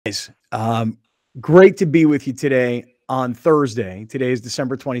Guys, great to be with you today on Thursday. Today is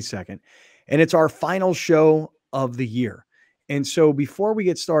December 22nd, and it's our final show of the year. And so before we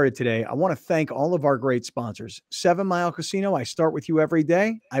get started today, I want to thank all of our great sponsors. 7 Mile Casino, I start with you every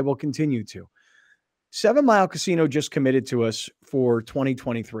day. I will continue to. 7 Mile Casino just committed to us for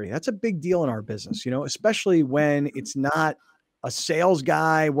 2023. That's a big deal in our business, especially when it's not a sales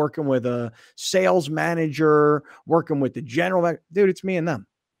guy working with a sales manager, working with the general. Dude, it's me and them.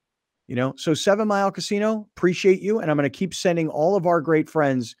 So 7 Mile Casino, appreciate you. And I'm going to keep sending all of our great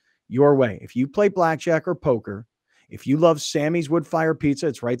friends your way. If you play blackjack or poker, if you love Sammy's Wood Fire Pizza,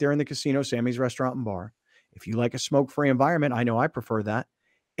 it's right there in the casino, Sammy's Restaurant and Bar. If you like a smoke-free environment, I know I prefer that.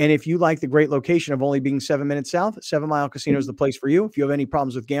 And if you like the great location of only being 7 minutes south, 7 Mile Casino is the place for you. If you have any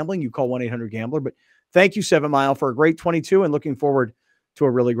problems with gambling, you call 1-800-GAMBLER. But thank you, 7 Mile, for a great 22 and looking forward to a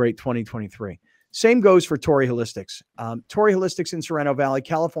really great 2023. Same goes for Torrey Holistics. Torrey Holistics in Sorrento Valley,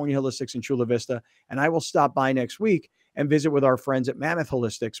 California Holistics in Chula Vista. And I will stop by next week and visit with our friends at Mammoth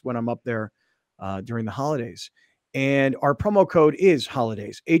Holistics when I'm up there during the holidays. And our promo code is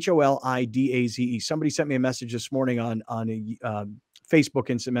HOLIDAYS, HOLIDAZE. Somebody sent me a message this morning on a Facebook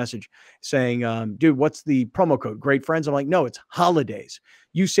instant message saying, dude, what's the promo code? Great friends. I'm like, no, it's HOLIDAYS.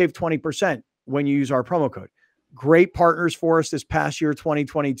 You save 20% when you use our promo code. Great partners for us this past year,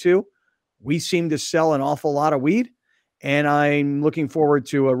 2022. We seem to sell an awful lot of weed, and I'm looking forward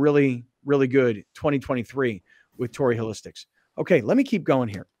to a really, really good 2023 with Torrey Holistics. Okay, let me keep going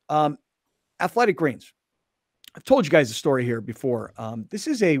here. Athletic Greens. I've told you guys a story here before. This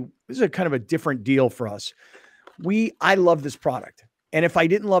is a kind of a different deal for us. I love this product. And if I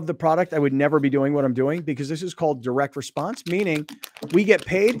didn't love the product, I would never be doing what I'm doing, because this is called direct response, meaning we get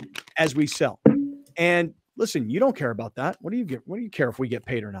paid as we sell. And listen, you don't care about that. What do you care if we get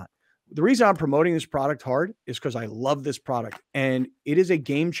paid or not? The reason I'm promoting this product hard is because I love this product, and it is a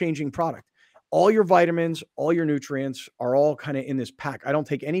game-changing product. All your vitamins, all your nutrients are all kind of in this pack. I don't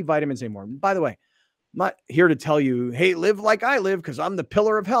take any vitamins anymore. By the way, I'm not here to tell you, hey, live like I live, because I'm the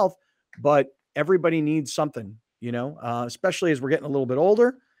pillar of health, but everybody needs something, especially as we're getting a little bit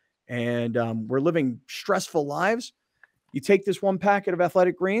older and we're living stressful lives. You take this one packet of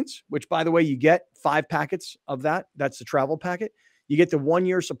Athletic Greens, which, by the way, you get 5 packets of that. That's the travel packet. You get the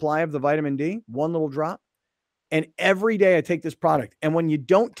 1-year supply of the vitamin D, one little drop. And every day I take this product. And when you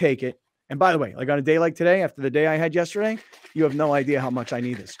don't take it, and by the way, like on a day like today, after the day I had yesterday, you have no idea how much I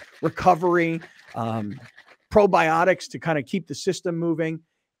need this. Recovery, probiotics to kind of keep the system moving,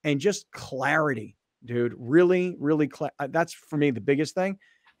 and just clarity, dude. Really, really, that's for me the biggest thing.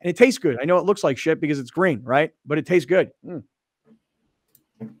 And it tastes good. I know it looks like shit because it's green, right? But it tastes good. Go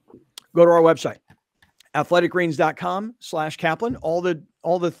to our website, athleticgreens.com/Kaplan. All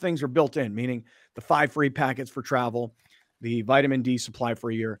the things are built in, meaning the 5 free packets for travel, the vitamin D supply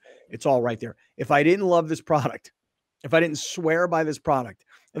for a year. It's all right there. If I didn't love this product, if I didn't swear by this product,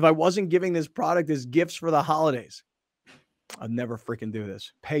 if I wasn't giving this product as gifts for the holidays, I'd never freaking do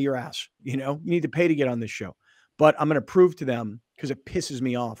this. Pay your ass. You need to pay to get on this show. But I'm going to prove to them, because it pisses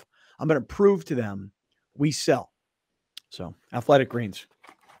me off, I'm going to prove to them we sell. So, Athletic Greens.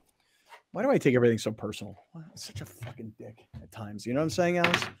 Why do I take everything so personal? I'm such a fucking dick at times. You know what I'm saying,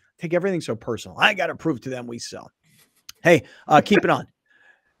 Alice? Take everything so personal. I got to prove to them we sell. Hey, keep it on.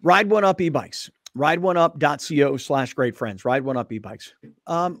 Ride One Up e-bikes. RideOneUp.co/great friends. Ride One Up e-bikes.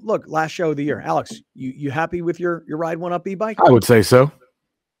 Look, last show of the year. Alex, you happy with your Ride One Up e-bike? I would say so.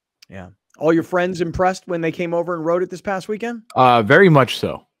 Yeah. All your friends impressed when they came over and rode it this past weekend? Very much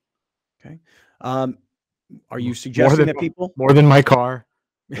so. Okay. Are you suggesting that people more than my car,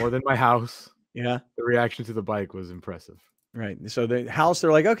 more than my house? Yeah. The reaction to the bike was impressive. Right. So the house,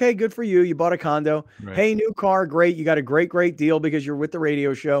 they're like, okay, good for you. You bought a condo. Right. Hey, new car. Great. You got a great deal because you're with the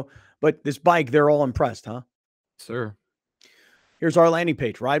radio show. But this bike, they're all impressed, huh? Sir. Here's our landing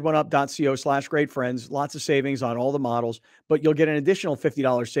page, rideoneup.co/great friends. Lots of savings on all the models, but you'll get an additional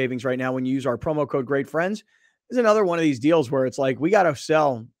 $50 savings right now when you use our promo code Great Friends. There's another one of these deals where it's like, we got to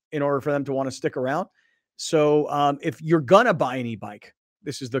sell in order for them to want to stick around. So if you're going to buy an e-bike,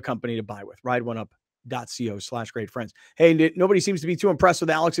 this is the company to buy with, rideoneup.co/great friends. Hey, nobody seems to be too impressed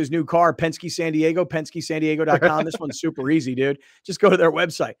with Alex's new car, Penske San Diego, PenskeSanDiego.com. This one's super easy, dude. Just go to their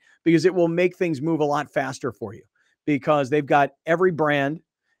website because it will make things move a lot faster for you, because they've got every brand.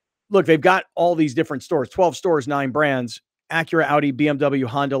 Look, they've got all these different stores, 12 stores, 9 brands, Acura, Audi, BMW,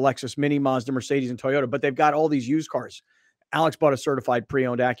 Honda, Lexus, Mini, Mazda, Mercedes, and Toyota, but they've got all these used cars. Alex bought a certified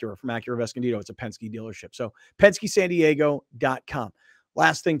pre-owned Acura from Acura of Escondido. It's a Penske dealership. So PenskeSanDiego.com.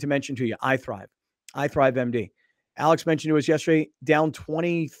 Last thing to mention to you, iThrive MD. Alex mentioned to us yesterday, down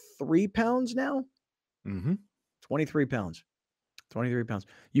 23 pounds now. 23 pounds. 23 pounds.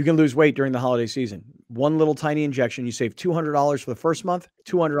 You can lose weight during the holiday season. One little tiny injection, you save $200 for the first month,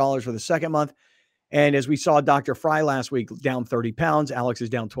 $200 for the second month. And as we saw Dr. Fry last week, down 30 pounds. Alex is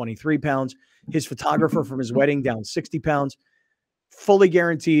down 23 pounds. His photographer from his wedding down 60 pounds. Fully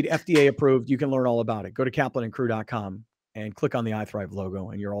guaranteed, FDA approved. You can learn all about it. Go to kaplanandcrew.com and click on the iThrive logo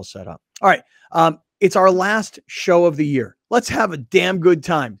and you're all set up. All right. It's our last show of the year. Let's have a damn good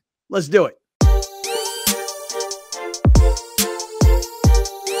time. Let's do it.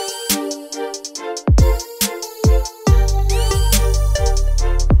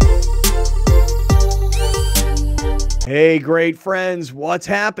 Hey, great friends. What's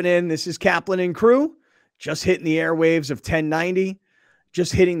happening? This is Kaplan and Crew. Just hitting the airwaves of 1090.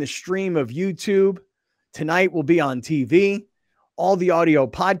 Just hitting the stream of YouTube. Tonight we'll be on TV, all the audio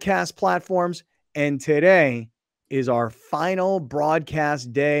podcast platforms. And today is our final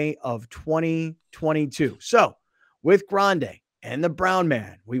broadcast day of 2022. So with Grande and the Brown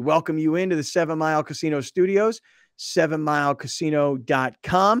Man, we welcome you into the 7 Mile Casino Studios,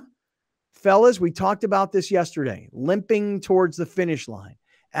 7milecasino.com. Fellas, we talked about this yesterday, limping towards the finish line.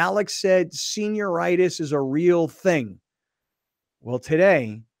 Alex said senioritis is a real thing. Well,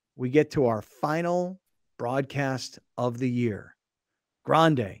 today we get to our final broadcast of the year.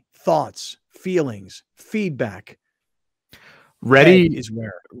 Grande, thoughts, feelings, feedback. Ready Head is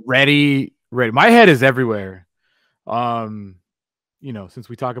where? Ready. My head is everywhere. Since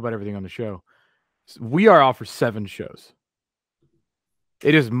we talk about everything on the show, we are off for 7 shows.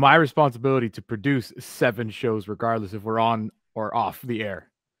 It is my responsibility to produce 7 shows, regardless if we're on or off the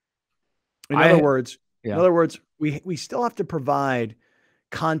air. In other words, we still have to provide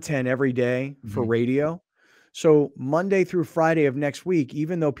content every day for radio. So Monday through Friday of next week,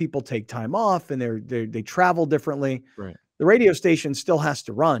 even though people take time off and they travel differently, right, the radio station still has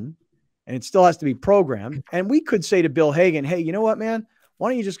to run and it still has to be programmed. And we could say to Bill Hagan, hey, you know what, man? Why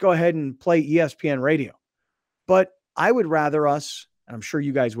don't you just go ahead and play ESPN radio? But I would rather us, and I'm sure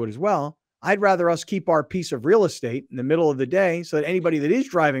you guys would as well, I'd rather us keep our piece of real estate in the middle of the day so that anybody that is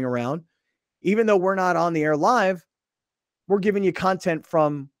driving around, even though we're not on the air live, we're giving you content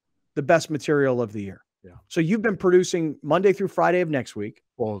from the best material of the year. Yeah. So you've been producing Monday through Friday of next week.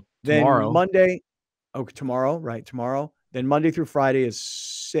 Well, then tomorrow. Tomorrow. Then Monday through Friday is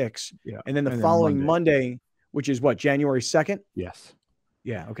 6. Yeah. And then the following Monday, which is what, January 2nd? Yes.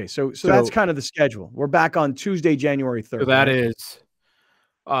 Yeah. Okay. So that's kind of the schedule. We're back on Tuesday, January 3rd. So that is,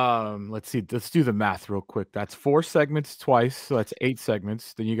 let's see. Let's do the math real quick. That's 4 segments twice. So that's 8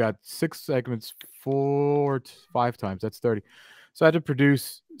 segments. Then you got 6 segments 5 times. That's 30. So I had to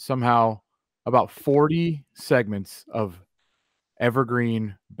produce somehow about 40 segments of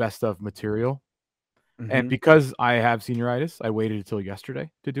evergreen best of material. And because I have senioritis, I waited until yesterday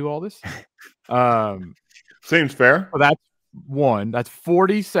to do all this. Seems fair. So that's one. That's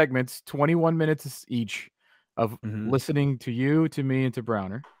 40 segments, 21 minutes each of listening to you, to me, and to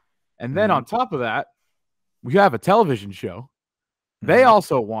Browner. And then on top of that, we have a television show. They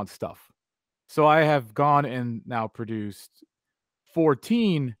also want stuff. So I have gone and now produced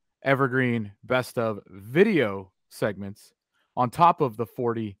 14 evergreen best of video segments on top of the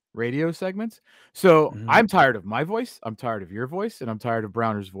 40 radio segments. So I'm tired of my voice. I'm tired of your voice. And I'm tired of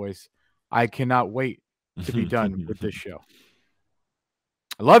Browner's voice. I cannot wait to be done with this show.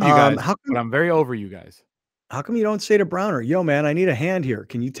 I love you guys, but I'm very over you guys. How come you don't say to Browner, yo, man, I need a hand here.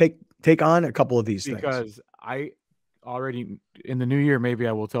 Can you take on a couple of these things? Because I already, in the new year, maybe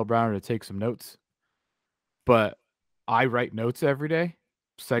I will tell Browner to take some notes. But I write notes every day,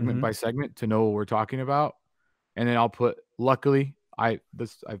 segment by segment, to know what we're talking about. And then I'll put, luckily, I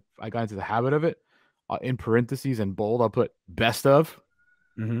got into the habit of it. In parentheses and bold, I'll put best of.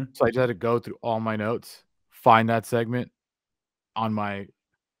 So I just had to go through all my notes, find that segment on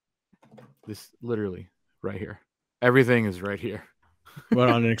this literally right here. Everything is right here. But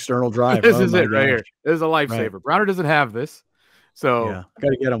on an external drive. This is it right here. This is a lifesaver. Right. Browner doesn't have this. So got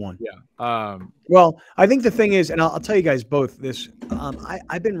to get him one. Yeah. Well, I think the thing is, and I'll tell you guys both this,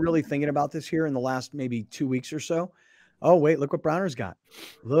 I've been really thinking about this here in the last maybe 2 weeks or so. Oh, wait, look what Browner's got.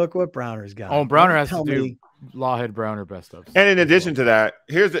 Look what Browner's got. Oh, Browner has to do Lawhead Browner best of. And in addition to that,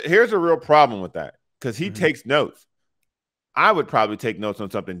 here's a real problem with that, because he takes notes. I would probably take notes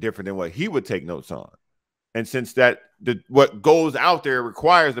on something different than what he would take notes on. And since what goes out there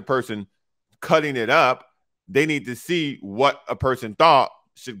requires the person cutting it up, they need to see what a person thought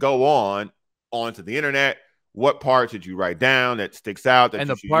should go onto the internet. What part should you write down that sticks out that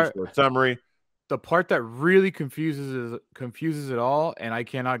you should use for a summary? The part that really confuses it all, and I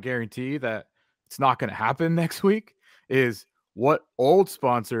cannot guarantee that it's not going to happen next week, is what old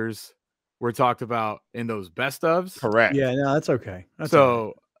sponsors were talked about in those best ofs. Correct. Yeah, no, that's okay. That's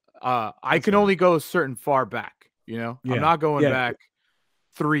so I can only go certain far back. You know, Yeah. I'm not going back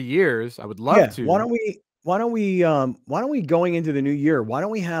 3 years. I would love to. Why don't we going into the new year? Why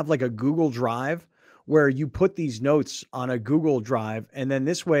don't we have like a Google Drive where you put these notes on a Google Drive, and then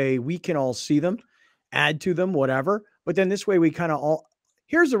this way we can all see them, add to them, whatever. But then this way we kind of all.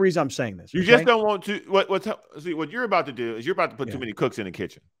 Here's the reason I'm saying this. You just don't want to. What you're about to do is you're about to put too many cooks in the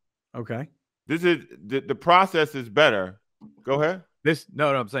kitchen. Okay. This is the process is better. Go ahead.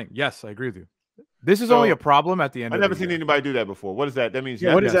 No, I'm saying yes. I agree with you. This is only a problem at the end. I've never seen anybody do that before. What is that? That means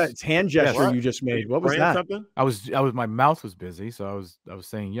what is that? It's hand gesture you just made. What was that? Something? I was my mouth was busy, so I was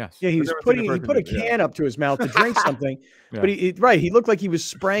saying yes. Yeah, he put a can up to his mouth to drink something, but he looked like he was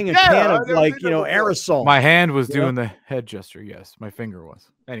spraying a can of aerosol. My hand was doing the head gesture. Yes, my finger was.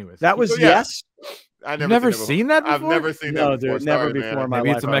 Anyways, that was yes. I've never seen that before. I've never seen that before. Dude, never before in my life.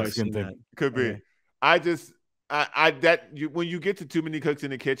 Maybe it's a Mexican thing. Could be. When you get to too many cooks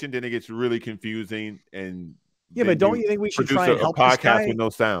in the kitchen, then it gets really confusing. And but don't you think we should try and help a podcast this guy? with no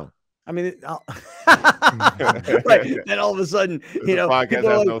sound? I mean, right? Then all of a sudden, the podcast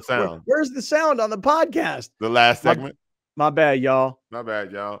has no sound. Where's the sound on the podcast? The last segment. My bad, y'all. My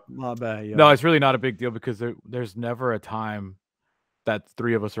bad, y'all. No, it's really not a big deal because there's never a time that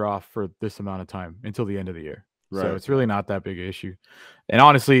 3 of us are off for this amount of time until the end of the year. Right. So it's really not that big an issue. And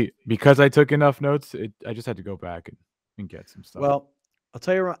honestly, because I took enough notes, I just had to go back and get some stuff. Well, I'll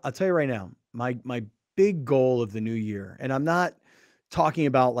tell you right now, my big goal of the new year, and I'm not talking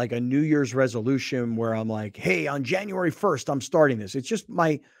about like a New Year's resolution where I'm like, hey, on January 1st, I'm starting this. It's just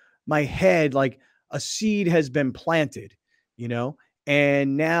my head, like a seed has been planted,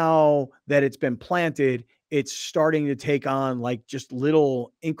 and now that it's been planted, it's starting to take on like just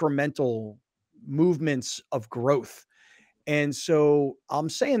little incremental movements of growth. And so I'm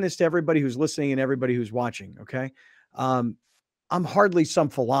saying this to everybody who's listening and everybody who's watching. Okay. I'm hardly some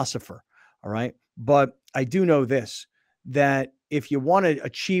philosopher. All right. But I do know this, that if you want to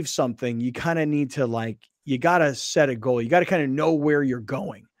achieve something, you kind of need to you got to set a goal. You got to kind of know where you're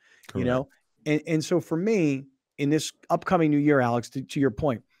going, Correct. And so for me in this upcoming new year, Alex, to your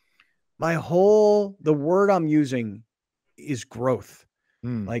point, the word I'm using is growth.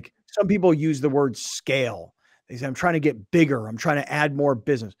 Like some people use the word scale. They say, I'm trying to get bigger. I'm trying to add more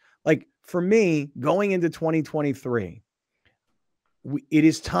business. Like for me, going into 2023, it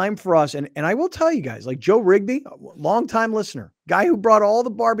is time for us. And I will tell you guys, like Joe Rigby, a longtime listener, guy who brought all the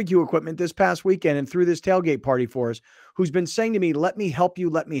barbecue equipment this past weekend and threw this tailgate party for us, who's been saying to me, let me help you.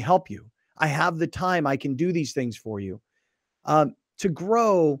 Let me help you. I have the time. I can do these things for you. To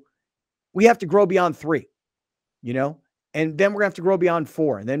grow, we have to grow beyond 3, and then we're going to have to grow beyond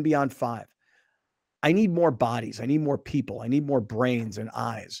 4 and then beyond 5. I need more bodies. I need more people. I need more brains and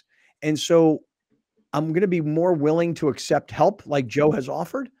eyes. And so I'm going to be more willing to accept help like Joe has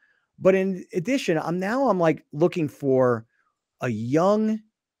offered. But in addition, I'm like looking for a young,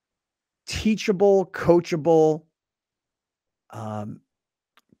 teachable, coachable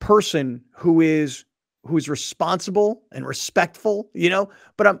person who is responsible and respectful,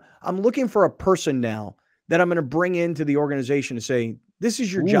 but I'm looking for a person now that I'm going to bring into the organization to say, this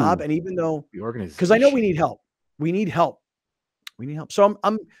is your job. And even though the organization, because I know we need help. So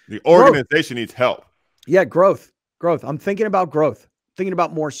I'm the organization needs help. Yeah. Growth. I'm thinking about growth, thinking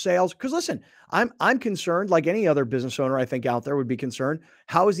about more sales. Cause listen, I'm concerned like any other business owner, I think out there would be concerned.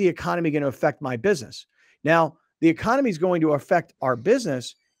 How is the economy going to affect my business? Now, the economy is going to affect our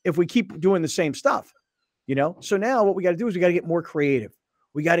business if we keep doing the same stuff, So now what we got to do is we got to get more creative.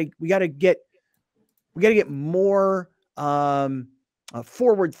 We got to get more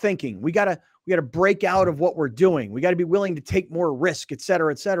forward thinking. We got to break out of what we're doing. We got to be willing to take more risk, et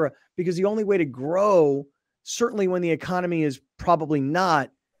cetera, because the only way to grow, certainly when the economy is probably not,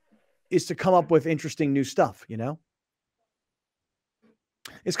 is to come up with interesting new stuff,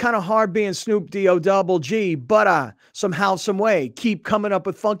 It's kind of hard being Snoop D-O-double-G, but somehow, some way, keep coming up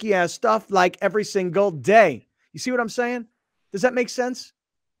with funky ass stuff like every single day. You see what I'm saying? Does that make sense?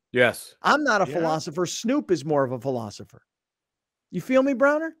 Yes. I'm not a philosopher. Snoop is more of a philosopher. You feel me,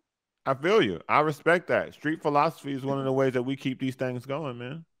 Browner? I feel you. I respect that. Street philosophy is one of the ways that we keep these things going,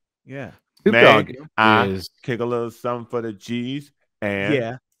 man. Yeah. Man, I kick a little something for the G's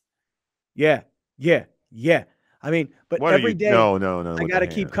and yeah. I mean, but every day, no. I got to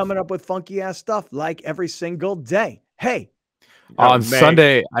keep coming up with funky ass stuff like every single day. Hey, on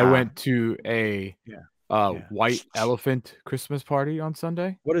Sunday, I went to a white elephant Christmas party on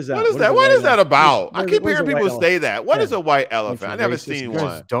Sunday. What is that? What is that about? I keep hearing people say that. What is a white elephant? I never seen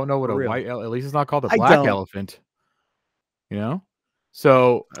one. Don't know what a white elephant. At least it's not called a black elephant.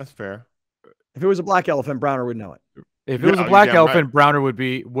 So that's fair. If it was a black elephant, Browner would know it. If it was a black elephant, Browner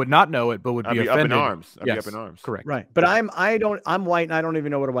would not know it, but would be offended. Up in arms. I'd be up in arms. Correct. Right. But I'm white and I don't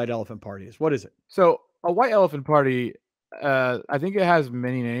even know what a white elephant party is. What is it? So a white elephant party, I think it has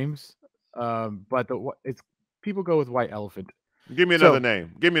many names. But people go with white elephant. Give me another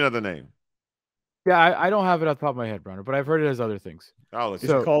name. Give me another name. Yeah, I don't have it off the top of my head, Browner, but I've heard it as other things. Is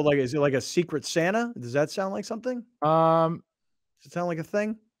it called is it like a Secret Santa? Does that sound like something? Does it sound like a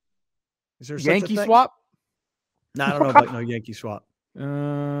thing? Is there Yankee swap? No, I don't know about no Yankee swap.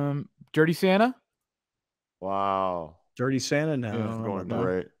 Dirty Santa? Wow. Dirty Santa? No. Yeah, going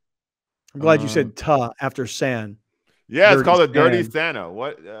great. I'm glad you said "ta" after "san." Yeah, it's called a dirty Santa.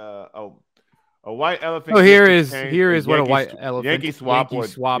 What? A white elephant. Oh, here is what a white elephant Yankee swap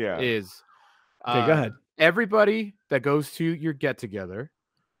is. Okay, go ahead. Everybody that goes to your get together,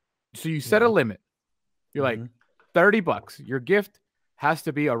 so you set a limit. You're like $30. Your gift has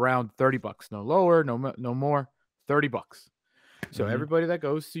to be around $30. No lower, no more. $30. So everybody that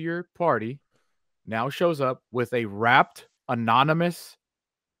goes to your party now shows up with a wrapped anonymous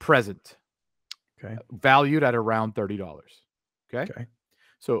present. Okay. Valued at around $30. Okay.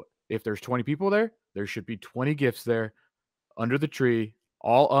 So if there's 20 people there, there should be 20 gifts there under the tree,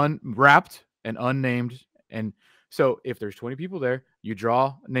 all unwrapped and unnamed. And so if there's 20 people there, you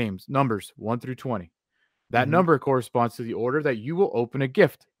draw numbers 1 through 20. That number corresponds to the order that you will open a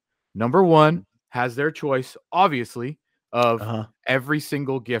gift. Number 1 has their choice, obviously, of every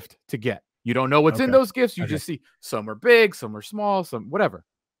single gift to get. You don't know what's in those gifts. You just see some are big, some are small, some whatever.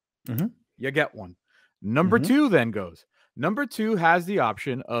 You get one. Number 2 then goes. Number 2 has the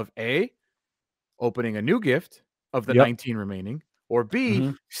option of A, opening a new gift of the 19 remaining, or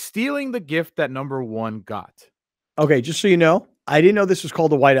B, stealing the gift that number 1 got. Okay, just so you know, I didn't know this was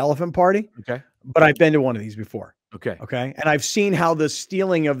called the white elephant party. Okay. But I've been to one of these before. Okay. Okay. And I've seen how the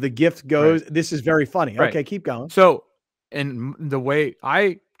stealing of the gift goes. Right. This is very funny. Right. Okay, keep going. So, and the way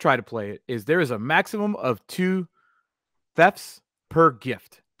I try to play it is there is a maximum of 2 thefts per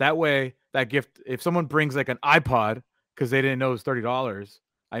gift. That way, that gift, if someone brings like an iPod because they didn't know it was $30,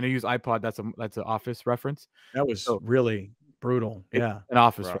 I know you use iPod. That's an Office reference. That was really brutal. Yeah. An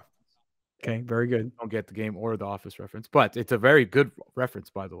Office reference. Okay, very good. Don't get the game or the Office reference, but it's a very good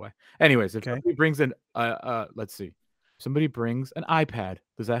reference, by the way. Anyways, if somebody brings in, let's see, somebody brings an iPad.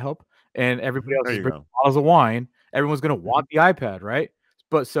 Does that help? And everybody else is bringing bottles of wine. Everyone's going to want the iPad, right?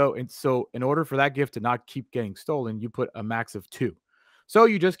 But so in order for that gift to not keep getting stolen, you put a max of 2. So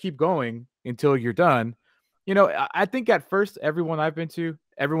you just keep going until you're done. You know, I think at first, everyone I've been to,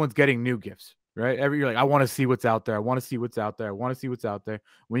 everyone's getting new gifts. Right? You're like, I want to see what's out there. I want to see what's out there. I want to see what's out there.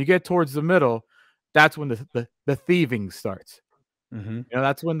 When you get towards the middle, that's when the thieving starts. You know,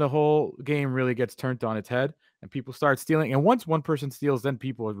 that's when the whole game really gets turned on its head and people start stealing. And once one person steals, then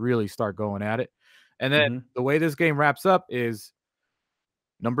people really start going at it. And then the way this game wraps up is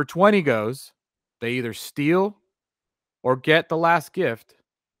number 20 goes, they either steal or get the last gift.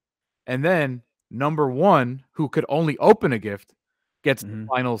 And then number 1, who could only open a gift, gets the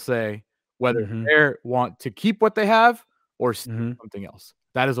final say whether they want to keep what they have or something else.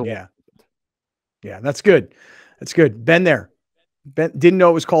 That is yeah, that's good. That's good. Been there. Didn't know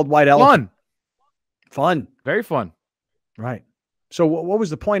it was called white elephant. Fun. Very fun. Right. So what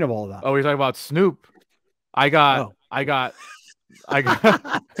was the point of all of that? Oh, we're talking about Snoop. I got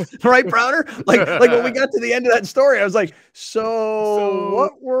right, Browner? Like when we got to the end of that story, I was like, so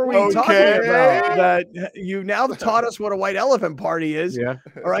what were we talking about? That you now taught us what a white elephant party is. Yeah.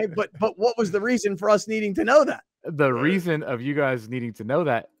 All right. But what was the reason for us needing to know that? The reason of you guys needing to know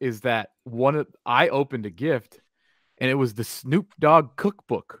that is that I opened a gift and it was the Snoop Dogg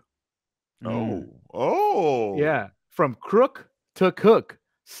cookbook. Oh. Yeah. From crook to cook,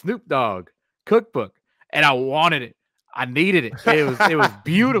 Snoop Dogg cookbook. And I wanted it. I needed it. It was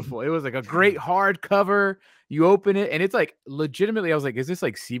beautiful. It was like a great hardcover. You open it and it's like legitimately, I was like, is this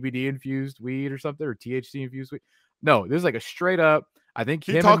like CBD infused weed or something, or THC infused weed? No, this is like a straight up. I think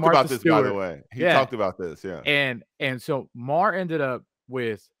he talked about this, by the way. He talked about this, yeah. And so Mar ended up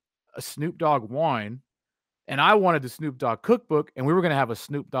with a Snoop Dogg wine, and I wanted the Snoop Dogg cookbook, and we were gonna have a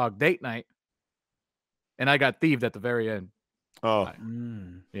Snoop Dogg date night, and I got thieved at the very end. Oh,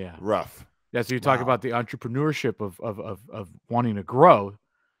 yeah, rough. Yeah, so you talk about the entrepreneurship of wanting to grow.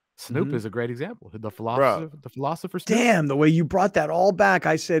 Snoop is a great example. The philosopher. Snoop. Damn, the way you brought that all back.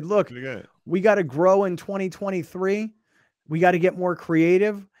 I said, look, we got to grow in 2023. We got to get more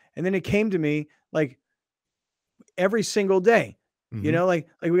creative. And then it came to me like every single day, you know, like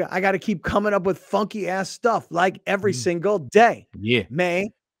I got to keep coming up with funky ass stuff like every single day. Yeah.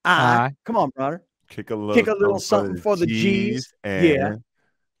 Come on, brother. Kick a little something for the G's. And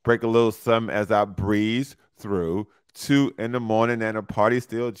break a little something as I breeze through. 2 in the morning and the party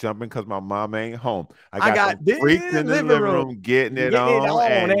still jumping because my mom ain't home. I got the freaks in the living room getting it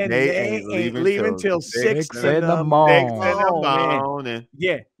on, and they ain't leaving till 6 in the morning.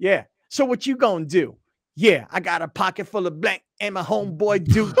 Yeah. So what you gonna do? Yeah, I got a pocket full of blank, and my homeboy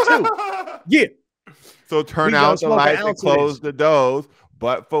do too. Yeah. So turn out the lights and close the doors.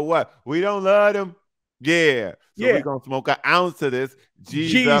 But for what? We don't love them. Yeah. So we're going to smoke an ounce of this.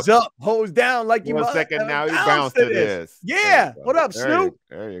 G's up, hose down like you must. 1 second now, you bounce to this. Yeah. What up, Snoop?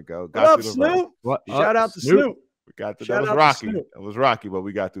 There you go. What up, Snoop? Shout out to Snoop. That was Rocky. That was Rocky, but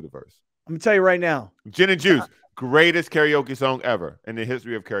we got through the verse. I'm going to tell you right now. Gin and Juice, greatest karaoke song ever in the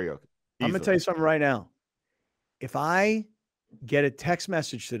history of karaoke. Easily. I'm going to tell you something right now. If I get a text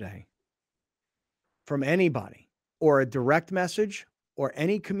message today from anybody or a direct message or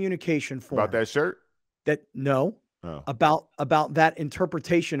any communication form about that shirt, about that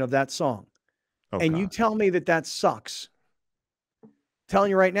interpretation of that song, and you tell me that sucks,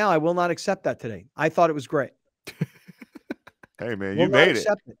 telling you right now, I will not accept that today. I thought it was great. Hey man, you made it.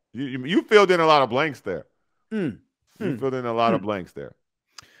 You filled in a lot of blanks there. You filled in a lot of blanks there.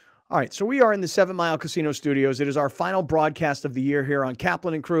 All right, so we are in the 7 Mile Casino Studios. It is our final broadcast of the year here on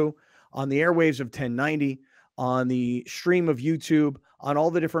Kaplan and Crew, on the airwaves of 1090, on the stream of YouTube, on all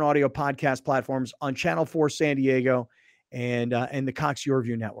the different audio podcast platforms, on Channel 4 San Diego, and the Cox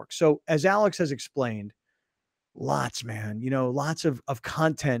Yorview Network. So as Alex has explained, lots of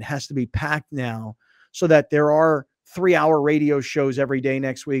content has to be packed now so that there are 3-hour radio shows every day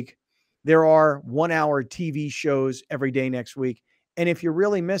next week. There are 1-hour TV shows every day next week. And if you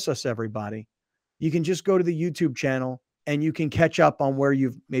really miss us, everybody, you can just go to the YouTube channel and you can catch up on where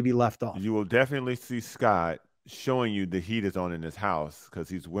you've maybe left off. You will definitely see Scott showing you the heat is on in his house because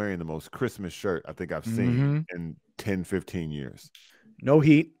he's wearing the most Christmas shirt I think I've seen in 10, 15 years. No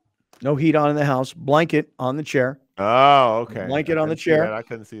heat on in the house. Blanket on the chair. Oh, okay. Blanket on the chair. I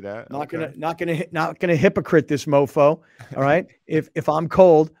couldn't see that. Not gonna hypocrite this mofo. All right. If I'm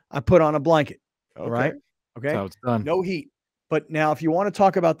cold, I put on a blanket. All right. Okay. That's how it's done. No heat. But now, if you want to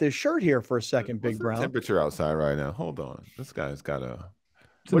talk about this shirt here for a second, Big Brown. What's the temperature outside right now? Hold on. This guy's got a.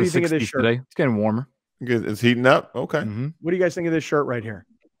 What do you think of this shirt? Today? It's getting warmer. It's heating up. Okay. What do you guys think of this shirt right here?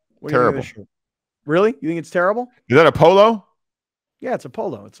 Terrible. Really? You think it's terrible? Is that a polo? Yeah, it's a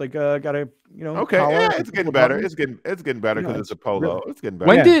polo. It's like got a Okay, collar, it's getting better. It's getting better because it's a polo. Really, it's getting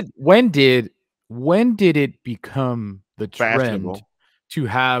better. When did it become the trend to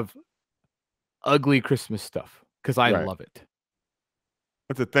have ugly Christmas stuff? Because I love it.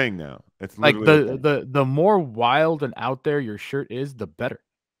 It's a thing now. It's like the more wild and out there your shirt is, the better.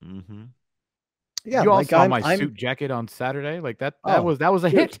 Yeah, you all saw my suit jacket on Saturday. Like that was a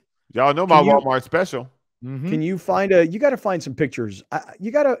hit. Y'all know my Walmart special. Can you find you got to find some pictures.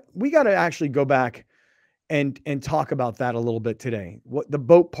 We got to actually go back and talk about that a little bit today. What the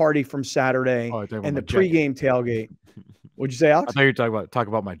boat party from Saturday and the pregame tailgate. What'd you say, Alex? I thought you were talking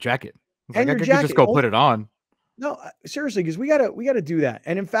about my jacket. And your I jacket. could just go put it on. No, seriously, because we gotta do that.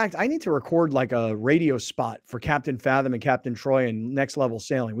 And in fact, I need to record like a radio spot for Captain Fathom and Captain Troy and Next Level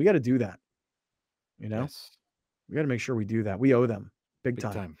Sailing. We got to do that. We got to make sure we do that. We owe them big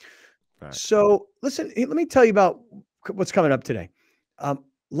time. Right. So listen, let me tell you about what's coming up today. A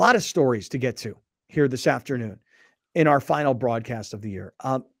lot of stories to get to here this afternoon in our final broadcast of the year.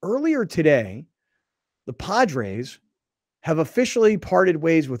 Earlier today, the Padres have officially parted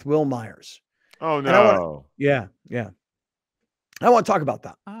ways with Wil Myers. Oh, no. Yeah. I want to talk about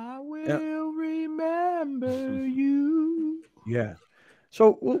that. I will remember you. Yeah.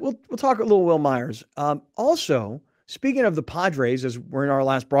 So we'll talk a little Wil Myers. Also, speaking of the Padres, as we're in our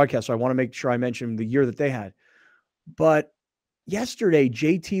last broadcast, so I want to make sure I mention the year that they had. But yesterday,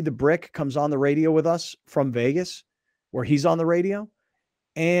 JT the Brick comes on the radio with us from Vegas, where he's on the radio.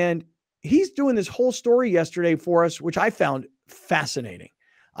 And he's doing this whole story yesterday for us, which I found fascinating.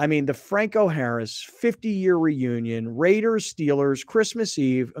 I mean, the Franco Harris 50-year reunion, Raiders, Steelers, Christmas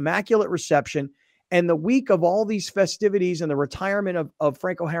Eve, Immaculate Reception, and the week of all these festivities and the retirement of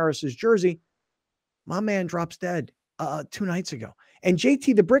Franco Harris's jersey, my man drops dead 2 nights ago. And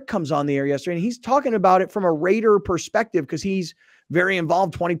JT the Brick comes on the air yesterday, and he's talking about it from a Raider perspective because he's very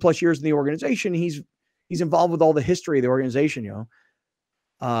involved, 20-plus years in the organization. He's involved with all the history of the organization,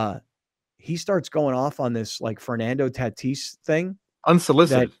 He starts going off on this like Fernando Tatis thing.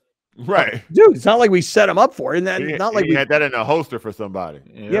 Unsolicited. Right. Dude, it's not like we set him up for it. And not like we had that in a holster for somebody.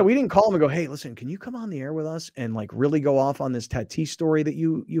 Yeah, we didn't call him and go, hey, listen, can you come on the air with us and like really go off on this Tatis story that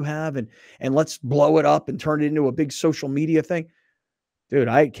you have and let's blow it up and turn it into a big social media thing? Dude,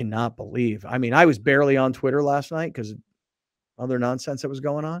 I cannot believe. I mean, I was barely on Twitter last night because other nonsense that was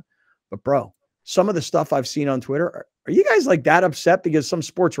going on. But bro, some of the stuff I've seen on Twitter, are you guys like that upset because some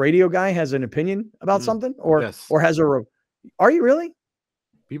sports radio guy has an opinion about something or has are you really?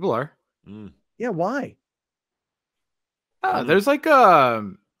 People are. Yeah. Why? There's like I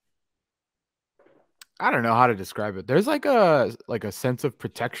don't know how to describe it. There's like a sense of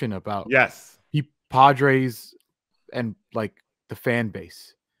protection about Padres and like the fan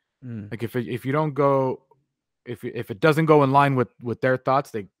base. Like if you don't go, if it doesn't go in line with their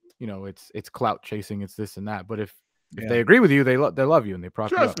thoughts, they, you know, it's clout chasing, it's this and that. But if they agree with you, they love you and they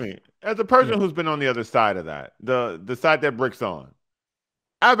prop you up. Trust me, as a person who's been on the other side of that, the side that Brick's on,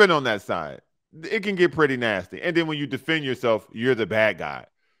 I've been on that side. It can get pretty nasty, and then when you defend yourself, you're the bad guy.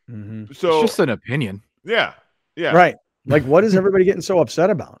 So it's just an opinion. Yeah. Right. Like, what is everybody getting so upset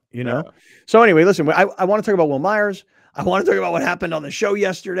about? You know. So anyway, listen. I want to talk about Wil Myers. I want to talk about what happened on the show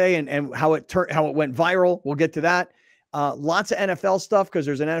yesterday and how it went viral. We'll get to that. Lots of NFL stuff because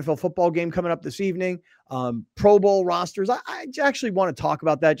there's an NFL football game coming up this evening. Pro Bowl rosters. I actually want to talk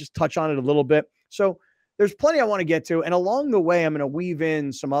about that, just touch on it a little bit. So there's plenty I want to get to. And along the way, I'm going to weave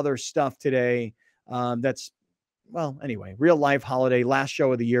in some other stuff today that's, well, anyway, real life holiday, last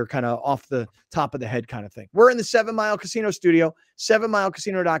show of the year, kind of off the top of the head kind of thing. We're in the 7 Mile Casino studio,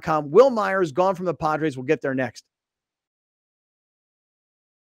 7milecasino.com. Wil Myers gone from the Padres. We'll get there next.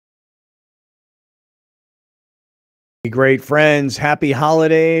 Great friends, happy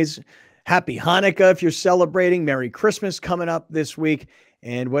holidays, happy Hanukkah if you're celebrating, Merry Christmas coming up this week,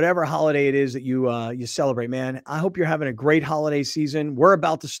 and whatever holiday it is that you celebrate, man. I hope you're having a great holiday season. We're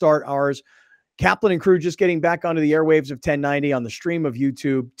about to start ours. Kaplan and Crew just getting back onto the airwaves of 1090 on the stream of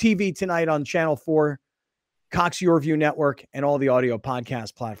YouTube, TV tonight on Channel 4, Cox Yourview Network, and all the audio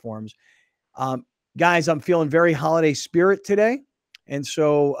podcast platforms. Guys, I'm feeling very holiday spirit today, and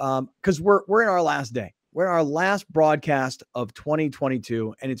so because we're in our last day. We're in our last broadcast of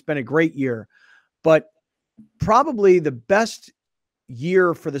 2022, and it's been a great year, but probably the best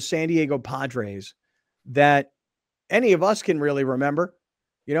year for the San Diego Padres that any of us can really remember.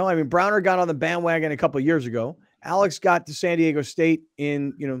 You know, I mean, Browner got on the bandwagon a couple of years ago. Alex got to San Diego State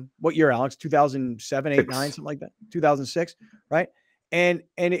in, you know, what year, Alex? 2007, 8, 9, something like that. 2006, right? And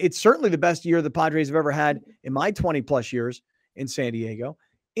it's certainly the best year the Padres have ever had in my 20 plus years in San Diego.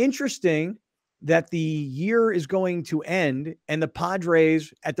 Interesting that the year is going to end and the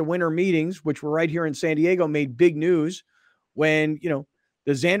Padres at the winter meetings, which were right here in San Diego, made big news when, you know,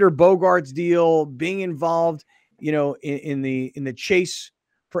 the Xander Bogaerts deal, being involved, you know, in the chase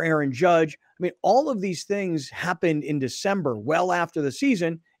for Aaron Judge. I mean, all of these things happened in December, well after the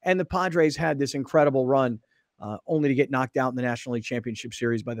season, and the Padres had this incredible run only to get knocked out in the National League Championship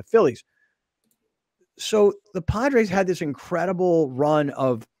Series by the Phillies. So the Padres had this incredible run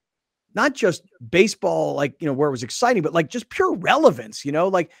of not just baseball, like, you know, where it was exciting, but like just pure relevance, you know,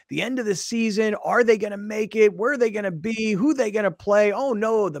 like the end of the season. Are they going to make it? Where are they going to be? Who are they going to play? Oh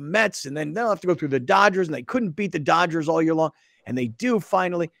no, the Mets. And then they'll have to go through the Dodgers, and they couldn't beat the Dodgers all year long. And they do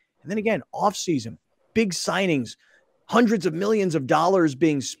finally. And then again, off season, big signings, hundreds of millions of dollars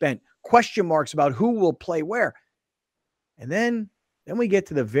being spent, question marks about who will play where. And then we get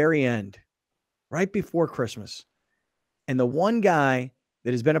to the very end, right before Christmas. And the one guy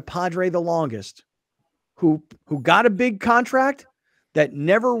that has been a Padre the longest, who got a big contract that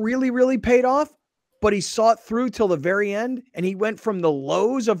never really paid off, but he saw it through till the very end, and he went from the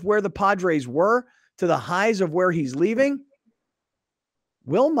lows of where the Padres were to the highs of where he's leaving.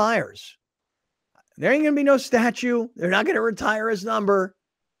 Wil Myers. There ain't going to be no statue. They're not going to retire his number.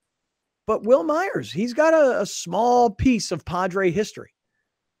 But Wil Myers, he's got a small piece of Padre history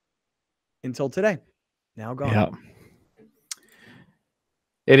until today. Now gone. Yeah.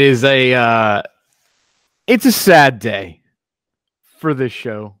 It is it's a sad day for this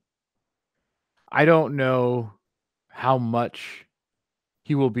show. I don't know how much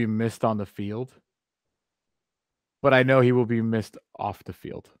he will be missed on the field, but I know he will be missed off the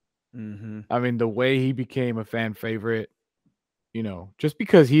field. Mm-hmm. I mean, the way he became a fan favorite, you know, just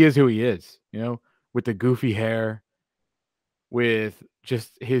because he is who he is, you know, with the goofy hair, with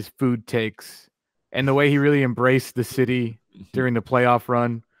just his food takes, and the way he really embraced the city during the playoff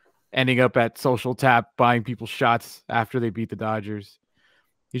run, ending up at Social Tap buying people shots after they beat the Dodgers.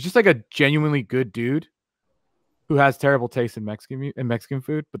 He's just like a genuinely good dude who has terrible taste in Mexican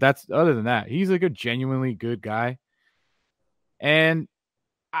food. But that's, other than that, he's like a genuinely good guy. And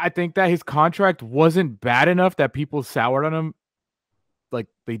I think that his contract wasn't bad enough that people soured on him like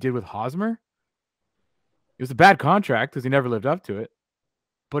they did with Hosmer. It was a bad contract because he never lived up to it.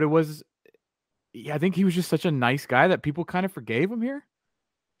 But it was, I think he was just such a nice guy that people kind of forgave him here.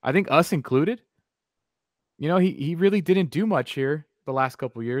 I think us included. you know, he really didn't do much here the last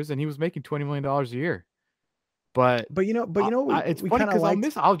couple of years, and he was making $20 million a year. But it's funny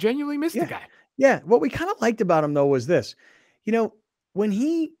because I'll genuinely miss the guy. Yeah, what we kind of liked about him though was this, when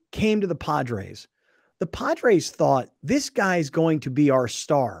he came to the Padres thought this guy's going to be our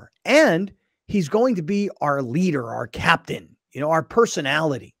star and he's going to be our leader, our captain, our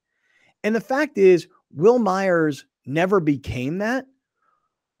personality. And the fact is, Wil Myers never became that,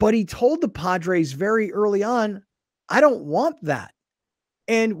 but he told the Padres very early on, I don't want that.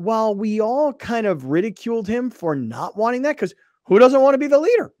 And while we all kind of ridiculed him for not wanting that, because who doesn't want to be the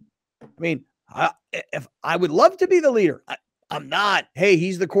leader? I mean, if I would love to be the leader, I'm not. Hey,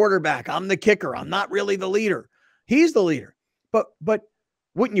 he's the quarterback. I'm the kicker. I'm not really the leader. He's the leader. But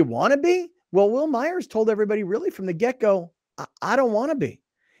wouldn't you want to be? Well, Wil Myers told everybody really from the get-go, I don't want to be.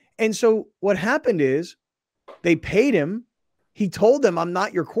 And so what happened is they paid him. He told them, I'm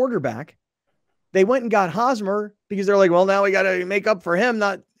not your quarterback. They went and got Hosmer because they're like, well, now we got to make up for him.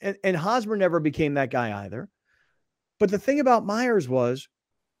 And Hosmer never became that guy either. But the thing about Myers was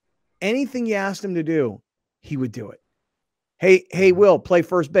anything you asked him to do, he would do it. Hey, Will, play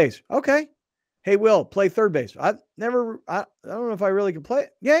first base. Okay. Hey, Will, play third base. I don't know if I really can play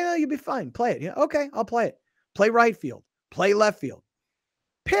it. Yeah, you'd be fine. Play it. Yeah. Okay. I'll play it. Play right field. Play left field.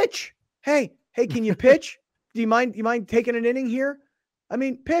 Pitch. Hey, can you pitch? Do you mind taking an inning here? I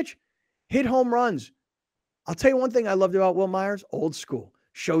mean, pitch. Hit home runs. I'll tell you one thing I loved about Wil Myers, old school.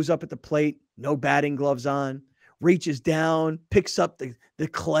 Shows up at the plate, no batting gloves on, reaches down, picks up the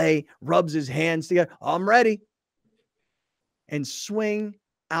clay, rubs his hands together. I'm ready. And swing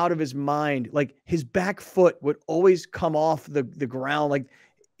out of his mind. Like his back foot would always come off the ground. Like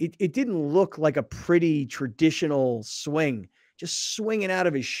it didn't look like a pretty traditional swing, just swinging out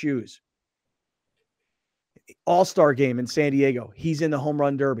of his shoes. All-Star game in San Diego. He's in the home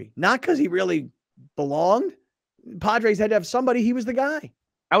run derby. Not because he really belonged. Padres had to have somebody. He was the guy.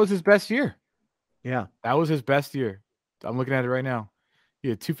 That was his best year. Yeah. That was his best year. I'm looking at it right now. He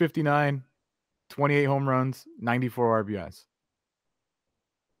had 259, 28 home runs, 94 RBIs.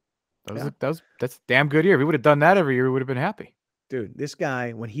 That's a damn good year. If we would have done that every year, we would have been happy. Dude, this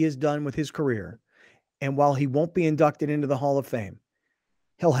guy, when he is done with his career, and while he won't be inducted into the Hall of Fame,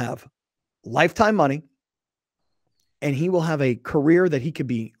 he'll have lifetime money. And he will have a career that he could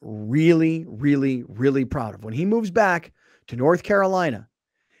be really, really, really proud of. When he moves back to North Carolina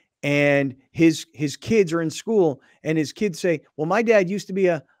and his kids are in school and his kids say, well, my dad used to be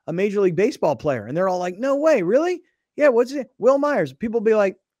a Major League Baseball player. And they're all like, no way, really? Yeah, what's it? Wil Myers. People will be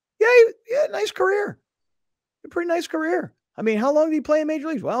like, yeah, nice career. A pretty nice career. I mean, how long did he play in Major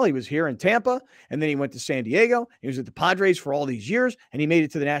Leagues? Well, he was here in Tampa, and then he went to San Diego. He was at the Padres for all these years, and he made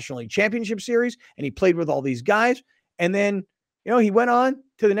it to the National League Championship Series, and he played with all these guys. And then, he went on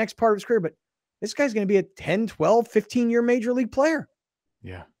to the next part of his career, but this guy's going to be a 10, 12, 15-year major league player.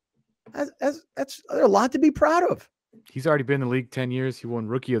 Yeah. That's a lot to be proud of. He's already been in the league 10 years. He won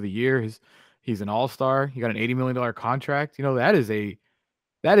Rookie of the Year. He's an all-star. He got an $80 million contract. That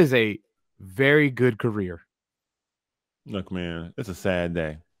is a very good career. Look, man, it's a sad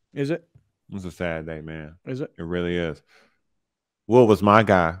day. Is it? It's a sad day, man. Is it? It really is. Will was my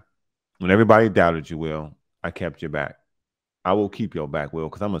guy. When everybody doubted you, Will, I kept your back. I will keep your back, Will,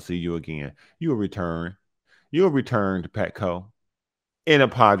 because I'm going to see you again. You'll return. You'll return to Petco in a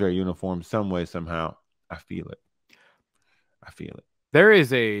Padre uniform some way, somehow. I feel it. There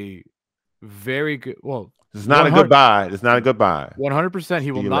is a very good – well, it's not a goodbye. It's not a goodbye. 100%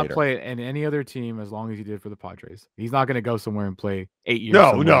 he will not play in any other team as long as he did for the Padres. He's not going to go somewhere and play 8 years.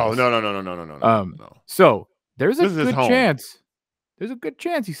 No. So there's a good chance. There's a good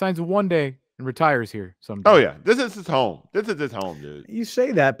chance he signs a one-day and retires here someday. Oh, yeah. This is his home. This is his home, dude. You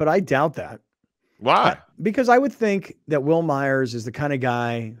say that, but I doubt that. Why? Because I would think that Wil Myers is the kind of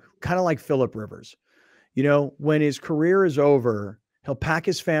guy, kind of like Phillip Rivers. When his career is over, he'll pack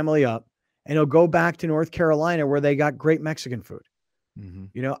his family up and he'll go back to North Carolina where they got great Mexican food.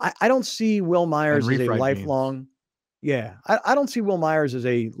 Mm-hmm. I don't see Wil Myers as a lifelong. Yeah. I don't see Wil Myers as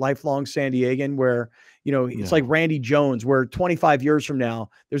a lifelong San Diegan where, it's like Randy Jones, where 25 years from now,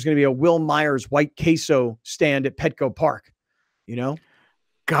 there's going to be a Wil Myers white queso stand at Petco Park,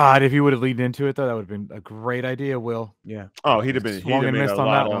 God, if you would have leaned into it, though, that would have been a great idea, Will. Yeah. Oh, he'd have made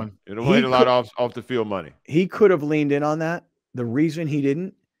a lot off the field money. He could have leaned in on that. The reason he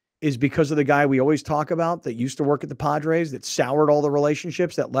didn't is because of the guy we always talk about that used to work at the Padres, that soured all the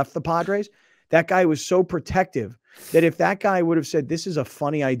relationships, that left the Padres. That guy was so protective that if that guy would have said, this is a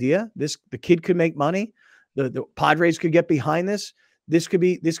funny idea, the kid could make money, the Padres could get behind this. This could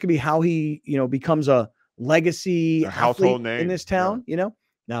be how he, becomes a legacy household name in this town,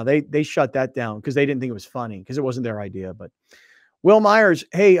 No, they shut that down because they didn't think it was funny because it wasn't their idea. But Wil Myers,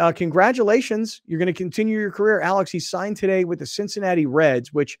 hey, congratulations. You're going to continue your career. Alex, he signed today with the Cincinnati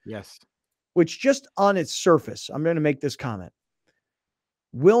Reds, which just on its surface, I'm going to make this comment.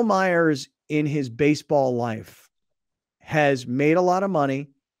 Wil Myers in his baseball life has made a lot of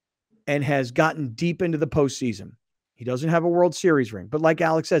money and has gotten deep into the postseason. He doesn't have a World Series ring, but like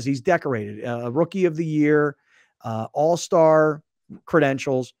Alex says, he's decorated, Rookie of the Year, All-Star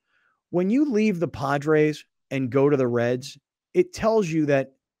credentials. When you leave the Padres and go to the Reds, it tells you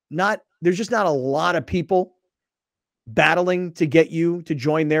that there's just not a lot of people battling to get you to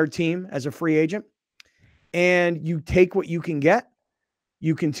join their team as a free agent. And you take what you can get.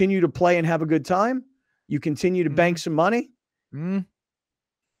 You continue to play and have a good time. You continue to bank some money.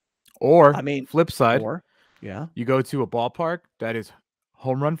 Or, flip side, you go to a ballpark that is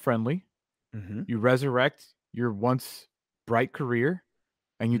home run friendly. You resurrect your once bright career,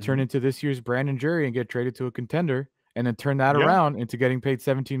 and you turn into this year's Brandon Drury and get traded to a contender, and then turn that around into getting paid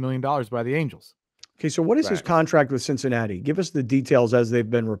 $17 million by the Angels. Okay, so what is his contract with Cincinnati? Give us the details as they've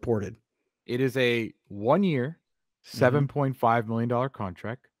been reported. It is a 1-year, $7.5 million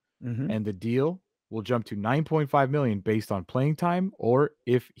contract, and the deal will jump to $9.5 million based on playing time, or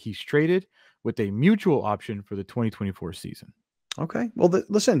if he's traded, with a mutual option for the 2024 season. Okay, well,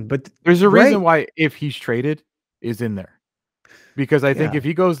 listen, but there's a reason why if he's traded is in there, because I think if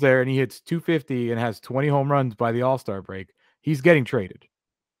he goes there and he hits 250 and has 20 home runs by the All-Star break, he's getting traded.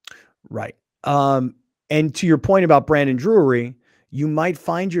 Right. And to your point about Brandon Drury, you might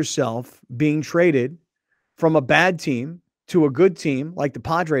find yourself being traded from a bad team to a good team like the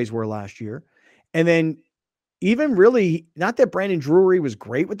Padres were last year. And then even really, not that Brandon Drury was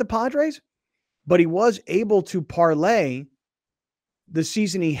great with the Padres, but he was able to parlay the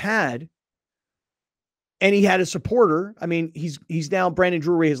season he had, and he had a supporter. I mean, he's now, Brandon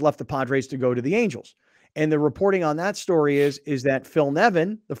Drury has left the Padres to go to the Angels. And the reporting on that story is that Phil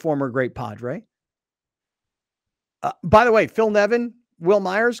Nevin, the former great Padre, by the way, Phil Nevin, Wil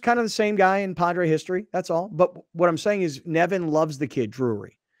Myers, kind of the same guy in Padre history. That's all. But what I'm saying is Nevin loves the kid,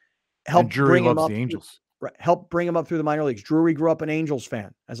 Drury. Helped bring him up the Angels. Helped bring him up through the minor leagues. Drury grew up an Angels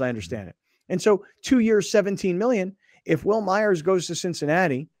fan, as I understand it. And so 2 years, $17 million. If Wil Myers goes to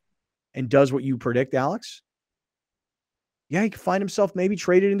Cincinnati and does what you predict, Alex, he could find himself maybe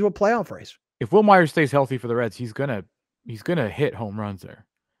traded into a playoff race. If Wil Myers stays healthy for the Reds, he's gonna hit home runs there.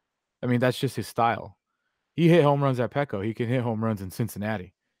 I mean, that's just his style. He hit home runs at Petco. He can hit home runs in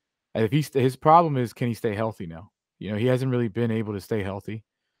Cincinnati. And if his problem is, can he stay healthy now? He hasn't really been able to stay healthy.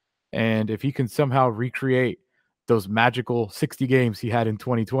 And if he can somehow recreate those magical 60 games he had in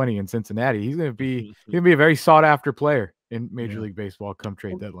 2020 in Cincinnati, he's going to be a very sought after player in Major League Baseball come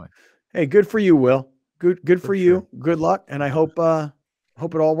trade deadline. Hey, good for you, Will. Good for you. Good luck, and I hope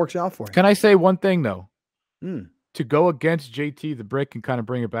it all works out for you. Can I say one thing though? To go against JT the Brick and kind of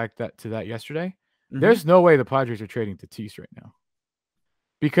bring it back to that yesterday. There's no way the Padres are trading Tatis right now.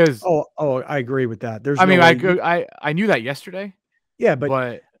 Because I agree with that. I knew that yesterday. Yeah,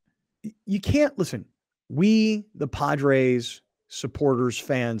 but you can't listen. We, the Padres, supporters,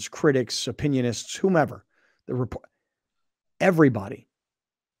 fans, critics, opinionists, whomever, everybody,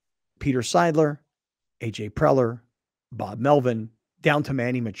 Peter Seidler, AJ Preller, Bob Melvin, down to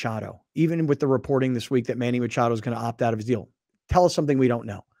Manny Machado, even with the reporting this week that Manny Machado is going to opt out of his deal. Tell us something we don't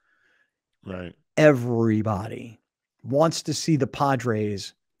know. Right. Everybody wants to see the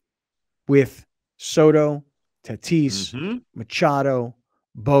Padres with Soto, Tatis, Machado,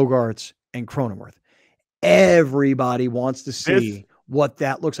 Bogarts, and Cronenworth. Everybody wants to see what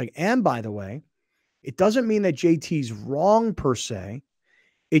that looks like. And by the way, it doesn't mean that JT's wrong per se.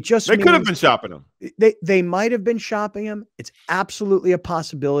 It just means could have been shopping him. They might have been shopping him. It's absolutely a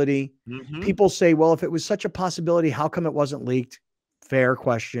possibility. People say, well, if it was such a possibility, how come it wasn't leaked? Fair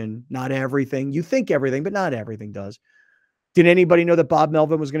question. Not everything. You think everything, but not everything does. Did anybody know that Bob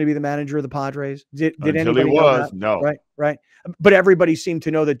Melvin was going to be the manager of the Padres? Did anybody know that? No. Right. But everybody seemed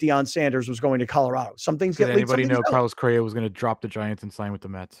to know that Deion Sanders was going to Colorado. Some things get leaked. Did anybody know Carlos Correa was going to drop the Giants and sign with the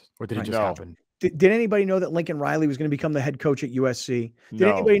Mets? Or did it just happen? Did anybody know that Lincoln Riley was going to become the head coach at USC? Did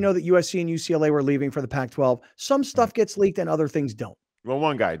anybody know that USC and UCLA were leaving for the Pac-12? Some stuff gets leaked and other things don't. Well,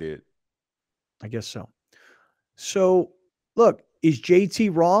 one guy did. I guess so. So, look, is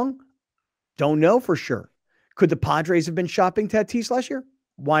JT wrong? Don't know for sure. Could the Padres have been shopping Tatis last year?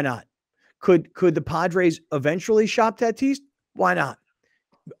 Why not? Could the Padres eventually shop Tatis? Why not?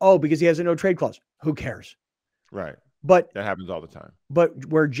 Oh, because he has a no trade clause. Who cares? Right. But that happens all the time. But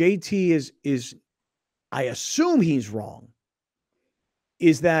where JT is I assume he's wrong,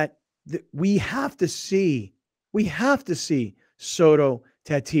 is that we have to see Soto,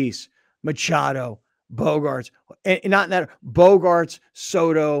 Tatis, Machado, Bogarts, and not that Bogarts,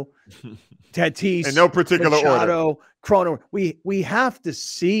 Soto, Tatis, in no particular Machado, order. Crono. We have to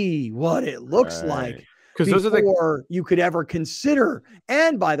see what it looks like before you could ever consider.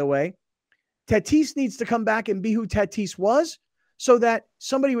 And by the way, Tatis needs to come back and be who Tatis was, so that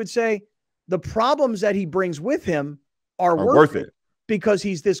somebody would say the problems that he brings with him are worth it because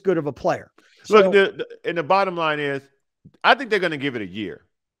he's this good of a player. Look, and the bottom line is, I think they're going to give it a year.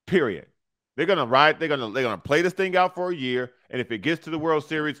 Period. They're going to ride. They're going to play this thing out for a year, and if it gets to the World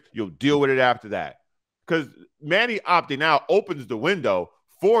Series, you'll deal with it after that. Because Manny opting out opens the window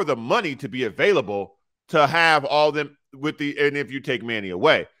for the money to be available to have all them with and if you take Manny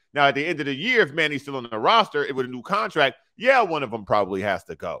away. Now, at the end of the year, if Manny's still on the roster with a new contract, yeah, one of them probably has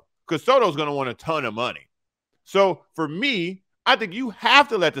to go because Soto's going to want a ton of money. So for me, I think you have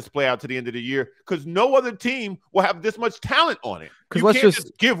to let this play out to the end of the year because no other team will have this much talent on it. You can't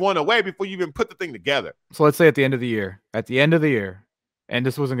just give one away before you even put the thing together. So let's say at the end of the year, and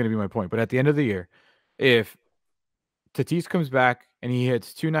this wasn't going to be my point, but at the end of the year, if Tatis comes back and he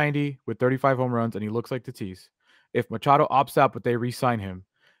hits 290 with 35 home runs and he looks like Tatis, if Machado opts out but they re-sign him,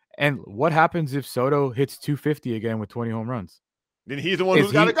 and what happens if Soto hits 250 again with 20 home runs? Then he's the one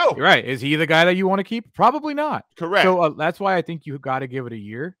who's got to go. Right. Is he the guy that you want to keep? Probably not. Correct. So that's why I think you got to give it a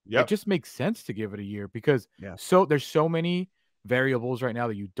year. Yep. It just makes sense to give it a year because there's so many variables right now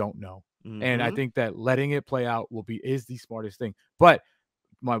that you don't know. Mm-hmm. And I think that letting it play out is the smartest thing. But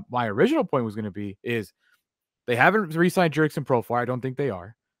my original point was going to be is they haven't re-signed Jurickson Profar. I don't think they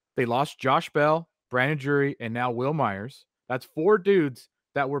are. They lost Josh Bell, Brandon Drury, and now Wil Myers. That's 4 dudes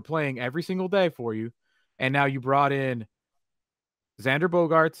that were playing every single day for you. And now you brought in Xander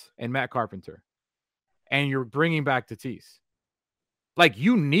Bogaerts and Matt Carpenter. And you're bringing back Tatis. Like,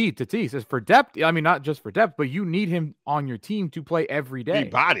 you need Tatis. As for depth, I mean, not just for depth, but you need him on your team to play every day.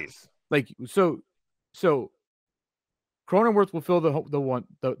 Need bodies. Like, so Cronenworth will fill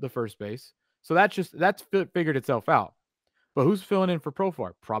the first base. So that's figured itself out. But who's filling in for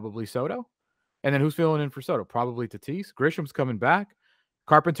Profar? Probably Soto. And then who's filling in for Soto? Probably Tatis. Grisham's coming back.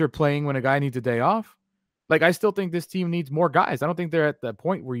 Carpenter playing when a guy needs a day off. Like, I still think this team needs more guys. I don't think they're at the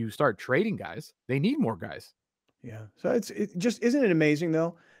point where you start trading guys. They need more guys. Yeah. So it just, isn't it amazing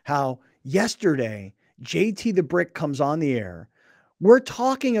though, how yesterday JT the Brick comes on the air. We're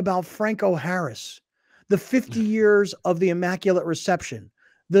talking about Franco Harris, the 50 years of the Immaculate Reception,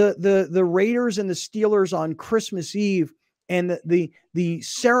 the Raiders and the Steelers on Christmas Eve, and the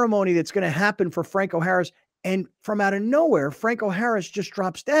ceremony that's going to happen for Franco Harris. And from out of nowhere, Franco Harris just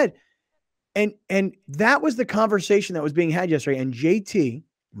drops dead. And that was the conversation that was being had yesterday. And JT,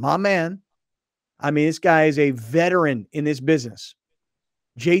 my man, I mean, this guy is a veteran in this business.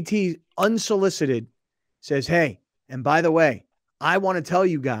 JT, unsolicited, says, hey, and by the way, I want to tell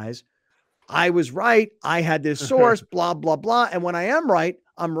you guys, I was right. I had this source, blah, blah, blah. And when I am right,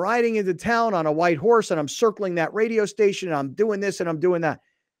 I'm riding into town on a white horse and I'm circling that radio station and I'm doing this and I'm doing that.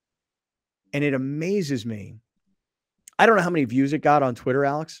 And it amazes me. I don't know how many views it got on Twitter,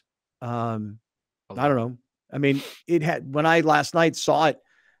 Alex. I don't know. I mean, it had, when I last night saw it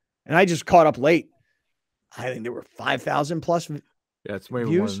and I just caught up late, I think there were 5,000 plus. Yeah, it's way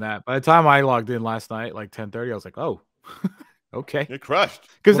more than that. By the time I logged in last night, like 10:30, I was like, oh, okay. It crushed.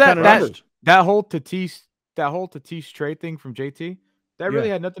 Because that whole Tatis trade thing from JT, that really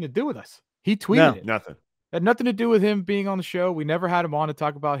had nothing to do with us. He tweeted it. Nothing. It had nothing to do with him being on the show. We never had him on to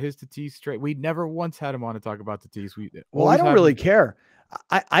talk about his Tatis trade. We never once had him on to talk about Tatis. Well, I don't really care.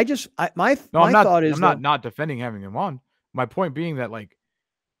 My thought is I'm not defending having him on. My point being that, like,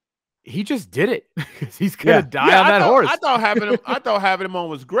 he just did it because he's gonna die on that horse. I thought having him on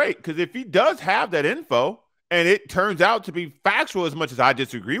was great because if he does have that info and it turns out to be factual, as much as I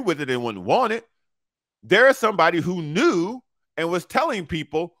disagree with it and wouldn't want it, there is somebody who knew and was telling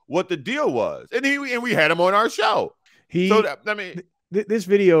people what the deal was, and we had him on our show. This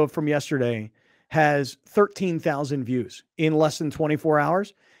video from yesterday has 13,000 views in less than 24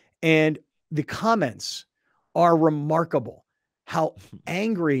 hours, and the comments are remarkable. How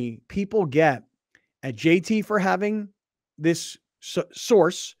angry people get at JT for having this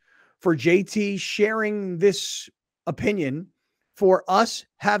source, for JT sharing this opinion, for us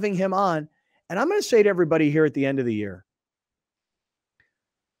having him on. And I'm going to say to everybody here at the end of the year,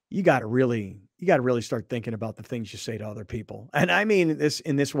 you got to really start thinking about the things you say to other people. And I mean this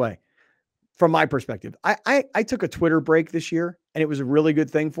in this way, from my perspective. I took a Twitter break this year, and it was a really good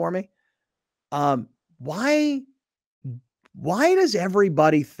thing for me. Why does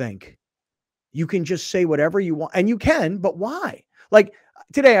everybody think you can just say whatever you want? And you can, but why? Like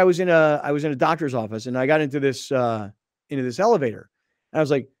today I was in a doctor's office and I got into this elevator, And I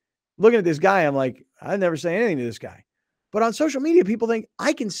was like, looking at this guy, I'm like, I never say anything to this guy. But on social media, people think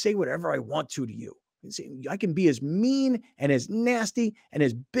I can say whatever I want to you. I can be as mean and as nasty and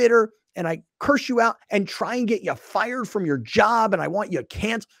as bitter, and I curse you out and try and get you fired from your job, and I want you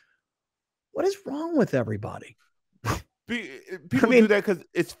canceled. What is wrong with everybody? People do that because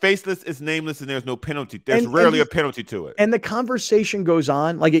it's faceless, it's nameless, and there's no penalty. There's rarely a penalty to it. And the conversation goes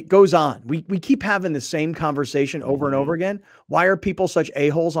on. Like, it goes on. We keep having the same conversation over and over again. Why are people such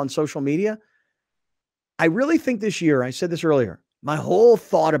a-holes on social media? I really think this year, I said this earlier, my whole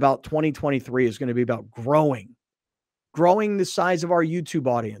thought about 2023 is going to be about growing the size of our YouTube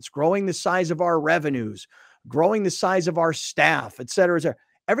audience, growing the size of our revenues, growing the size of our staff, et cetera, et cetera.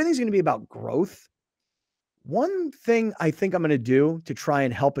 Everything's going to be about growth. One thing I think I'm going to do to try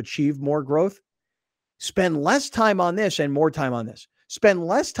and help achieve more growth, spend less time on this and more time on this. Spend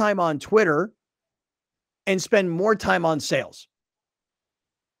less time on Twitter and spend more time on sales.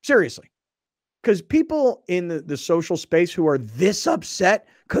 Seriously. Because people in the social space who are this upset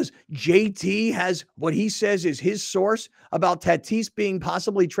because JT has what he says is his source about Tatis being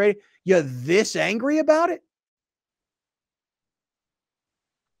possibly traded, you're this angry about it?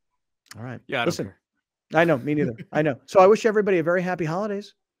 All right. Yeah, listen. I know, me neither. I know. So I wish everybody a very happy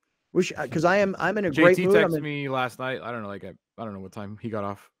holidays. Because I'm in a great mood. JT texted me last night. I don't know, I don't know what time he got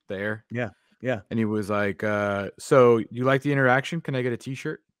off the air. Yeah. And he was like, so you like the interaction? Can I get a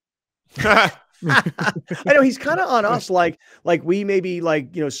t-shirt? I know he's kind of on us, like we maybe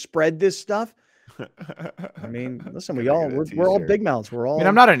spread this stuff. I mean, listen, we're all big mouths. We're all. I mean,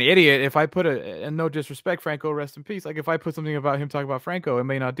 I'm not an idiot. If I put and no disrespect, Franco, rest in peace. Like, if I put something about him talking about Franco, it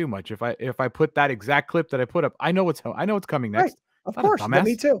may not do much. If I put that exact clip that I put up, I know what's coming next. Right. Of course,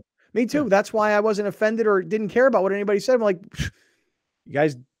 me too. Yeah. That's why I wasn't offended or didn't care about what anybody said. I'm like, you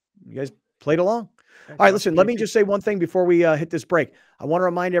guys played along. All right, listen, let me just say one thing before we hit this break. I want to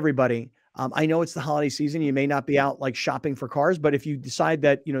remind everybody, I know it's the holiday season. You may not be out shopping for cars, but if you decide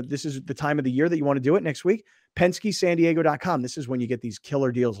that, this is the time of the year that you want to do it next week, PenskeSanDiego.com. This is when you get these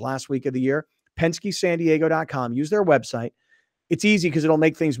killer deals last week of the year. PenskeSanDiego.com. Use their website. It's easy because it'll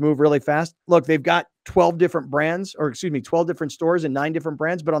make things move really fast. Look, they've got 12 different stores and 9 different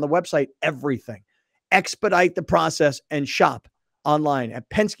brands, but on the website, everything. Expedite the process and shop online at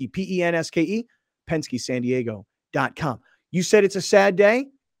Penske, Penske, PenskeSanDiego.com. You said it's a sad day.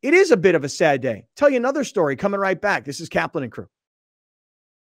 It is a bit of a sad day. Tell you another story coming right back. This is Kaplan and Crew.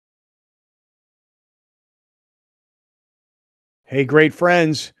 Hey, great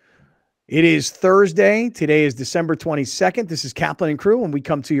friends. It is Thursday. Today is December 22nd. This is Kaplan and Crew, and we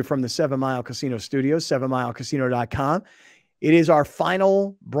come to you from the 7 Mile Casino Studios, 7milecasino.com. It is our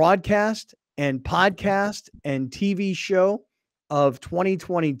final broadcast and podcast and TV show of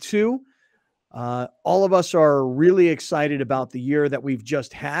 2022. All of us are really excited about the year that we've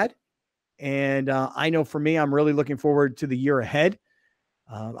just had. And I know for me, I'm really looking forward to the year ahead.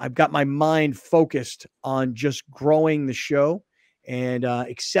 I've got my mind focused on just growing the show and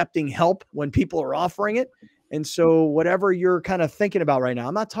accepting help when people are offering it. And so whatever you're kind of thinking about right now,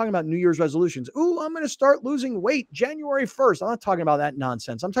 I'm not talking about New Year's resolutions. Ooh, I'm going to start losing weight January 1st. I'm not talking about that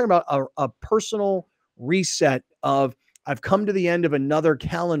nonsense. I'm talking about a personal reset of I've come to the end of another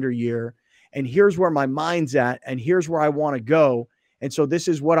calendar year, and here's where my mind's at, and here's where I want to go. And so this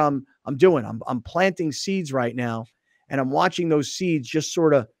is what I'm doing. I'm planting seeds right now, and I'm watching those seeds just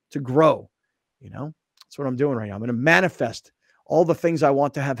sort of to grow. That's what I'm doing right now. I'm going to manifest all the things I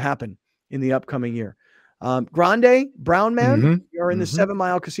want to have happen in the upcoming year. Grande, Brown Man, you're in the 7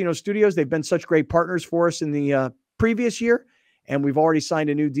 Mile Casino Studios. They've been such great partners for us in the previous year, and we've already signed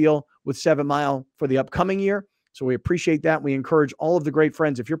a new deal with 7 Mile for the upcoming year. So we appreciate that. We encourage all of the great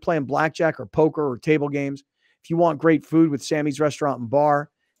friends. If you're playing blackjack or poker or table games, if you want great food with Sammy's Restaurant and Bar,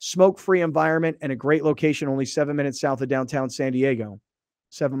 smoke-free environment, and a great location only 7 minutes south of downtown San Diego,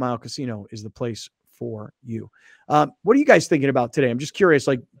 7 Mile Casino is the place for you. What are you guys thinking about today? I'm just curious,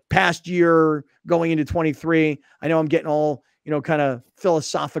 past year going into 23. I know I'm getting all, kind of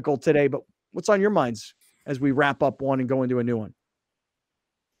philosophical today, but what's on your minds as we wrap up one and go into a new one?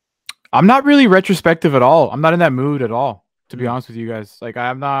 I'm not really retrospective at all. I'm not in that mood at all, to be honest with you guys.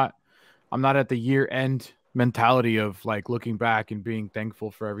 I'm not at the year end mentality of looking back and being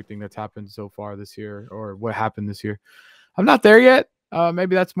thankful for everything that's happened so far this year or what happened this year. I'm not there yet.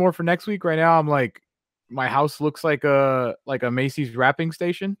 Maybe that's more for next week. Right now, I'm my house looks like a Macy's wrapping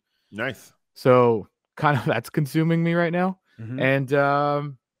station. Nice. So kind of that's consuming me right now. And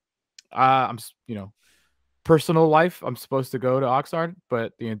I'm personal life, I'm supposed to go to Oxnard,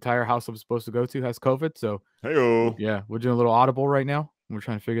 but the entire house I'm supposed to go to has COVID. So yeah, we're doing a little audible right now. We're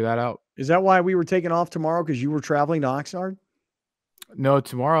trying to figure that out. Is that why we were taking off tomorrow? Because you were traveling to Oxnard? No,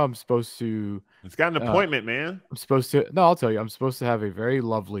 tomorrow I'm supposed to. It's got an appointment, man. I'm supposed to. No, I'll tell you. I'm supposed to have a very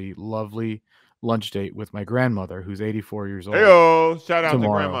lovely, lovely lunch date with my grandmother, who's 84 years old. Hey-o, shout out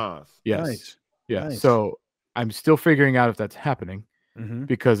tomorrow. to grandmas. Yes. Nice. Yeah. Nice. So I'm still figuring out if that's happening Mm-hmm.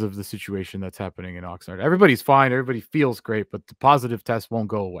 because of the situation that's happening in Oxnard. Everybody's fine. Everybody feels great, but the positive test won't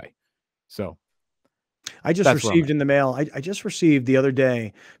go away. So I just received in the mail. I just received the other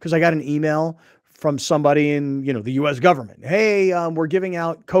day because I got an email from somebody in, the U.S. government. Hey, we're giving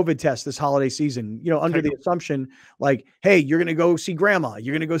out COVID tests this holiday season, under the assumption like, hey, you're going to go see grandma.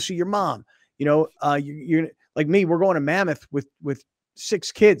 You're going to go see your mom. You're like me. We're going to Mammoth with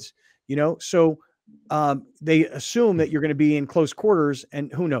 6 kids, so they assume that you're going to be in close quarters,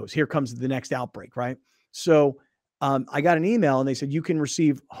 and who knows, here comes the next outbreak. Right. So I got an email and they said, you can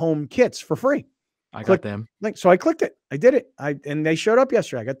receive home kits for free. I got them. So I clicked it. I did it. And they showed up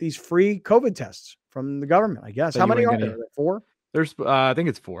yesterday. I got these free COVID tests from the government, I guess. How many are there? 4? There's, I think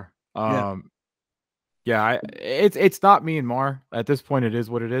it's 4. It's not me and Mar at this point. It is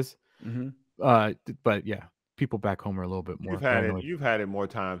what it is. Mm-hmm. But yeah, people back home are a little bit more. You've had it more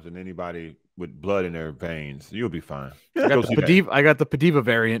times than anybody with blood in their veins. You'll be fine. I got the Padilla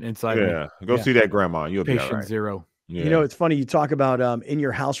variant inside. Yeah, go see that grandma. You'll be all right. 0. Yeah. It's funny. You talk about in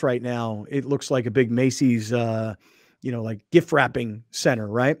your house right now, it looks like a big Macy's, like gift wrapping center,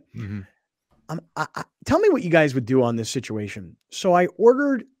 right? Mm-hmm. Tell me what you guys would do on this situation. So I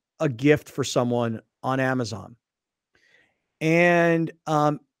ordered a gift for someone on Amazon. And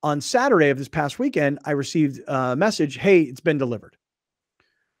on Saturday of this past weekend, I received a message, hey, it's been delivered.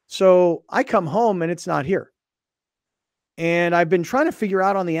 So I come home and it's not here. And I've been trying to figure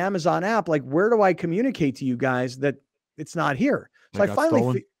out on the Amazon app, like, where do I communicate to you guys that it's not here? So I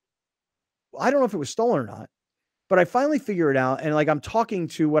finally, I don't know if it was stolen or not, but I finally figure it out. And like, I'm talking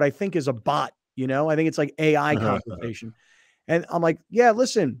to what I think is a bot, I think it's like AI conversation. And I'm like, yeah,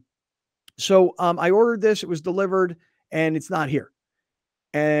 listen. So I ordered this, it was delivered and it's not here.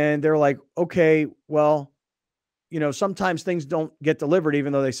 And they're like, okay, well, sometimes things don't get delivered,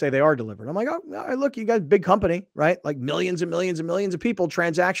 even though they say they are delivered. I'm like, oh, look, you guys, big company, right? Like millions and millions and millions of people,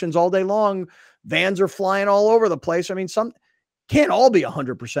 transactions all day long. Vans are flying all over the place. I mean, some can't all be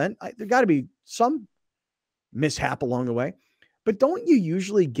 100%. There got to be some mishap along the way. But don't you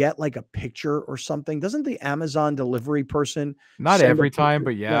usually get like a picture or something? Doesn't the Amazon delivery person? Not every time,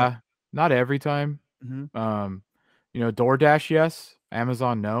 but yeah, not every time. Mm-hmm. DoorDash, yes.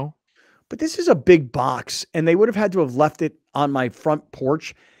 Amazon, no. But this is a big box, and they would have had to have left it on my front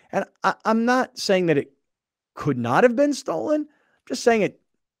porch. And I'm not saying that it could not have been stolen. I'm just saying it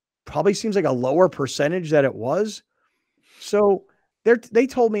probably seems like a lower percentage that it was. So they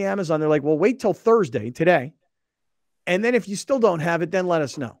told me, Amazon, they're like, well, wait till Thursday, today. And then if you still don't have it, then let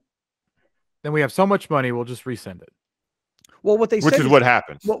us know. Then we have so much money, we'll just resend it. Well, what they said is what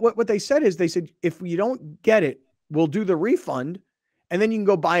happens. What they said is, they said, if you don't get it, we'll do the refund, and then you can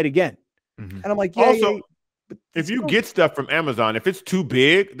go buy it again. Mm-hmm. And I'm like, if you get stuff from Amazon, if it's too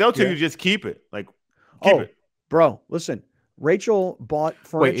big, they'll tell you just keep it. Like, keep it. Bro, listen, Rachel bought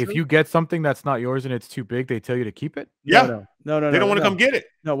furniture. Wait, if you get something that's not yours and it's too big, they tell you to keep it? Yeah. No. They don't want to come get it.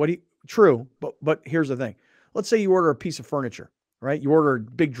 No, true. But here's the thing. Let's say you order a piece of furniture, right? You order a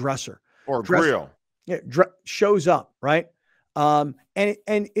big dresser. Or a grill. Yeah, shows up, right? And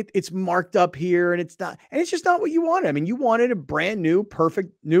it's marked up here, and it's not, and it's just not what you wanted. I mean, you wanted a brand new,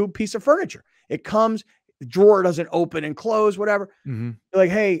 perfect new piece of furniture. It comes, the drawer doesn't open and close, whatever. Mm-hmm. You're like,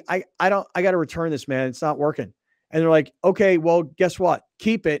 hey, I got to return this, man. It's not working. And they're like, okay, well, guess what?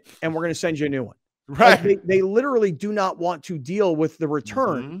 Keep it, and we're going to send you a new one. Right. Like they literally do not want to deal with the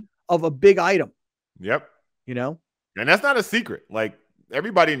return of a big item. Yep. And that's not a secret. Like,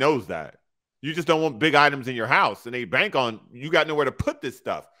 everybody knows that. You just don't want big items in your house, and they bank on you got nowhere to put this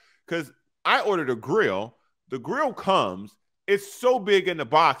stuff. Because I ordered a grill. The grill comes. It's so big in the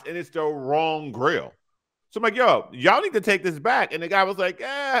box, and it's the wrong grill. So I'm like, yo, y'all need to take this back. And the guy was like,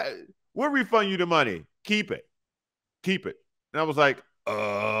 we'll refund you the money. Keep it. And I was like,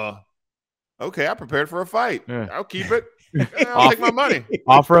 okay, I prepared for a fight. Yeah. I'll keep it. I'll take my money.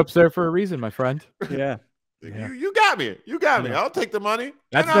 Offer up's there for a reason, my friend. Yeah. You got me. I'll take the money.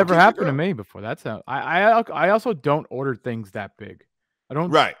 That's never happened to me before. That's how I also don't order things that big. I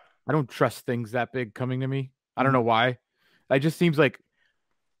don't trust things that big coming to me. I don't know why. It just seems like,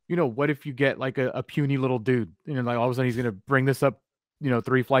 what if you get like a puny little dude? Like all of a sudden he's gonna bring this up,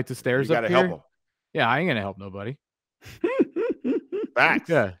 3 flights of stairs you up gotta here. Help him. Yeah, I ain't gonna help nobody. Facts.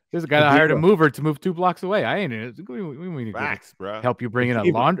 Yeah, there's a guy that hired a mover to move 2 blocks away. I ain't. We Facts, bro. Help you bring in a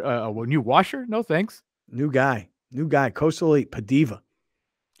new washer? No thanks. New guy, Coastal Elite, Padilla.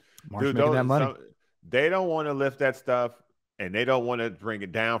 Dude, that money. They don't want to lift that stuff and they don't want to bring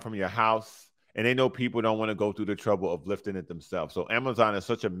it down from your house. And they know people don't want to go through the trouble of lifting it themselves. So Amazon is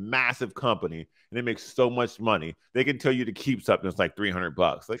such a massive company, and it makes so much money. They can tell you to keep something that's like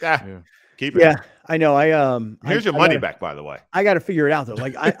 $300. Like, keep it. Yeah, I know. Here's your money back, by the way. I got to figure it out though.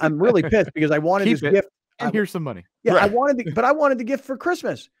 Like, I'm really pissed because I wanted this gift. And here's some money. Yeah, right. I wanted the gift for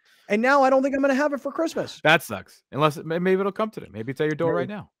Christmas, and now I don't think I'm going to have it for Christmas. That sucks. Unless maybe it'll come today. Maybe it's at your door right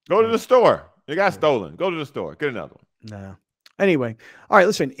now. Go to the store. It got stolen. Go to the store. Get another one. No. Anyway, all right,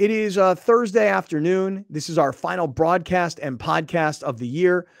 listen, it is Thursday afternoon. This is our final broadcast and podcast of the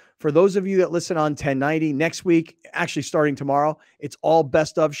year. For those of you that listen on 1090, next week, actually starting tomorrow, it's all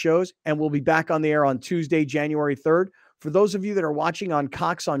best of shows, and we'll be back on the air on Tuesday, January 3rd. For those of you that are watching on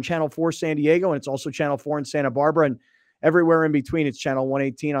Cox on Channel 4 San Diego, and it's also Channel 4 in Santa Barbara, and everywhere in between, it's Channel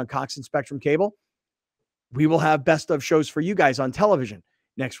 118 on Cox and Spectrum Cable, we will have best of shows for you guys on television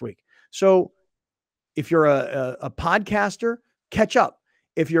next week. So if you're a podcaster, catch up.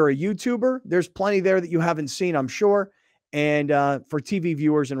 If you're a YouTuber, there's plenty there that you haven't seen, I'm sure. And for TV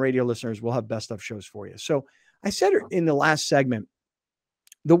viewers and radio listeners, we'll have best of shows for you. So I said in the last segment,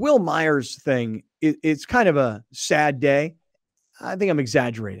 the Wil Myers thing, it's kind of a sad day. I think I'm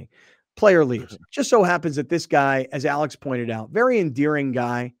exaggerating. Player leaves. Just so happens that this guy, as Alex pointed out, very endearing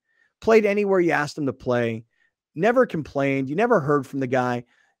guy, played anywhere you asked him to play, never complained. You never heard from the guy.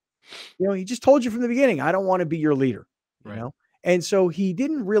 You know, he just told you from the beginning, I don't want to be your leader, you know? And so he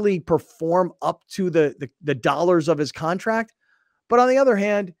didn't really perform up to the dollars of his contract. But on the other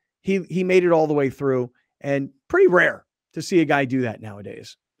hand, he made it all the way through, and pretty rare to see a guy do that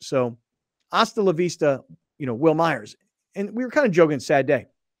nowadays. So hasta la vista, you know, Wil Myers. And we were kind of joking, sad day.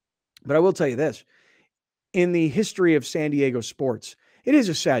 But I will tell you this, in the history of San Diego sports, it is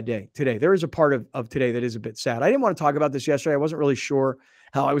a sad day today. There is a part of today that is a bit sad. I didn't want to talk about this yesterday. I wasn't really sure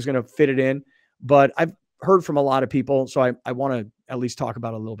how I was going to fit it in, but I've heard from a lot of people, so I want to at least talk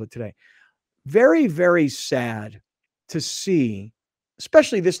about it a little bit today. Very, very sad to see,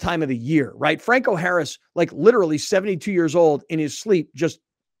 especially this time of the year, right? Franco Harris, like literally 72 years old in his sleep, just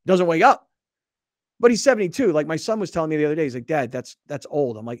doesn't wake up. But he's 72. Like my son was telling me the other day, he's like, Dad, that's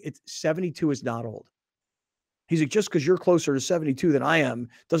old. I'm like, 72 is not old. He's like, just because you're closer to 72 than I am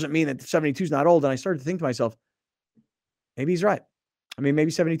doesn't mean that 72 is not old. And I started to think to myself, maybe he's right. I mean,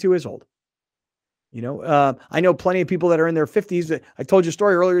 maybe 72 is old. You know, I know plenty of people that are in their 50s. I told you a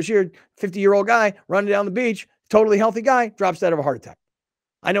story earlier this year, 50-year-old guy running down the beach, totally healthy guy, drops dead of a heart attack.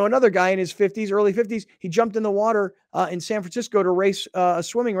 I know another guy in his 50s, early 50s, he jumped in the water in San Francisco to race a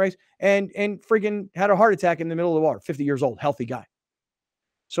swimming race and freaking had a heart attack in the middle of the water, 50 years old, healthy guy.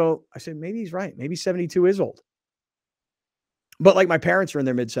 So I said, maybe he's right. Maybe 72 is old. But like my parents are in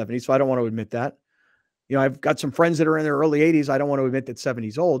their mid-70s, so I don't want to admit that. You know, I've got some friends that are in their early 80s. I don't want to admit that 70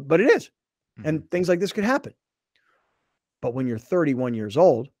 is old, but it is. And things like this could happen. But when you're 31 years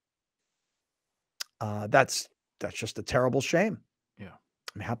old, that's just a terrible shame. Yeah.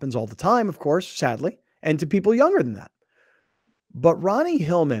 It happens all the time, of course, sadly, and to people younger than that. But Ronnie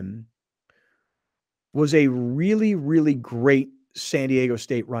Hillman was a really, really great San Diego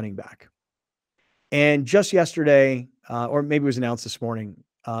State running back. And just yesterday, or maybe it was announced this morning,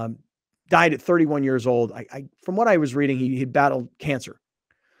 died at 31 years old. From what I was reading, he had battled cancer.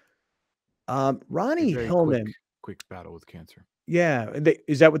 Ronnie Hillman, quick battle with cancer. Yeah.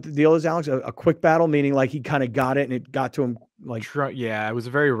 Is that what the deal is, Alex? A quick battle, meaning like he kind of got it and it got to him like. Yeah, it was a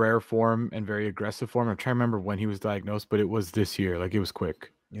very rare form and very aggressive form. I'm trying to remember when he was diagnosed, but it was this year. Like it was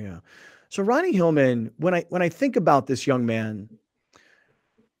quick. Yeah. So Ronnie Hillman, when I think about this young man,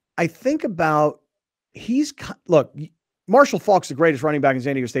 I think about look, Marshall Faulk's the greatest running back in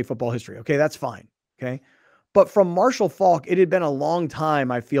San Diego State football history. Okay, that's fine. Okay. But from Marshall Faulk, it had been a long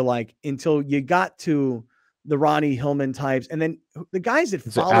time, I feel like, until you got to the Ronnie Hillman types. And then the guys that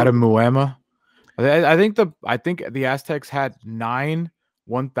followed. Adam Muema. I think the Aztecs had 9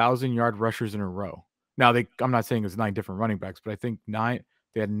 1,000-yard rushers in a row. Now, I'm not saying it was 9 different running backs, but I think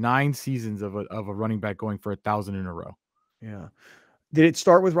they had 9 seasons of a running back going for 1,000 in a row. Yeah. Did it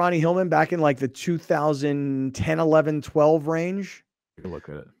start with Ronnie Hillman back in like the 2010, 11, 12 range? Take a look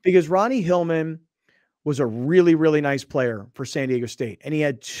at it. Because Ronnie Hillman was a really, really nice player for San Diego State. And he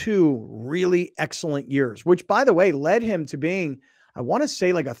had 2 really excellent years, which, by the way, led him to being, I want to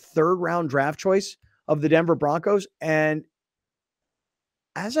say, like a 3rd-round draft choice of the Denver Broncos. And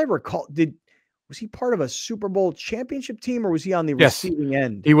as I recall, was he part of a Super Bowl championship team, or was he on the receiving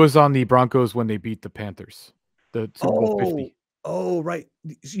end? He was on the Broncos when they beat the Panthers. The Super Bowl 50. Oh, right.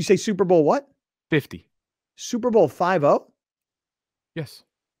 You say Super Bowl what? 50. Super Bowl 50? Yes.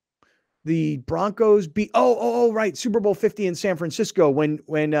 The Broncos beat right, Super Bowl 50 in San Francisco when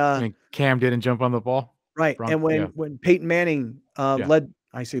Cam didn't jump on the ball. Right. And when Peyton Manning led,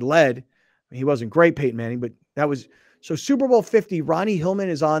 he wasn't great, Peyton Manning, but that was so Super Bowl 50. Ronnie Hillman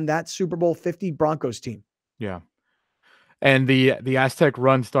is on that Super Bowl 50 Broncos team. Yeah. And the Aztec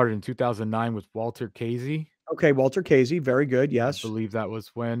run started in 2009 with Walter Casey. Okay, Walter Casey, very good. Yes, I believe that was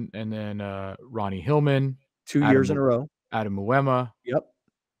when. And then Ronnie Hillman, 2 years in a row. Adam Muema. Yep.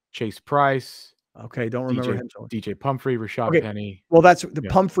 Chase Price. Okay, don't remember him. DJ Pumphrey, Rashad Penny. Well, that's the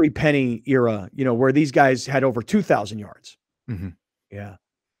Pumphrey Penny era, where these guys had over 2,000 yards. Mm-hmm. Yeah.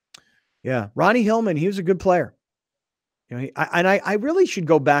 Yeah. Ronnie Hillman, he was a good player. I really should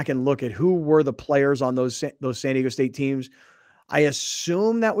go back and look at who were the players on those San Diego State teams. I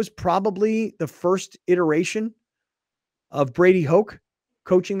assume that was probably the first iteration of Brady Hoke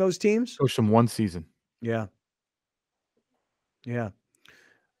coaching those teams. Coached them one season. Yeah. Yeah.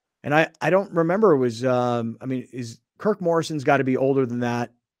 And I don't remember it was, is Kirk Morrison's got to be older than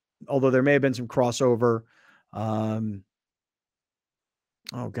that, although there may have been some crossover. Oh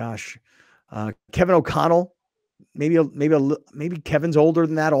gosh. Kevin O'Connell, maybe Kevin's older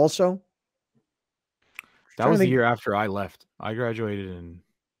than that also. That was the year after I left. I graduated in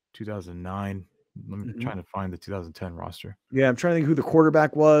 2009. I'm trying to find the 2010 roster. Yeah, I'm trying to think who the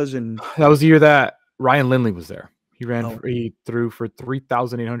quarterback was, and that was the year that Ryan Lindley was there. He threw for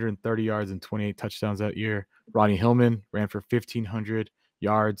 3,830 yards and 28 touchdowns that year. Ronnie Hillman ran for 1,500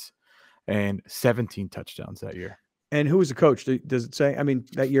 yards and 17 touchdowns that year. And who was the coach? Does it say? I mean,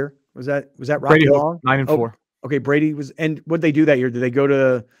 that year was that Rocky Brady Long? 9-4. Okay, Brady was. And what did they do that year? Did they go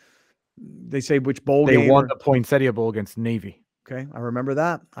to? They say which bowl game? They won the Poinsettia Bowl against Navy. Okay, I remember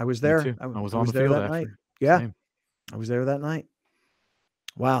that. I was there. I was on the field that night. Yeah, same. I was there that night.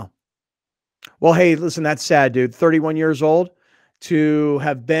 Wow. Well, hey, listen, that's sad, dude. 31 years old, to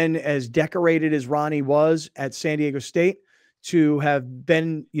have been as decorated as Ronnie was at San Diego State, to have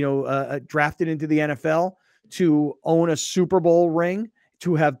been, drafted into the NFL, to own a Super Bowl ring,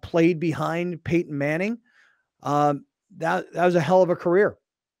 to have played behind Peyton Manning. That was a hell of a career.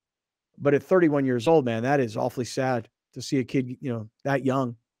 But at 31 years old, man, that is awfully sad to see a kid, that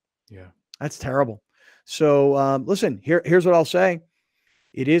young. Yeah. That's terrible. So listen, here's what I'll say.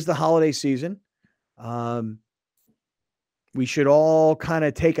 It is the holiday season. We should all kind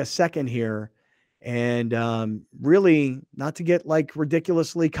of take a second here and really not to get like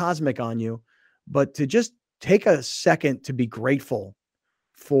ridiculously cosmic on you, but to just take a second to be grateful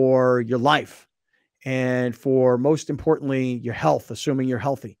for your life and for, most importantly, your health, assuming you're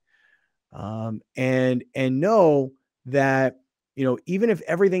healthy. And know that, even if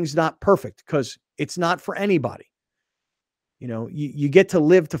everything's not perfect, because it's not for anybody, you get to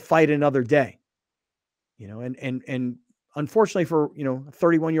live to fight another day, and unfortunately for, a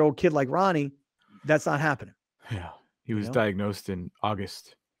 31-year-old kid like Ronnie, that's not happening. Yeah. He was diagnosed in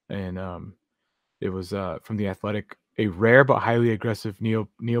August, and it was from The Athletic, a rare but highly aggressive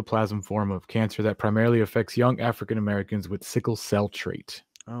neoplasm form of cancer that primarily affects young African Americans with sickle cell trait.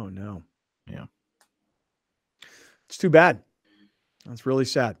 Oh no. Yeah. It's too bad. That's really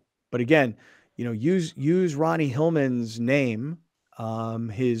sad. But again, use Ronnie Hillman's name,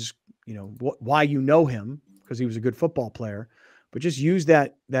 his, why you know him, because he was a good football player, but just use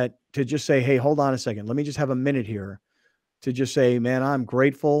that to just say, hey, hold on a second. Let me just have a minute here to just say, man, I'm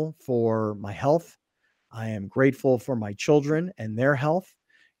grateful for my health. I am grateful for my children and their health.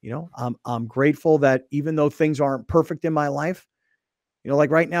 I'm grateful that even though things aren't perfect in my life,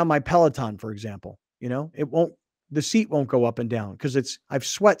 like right now, my Peloton, for example, the seat won't go up and down because I've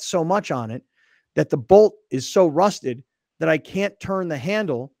sweat so much on it that the bolt is so rusted that I can't turn the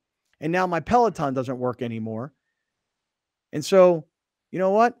handle. And now my Peloton doesn't work anymore. And so, you know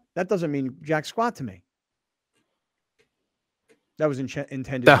what? That doesn't mean jack squat to me. That was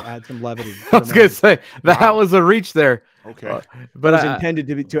intended to add some levity. I was going to say, that was a reach there. Okay. But it was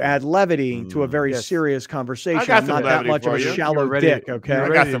intended to add levity to a very serious conversation. I'm not that much of a shallow dick, okay? I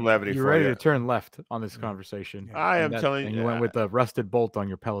got some levity for you. You're ready to turn left on this conversation. I am telling you. And you went with the rusted bolt on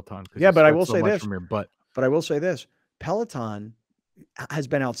your Peloton. Yeah, but I will say this. From your butt. But I will say this. Peloton has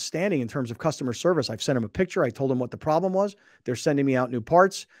been outstanding in terms of customer service. I've sent them a picture. I told them what the problem was. They're sending me out new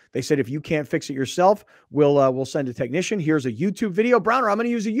parts. They said, if you can't fix it yourself, we'll send a technician. Here's a YouTube video. Browner, I'm going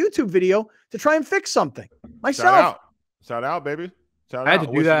to use a YouTube video to try and fix something myself. Shout out, baby. Shout I had out.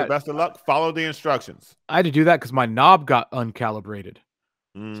 to do that. Best of luck. Follow the instructions. I had to do that because my knob got uncalibrated.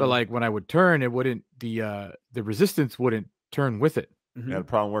 So like when I would turn, it wouldn't, the resistance wouldn't turn with it. You had a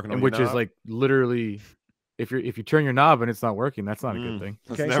problem working on which is like literally, if you turn your knob and it's not working, that's not a good thing.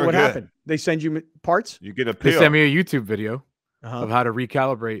 Okay, so what happened? They send you parts? You get a pill. They sent me a YouTube video of how to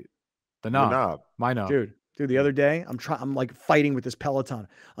recalibrate the knob. My knob. Dude, Dude, the other day, I'm like fighting with this Peloton.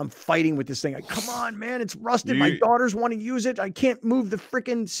 I'm fighting with this thing. Come on, man, it's rusted. My daughters want to use it. I can't move the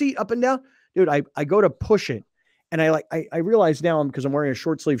freaking seat up and down. Dude, I go to push it. And I realize now, because I'm wearing a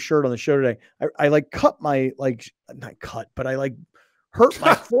short sleeve shirt on the show today, I like cut my, like, not cut, but I like hurt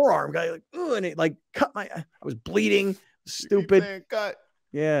my forearm. I like, and it like cut I was bleeding. Stupid. Cut.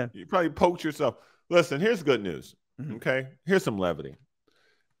 Yeah. You probably poked yourself. Listen, here's good news. Okay. Here's some levity.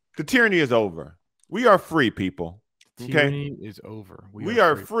 The tyranny is over. We are free, people. Okay? Tyranny is over. We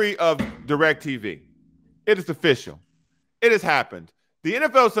are free of DirecTV. It is official. It has happened. The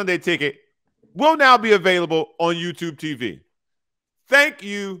NFL Sunday Ticket will now be available on YouTube TV. Thank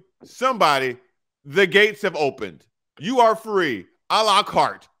you, somebody. The gates have opened. You are free. A la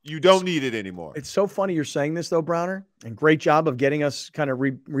carte. You don't need it anymore. It's so funny you're saying this, though, Browner, and great job of getting us kind of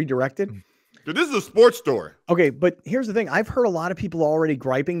redirected. Dude, this is a sports story. Okay, but here's the thing. I've heard a lot of people already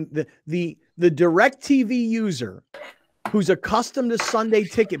griping. The DirecTV user who's accustomed to Sunday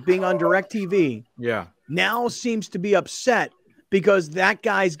Ticket being on DirecTV now seems to be upset because that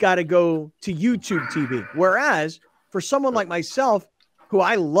guy's got to go to YouTube TV. Whereas for someone like myself, who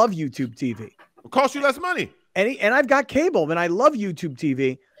I love YouTube TV. It'll cost you less money. And I've got cable and I love YouTube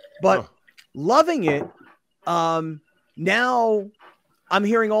TV, but loving it, now I'm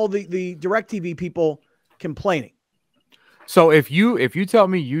hearing all the DirecTV people complaining. So if you tell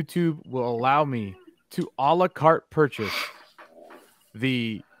me YouTube will allow me to a la carte purchase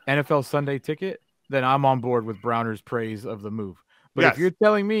the NFL Sunday Ticket, then I'm on board with Browner's praise of the move. But if you're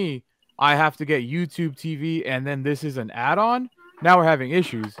telling me I have to get YouTube TV and then this is an add-on, now we're having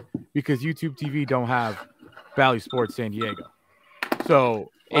issues because YouTube TV don't have Valley Sports San Diego. So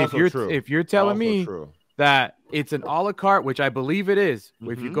if you're telling me that it's an a la carte, which I believe it is,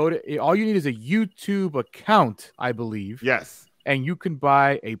 if you go to, all you need is a YouTube account, I believe. Yes. And you can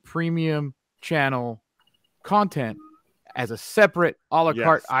buy a premium channel content as a separate a la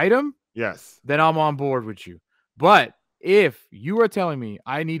carte item. Yes. Then I'm on board with you. But if you are telling me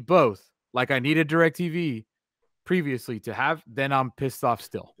I need both, like I needed DirecTV previously to have, then I'm pissed off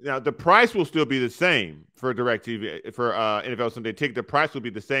still. Now, the price will still be the same for DirecTV, for NFL Sunday Ticket. The price will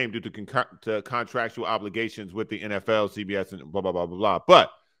be the same due to contractual obligations with the NFL, CBS, and blah, blah, blah, blah, blah.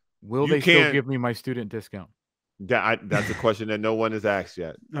 But will they still give me my student discount? That's a question that no one has asked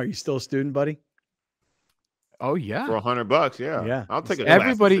yet. Are you still a student, buddy? Oh, yeah. For $100, yeah. I'll take it.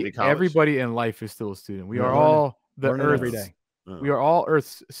 Everybody in life is still a student. We are all every day. We are all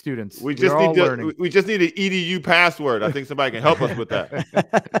Earth students. We just need an EDU password. I think somebody can help us with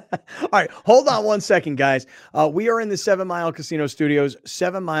that. All right. Hold on one second, guys. We are in the 7 Mile Casino Studios,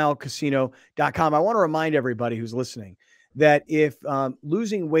 7milecasino.com. I want to remind everybody who's listening that if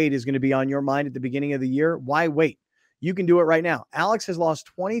losing weight is going to be on your mind at the beginning of the year, why wait? You can do it right now. Alex has lost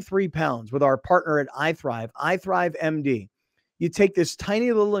 23 pounds with our partner at iThrive MD. You take this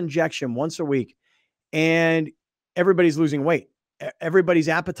tiny little injection once a week and everybody's losing weight. Everybody's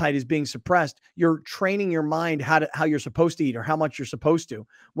appetite is being suppressed. You're training your mind how you're supposed to eat or how much you're supposed to,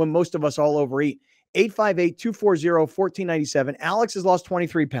 when most of us all overeat. 858-240-1497. Alex has lost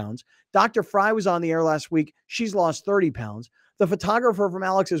 23 pounds. Dr. Fry was on the air last week. She's lost 30 pounds. The photographer from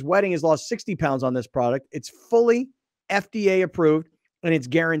Alex's wedding has lost 60 pounds on this product. It's fully FDA approved and it's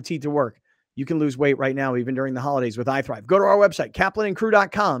guaranteed to work. You can lose weight right now, even during the holidays, with iThrive. Go to our website,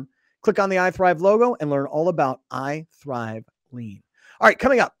 kaplanandcrew.com. Click on the iThrive logo and learn all about iThrive Lean. All right,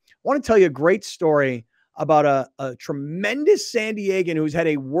 coming up, I want to tell you a great story about a tremendous San Diegan who's had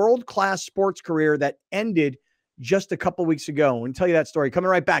a world-class sports career that ended just a couple weeks ago. I'm going to tell you that story. Coming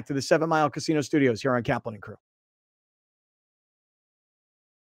right back to the 7 Mile Casino Studios here on Kaplan and Crew.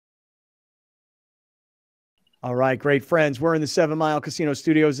 All right, great friends. We're in the 7 Mile Casino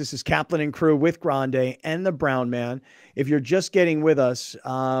Studios. This is Kaplan and Crew with Grande and the Brown Man. If you're just getting with us,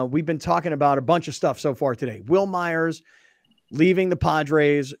 we've been talking about a bunch of stuff so far today. Wil Myers leaving the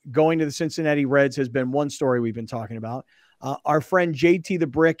Padres, going to the Cincinnati Reds has been one story we've been talking about. Our friend JT the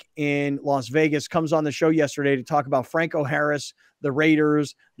Brick in Las Vegas comes on the show yesterday to talk about Franco Harris, the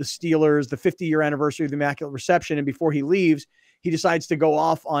Raiders, the Steelers, the 50-year anniversary of the Immaculate Reception. And before he leaves, he decides to go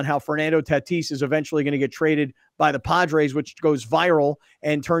off on how Fernando Tatis is eventually going to get traded by the Padres, which goes viral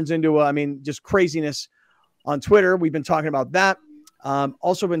and turns into, just craziness on Twitter. We've been talking about that.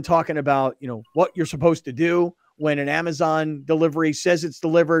 Also been talking about, what you're supposed to do when an Amazon delivery says it's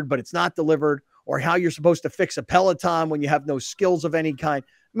delivered, but it's not delivered, or how you're supposed to fix a Peloton when you have no skills of any kind.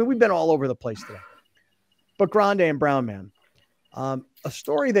 We've been all over the place today. But Grande and Brown Man, a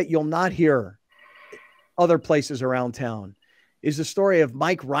story that you'll not hear other places around town is the story of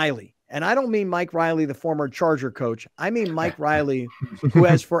Mike Riley And I don't mean Mike Riley, the former Charger coach. I mean Mike Riley, who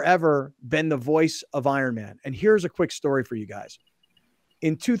has forever been the voice of Ironman. And here's a quick story for you guys.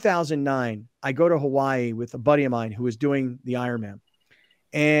 In 2009, I go to Hawaii with a buddy of mine who was doing the Ironman.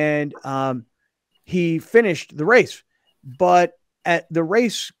 And he finished the race. But the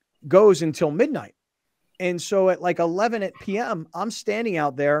race goes until midnight. And so at like 11 p.m., I'm standing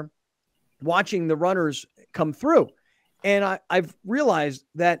out there watching the runners come through. And I've realized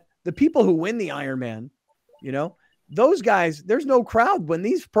that the people who win the Ironman, you know, those guys, there's no crowd. When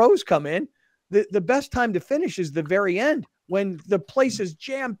these pros come in, the best time to finish is the very end, when the place is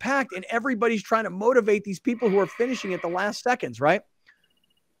jam-packed and everybody's trying to motivate these people who are finishing at the last seconds, right?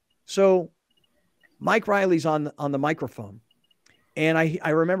 So Mike Riley's on the microphone. And I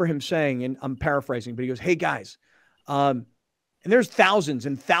remember him saying, and I'm paraphrasing, but he goes, hey, guys, and there's thousands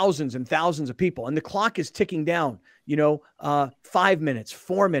and thousands and thousands of people, and the clock is ticking down, 5 minutes,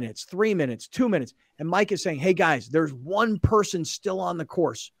 4 minutes, 3 minutes, 2 minutes. And Mike is saying, hey, guys, there's one person still on the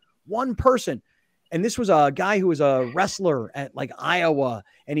course, one person. And this was a guy who was a wrestler at like Iowa,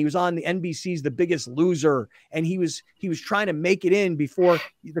 and he was on the NBC's The Biggest Loser, and he was trying to make it in before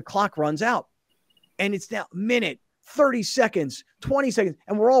the clock runs out. And it's now minute, 30 seconds, 20 seconds,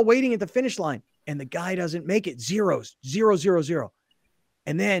 and we're all waiting at the finish line. And the guy doesn't make it. Zeros, 0, 0, 0.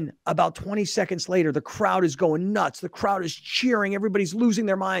 And then about 20 seconds later, the crowd is going nuts. The crowd is cheering. Everybody's losing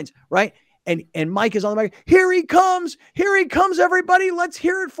their minds, right? And Mike is on the mic. Here he comes, everybody. Let's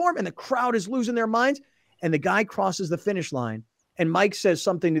hear it for him. And the crowd is losing their minds. And the guy crosses the finish line. And Mike says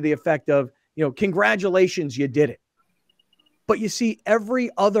something to the effect of, congratulations, you did it. But you see,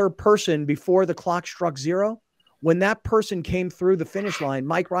 every other person before the clock struck 0, when that person came through the finish line,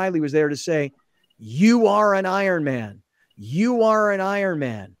 Mike Riley was there to say, you are an Ironman. You are an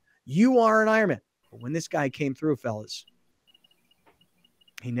Ironman. You are an Ironman. But when this guy came through, fellas,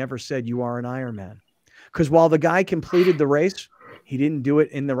 he never said you are an Ironman. Because while the guy completed the race, he didn't do it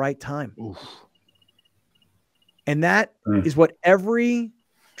in the right time. Oof. And that is what every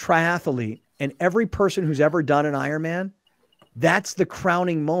triathlete and every person who's ever done an Ironman, that's the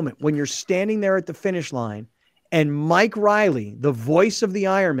crowning moment. When you're standing there at the finish line and Mike Riley, the voice of the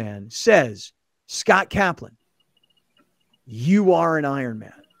Ironman, says, Scott Kaplan, you are an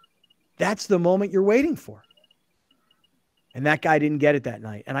Ironman. That's the moment you're waiting for. And that guy didn't get it that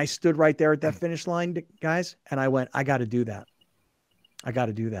night. And I stood right there at that finish line, guys, and I went, I got to do that. I got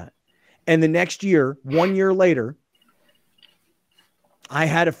to do that. And the next year, 1 year later, I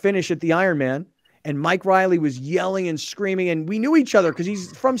had a finish at the Ironman, and Mike Riley was yelling and screaming, and we knew each other because he's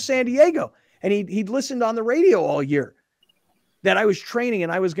from San Diego, and he'd listened on the radio all year that I was training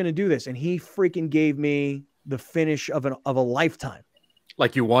and I was going to do this. And he freaking gave me the finish of a lifetime.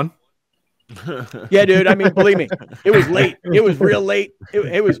 Like you won? Yeah, dude. I mean, believe me, it was late. It was real late.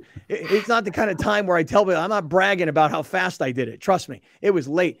 It's not the kind of time where I tell people, I'm not bragging about how fast I did it. Trust me. It was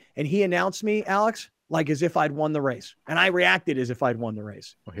late. And he announced me, Alex, like as if I'd won the race. And I reacted as if I'd won the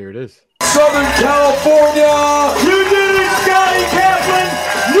race. Well, here it is. Southern California, you did it, Scotty Kaplan.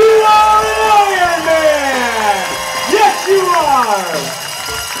 You are an Ironman. Yes, you are.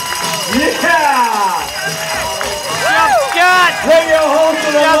 Yeah. Scott! Radio host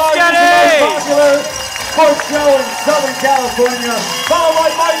of the largest and most popular sports show in Southern California, followed by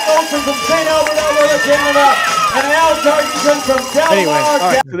Mike Olson from St. Albert, Alberta, Canada, and Al Tarkington from Del Anyway, Mar, all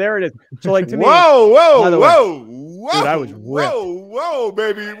right, so there it is. So like to me, whoa, dude, I was ripped. whoa,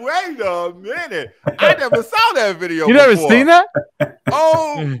 baby, wait a minute. I never saw that video. You never seen that?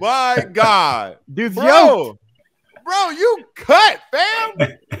 Oh my God, Dude's bro, you cut,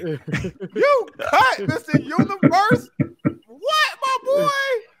 fam. You cut, Mr. Universe. What, my boy?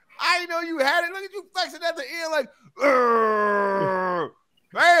 I didn't know you had it. Look at you flexing at the end like,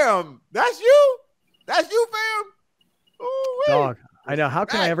 fam, that's you? That's you, fam? Ooh, dog. I know. How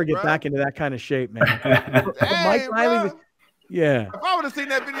can I ever get back into that kind of shape, man? Hey, Mike Riley was, yeah. If I would have seen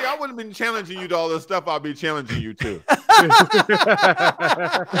that video, I wouldn't have been challenging you to all the stuff I'll be challenging you to.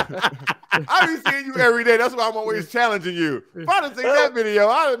 I be seeing you every day. That's why I'm always challenging you. If I'd have seen that video,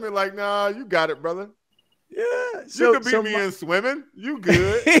 I'd have been like, nah, you got it, brother. Yeah. You could beat me in swimming. You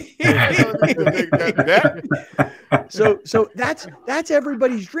good. So that's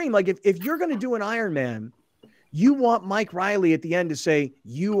everybody's dream. Like if you're going to do an Ironman, you want Mike Riley at the end to say,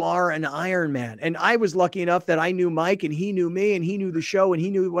 you are an Ironman. And I was lucky enough that I knew Mike and he knew me and he knew the show and he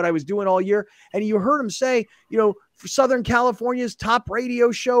knew what I was doing all year. And you heard him say, for Southern California's top radio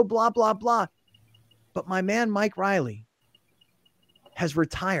show, blah, blah, blah. But my man, Mike Riley, has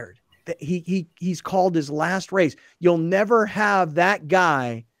retired. He's called his last race. You'll never have that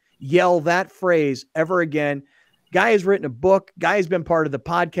guy yell that phrase ever again. Guy has written a book. Guy has been part of the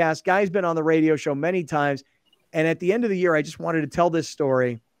podcast. Guy's been on the radio show many times. And at the end of the year, I just wanted to tell this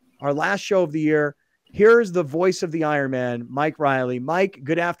story. Our last show of the year. Here's the voice of the Ironman, Mike Riley. Mike,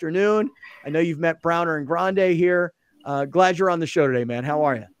 good afternoon. I know you've met Browner and Grande here. Glad you're on the show today, man. How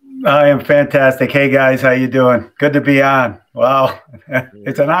are you? I am fantastic. Hey, guys, how you doing? Good to be on. Wow,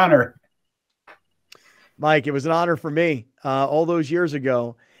 it's an honor. Mike, it was an honor for me all those years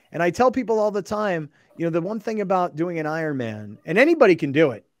ago. And I tell people all the time, you know, the one thing about doing an Ironman, and anybody can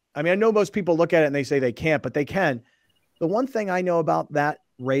do it. I mean, I know most people look at it and they say they can't, but they can. The one thing I know about that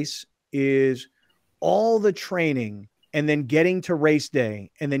race is all the training and then getting to race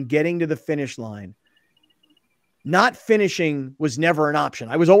day and then getting to the finish line. Not finishing was never an option.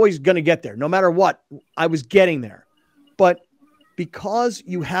 I was always going to get there. No matter what, I was getting there. But because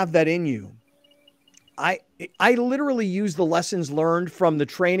you have that in you, I literally use the lessons learned from the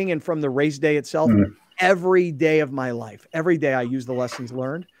training and from the race day itself every day of my life. Every day I use the lessons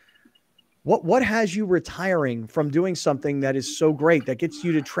learned. What has you retiring from doing something that is so great, that gets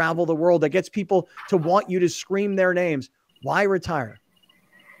you to travel the world, that gets people to want you to scream their names? Why retire?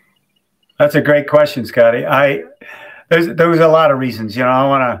 That's a great question, Scotty. There was a lot of reasons. You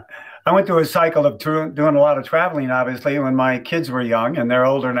know, I went through a cycle of doing a lot of traveling, obviously, when my kids were young, and they're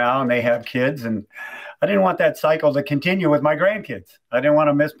older now and they have kids. And I didn't want that cycle to continue with my grandkids. I didn't want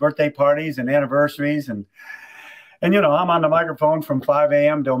to miss birthday parties and anniversaries. And you know, I'm on the microphone from 5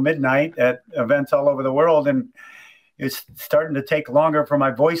 a.m. till midnight at events all over the world. And it's starting to take longer for my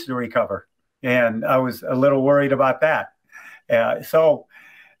voice to recover. And I was a little worried about that. And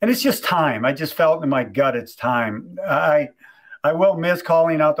it's just time. I just felt in my gut it's time. I will miss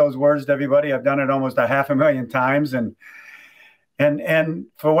calling out those words to everybody. I've done it almost 500,000 times. And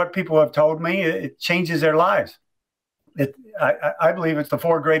for what people have told me, it changes their lives. I believe it's the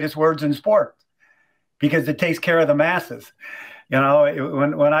 4 greatest words in sport, because it takes care of the masses. You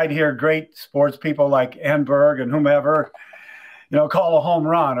know, when I'd hear great sports people like Enberg and whomever, you know, call a home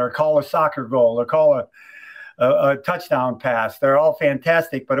run or call a soccer goal or call a touchdown pass, they're all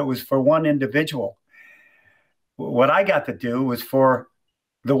fantastic, but it was for one individual. What I got to do was for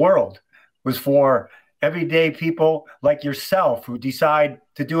the world, was for everyday people like yourself who decide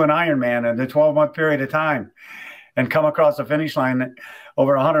to do an Ironman in a 12-month period of time and come across the finish line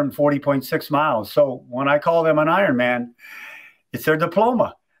over 140.6 miles. So when I call them an Ironman, it's their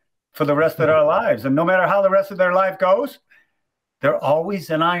diploma for the rest of their lives. And no matter how the rest of their life goes, they're always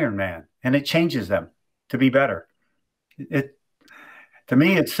an Ironman, and it changes them to be better. To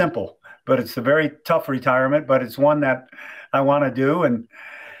me, it's simple, but it's a very tough retirement, but it's one that I want to do. And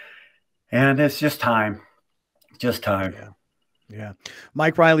it's just time, Yeah. Yeah.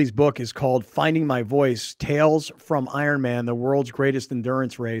 Mike Riley's book is called Finding My Voice, Tales from Ironman, the world's greatest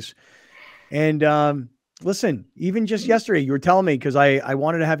endurance race. And listen, even just yesterday, you were telling me, because I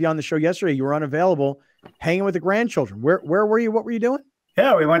wanted to have you on the show yesterday, you were unavailable, hanging with the grandchildren. Where were you? What were you doing?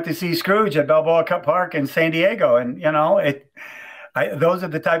 Yeah, we went to see Scrooge at Balboa Cup Park in San Diego. And, you know, those are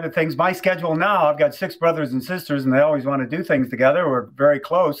the type of things. My schedule now, I've got 6 brothers and sisters, and they always want to do things together. We're very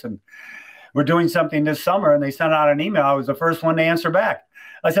close. And we're doing something this summer, and they sent out an email. I was the first one to answer back.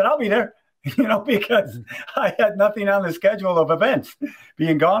 I said, I'll be there, you know, because I had nothing on the schedule of events,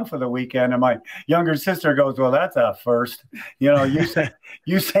 being gone for the weekend. And my younger sister goes, well, that's a first. You know,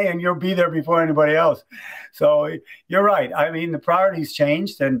 you saying you'll be there before anybody else. So you're right. I mean, the priorities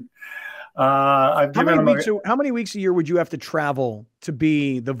changed, and I've given them how many weeks a year would you have to travel to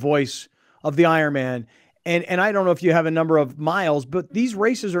be the voice of the Ironman? And I don't know if you have a number of miles, but these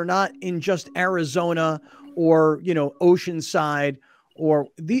races are not in just Arizona or, you know, Oceanside, or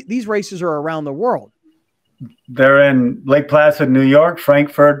these races are around the world. They're in Lake Placid, New York,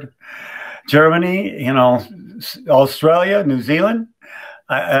 Frankfurt, Germany, you know, Australia, New Zealand.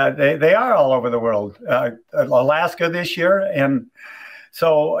 They are all over the world. Alaska this year. And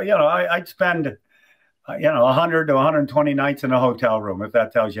so, you know, I'd spend, you know, 100 to 120 nights in a hotel room, if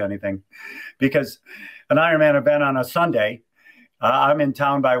that tells you anything, because an Ironman event on a Sunday, I'm in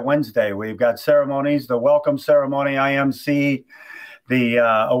town by Wednesday. We've got ceremonies, the welcome ceremony, IMC, the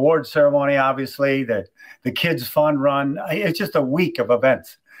award ceremony, obviously, the kids' fun run. It's just a week of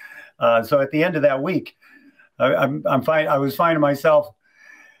events. So at the end of that week, I'm fine. I was finding myself,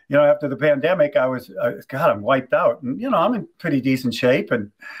 you know, after the pandemic, God, I'm wiped out. And, you know, I'm in pretty decent shape,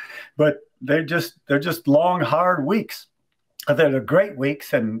 but they're just long, hard weeks. They're great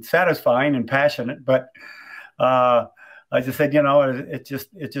weeks and satisfying and passionate, but I just said, you know, it's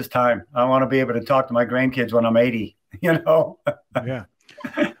just time. I want to be able to talk to my grandkids when I'm 80, you know? Yeah.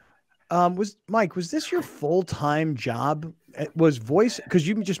 Was this your full-time job was voice, because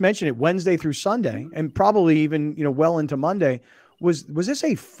you just mentioned it, Wednesday through Sunday, and probably even, you know, well into Monday. Was this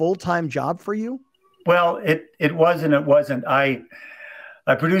a full-time job for you? Well, it was and it wasn't. I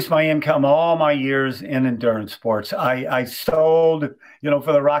produced my income all my years in endurance sports. I sold, you know,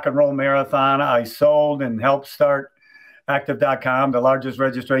 for the Rock and Roll Marathon. I sold and helped start Active.com, the largest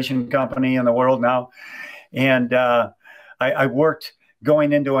registration company in the world now. And I worked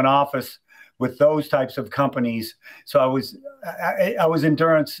going into an office with those types of companies. So I was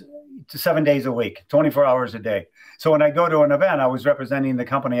endurance 7 days a week, 24 hours a day. So when I go to an event, I was representing the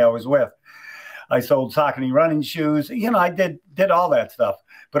company I was with. I sold Saucony running shoes. You know, I did all that stuff,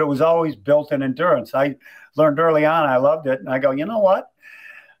 but it was always built in endurance. I learned early on, I loved it. And I go, you know what?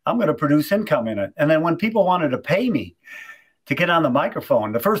 I'm going to produce income in it. And then when people wanted to pay me to get on the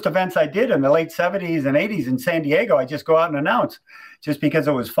microphone, the first events I did in the late 70s and 80s in San Diego, I just go out and announce just because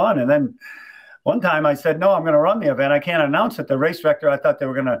it was fun. And then one time I said, no, I'm going to run the event. I can't announce it. The race director, I thought they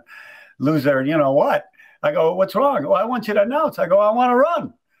were going to lose their, you know what? I go, what's wrong? Well, I want you to announce. I go, I want to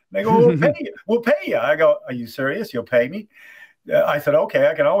run. They go, we'll pay you. We'll pay you. I go, are you serious? You'll pay me? I said, okay,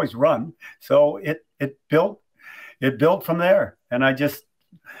 I can always run. So it built from there. And I just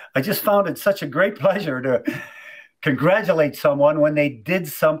found it such a great pleasure to congratulate someone when they did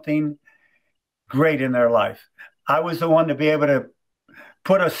something great in their life. I was the one to be able to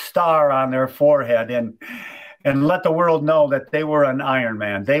put a star on their forehead and let the world know that they were an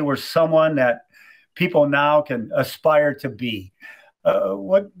Ironman. They were someone that people now can aspire to be.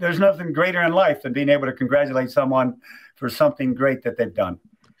 There's nothing greater in life than being able to congratulate someone for something great that they've done.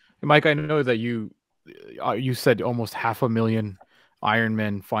 Mike, I know that you said almost 500,000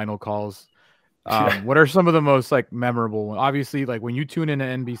 Ironman final calls. What are some of the most like memorable ones? Obviously, like when you tune into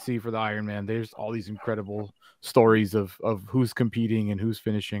NBC for the Ironman, there's all these incredible stories of who's competing and who's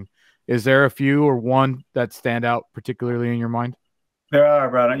finishing. Is there a few or one that stand out particularly in your mind? There are,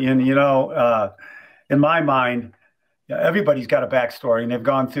 brother. And you know, in my mind, everybody's got a backstory, and they've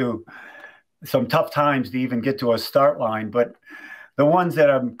gone through some tough times to even get to a start line. But the ones that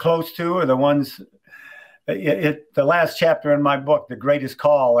I'm close to are the ones. The last chapter in my book, The Greatest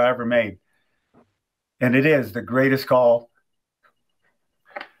Call I Ever Made. And it is the greatest call.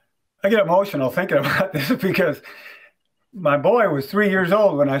 I get emotional thinking about this because my boy was 3 years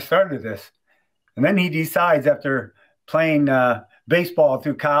old when I started this. And then he decides, after playing baseball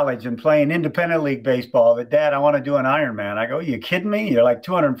through college and playing independent league baseball, that, Dad, I want to do an Ironman. I go, are you kidding me? You're like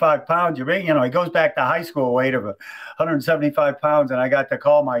 205 pounds. You're big. You know, he goes back to high school weight of 175 pounds. And I got to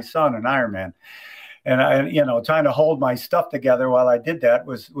call my son an Ironman. And I, you know, trying to hold my stuff together while I did that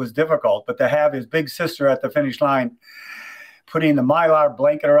was difficult. But to have his big sister at the finish line, putting the Mylar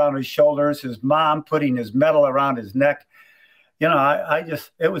blanket around his shoulders, his mom putting his medal around his neck, you know,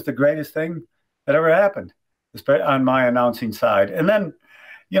 it was the greatest thing that ever happened on my announcing side. And then,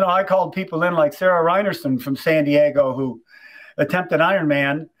 you know, I called people in like Sarah Reinerson from San Diego, who attempted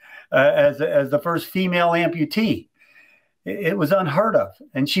Ironman as the first female amputee. It was unheard of,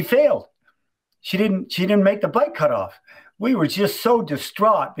 and she failed. She didn't make the bike cutoff. We were just so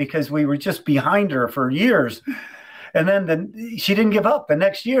distraught because we were just behind her for years. And then she didn't give up. The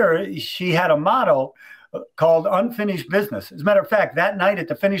next year, she had a motto called Unfinished Business. As a matter of fact, that night at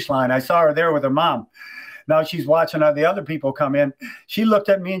the finish line, I saw her there with her mom. Now she's watching the other people come in. She looked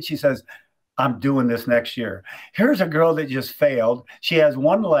at me and she says, I'm doing this next year. Here's a girl that just failed. She has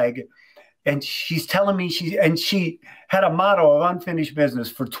one leg. And she's telling me she had a motto of unfinished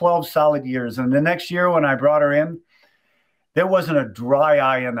business for 12 solid years. And the next year when I brought her in, there wasn't a dry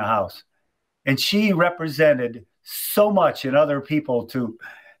eye in the house. And she represented so much in other people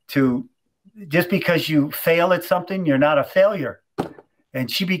to just because you fail at something, you're not a failure. And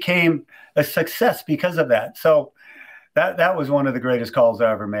she became a success because of that. So that was one of the greatest calls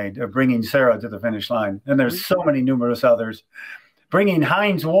I ever made, of bringing Sarah to the finish line. And there's so many numerous others. Bringing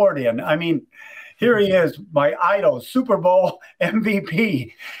Hines Ward in. I mean, here he is, my idol, Super Bowl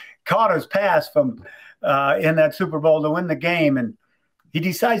MVP, caught his pass from in that Super Bowl to win the game, and he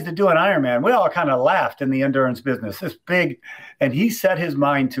decides to do an Ironman. We all kind of laughed in the endurance business. This big, and he set his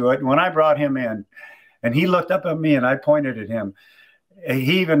mind to it. And when I brought him in, and he looked up at me, and I pointed at him.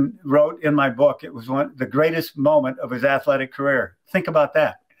 He even wrote in my book, it was the greatest moment of his athletic career. Think about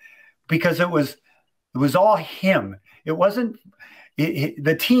that, because it was all him. It wasn't.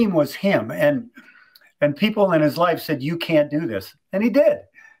 The team was him, and people in his life said, you can't do this. And he did.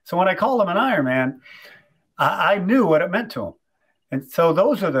 So when I called him an Ironman, I knew what it meant to him. And so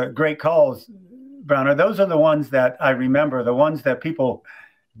those are the great calls, Browner. Those are the ones that I remember, the ones that people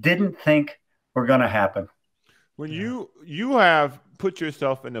didn't think were going to happen. When you have put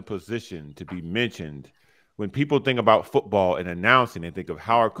yourself in a position to be mentioned when people think about football and announcing, they think of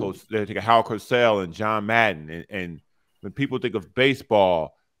Howard Cosell and John Madden. And when people think of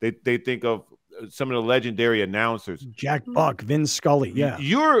baseball, they think of some of the legendary announcers. Jack Buck, Vin Scully. Yeah.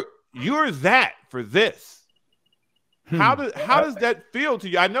 You're that for this. How does that feel to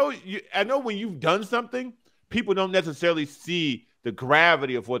you? I know when you've done something, people don't necessarily see the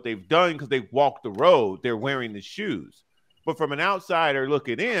gravity of what they've done because they've walked the road. They're wearing the shoes. But from an outsider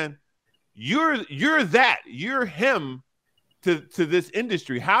looking in, you're that. You're him to this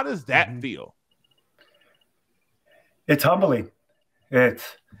industry. How does that feel? It's humbling. It's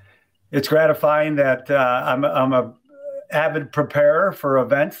gratifying that I'm a avid preparer for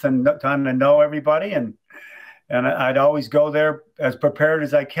events and trying to know everybody, and I'd always go there as prepared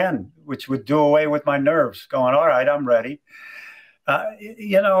as I can, which would do away with my nerves. Going, all right, I'm ready.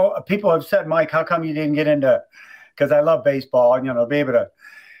 You know, people have said, Mike, how come you didn't get into? Because I love baseball, and be able to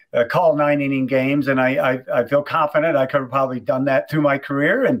call 9-inning games, and I feel confident I could have probably done that through my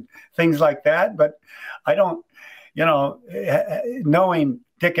career and things like that. But I don't, knowing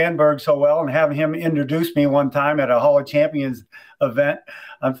Dick Enberg so well and having him introduce me one time at a Hall of Champions event,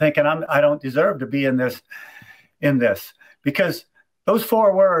 I'm thinking I don't deserve to be in this, because those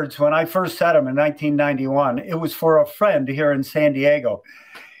 4 words, when I first said them in 1991, it was for a friend here in San Diego.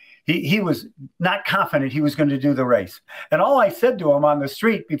 He was not confident he was going to do the race. And all I said to him on the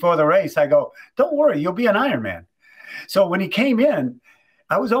street before the race, I go, don't worry, you'll be an Ironman. So when he came in,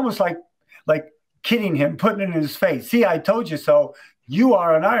 I was almost like kidding him, putting it in his face. See, I told you so. You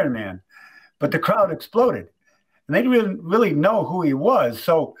are an Ironman. But the crowd exploded. And they didn't really know who he was.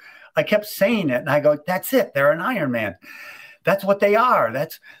 So I kept saying it. And I go, that's it. They're an Ironman. That's what they are.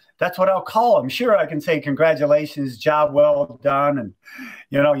 That's what I'll call them. Sure, I can say congratulations, job well done. And,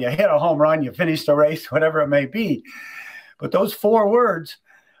 you hit a home run, you finished the race, whatever it may be. But those 4 words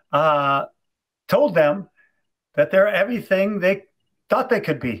told them that they're everything they thought they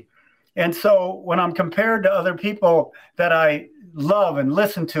could be. And so when I'm compared to other people that I love and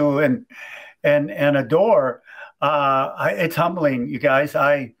listen to and adore, it's humbling, you guys.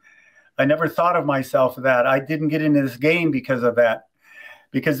 I never thought of myself that. I didn't get into this game because of that.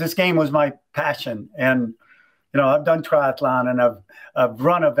 Because this game was my passion. And, I've done triathlon, and I've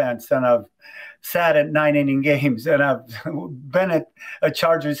run events, and I've sat at 9-inning games, and I've been at a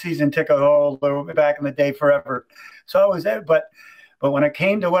Chargers season ticket holder back in the day forever. So I was there. But when it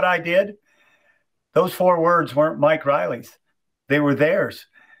came to what I did, those 4 words weren't Mike Riley's. They were theirs.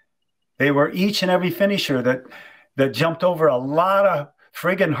 They were each and every finisher that jumped over a lot of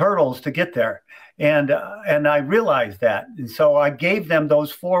friggin' hurdles to get there. And I realized that. And so I gave them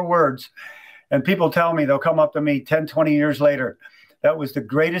those 4 words. And people tell me, they'll come up to me 10, 20 years later, that was the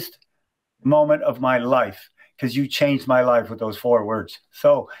greatest moment of my life, because you changed my life with those 4 words.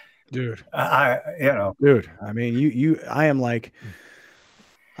 So, dude, dude, I mean, I am like,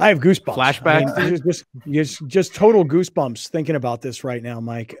 I have goosebumps. Flashbacks. I mean, just total goosebumps thinking about this right now,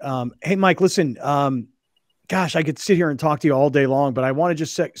 Mike. Hey, Mike, listen, gosh, I could sit here and talk to you all day long, but I want to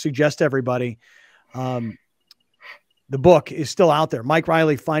just suggest to everybody, the book is still out there. Mike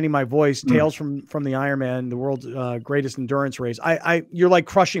Riley, Finding My Voice, Tales from the Ironman, the world's greatest endurance race. You're like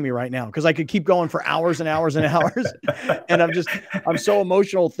crushing me right now, because I could keep going for hours and hours and hours. And I'm so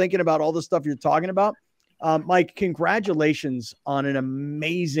emotional thinking about all the stuff you're talking about. Mike, congratulations on an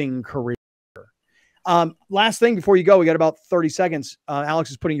amazing career. Last thing before you go, we got about 30 seconds.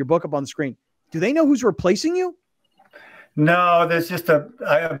 Alex is putting your book up on the screen. Do they know who's replacing you? No, there's just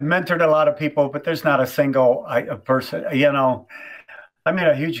I've mentored a lot of people, but there's not a single person. I made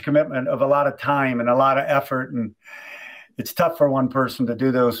a huge commitment of a lot of time and a lot of effort, and it's tough for one person to do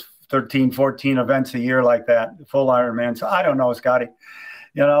those 13, 14 events a year like that, full Ironman. So I don't know, Scotty.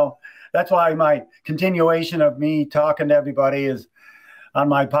 That's why my continuation of me talking to everybody is on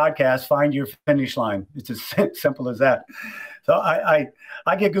my podcast, Find Your Finish Line. It's as simple as that. So I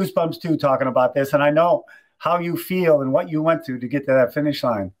get goosebumps too talking about this, and I know how you feel and what you went through to get to that finish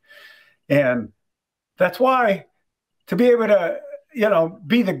line. And that's why, to be able to,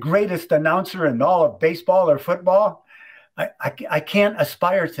 be the greatest announcer in all of baseball or football, I can't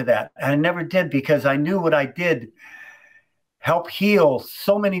aspire to that. And I never did, because I knew what I did help heal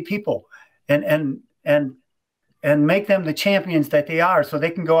so many people and make them the champions that they are, so they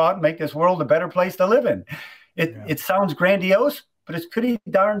can go out and make this world a better place to live in. It sounds grandiose, but it's pretty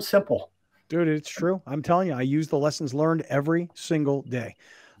darn simple. Dude, it's true. I'm telling you, I use the lessons learned every single day.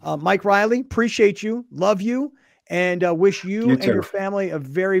 Mike Riley, appreciate you, love you, and wish you and your family a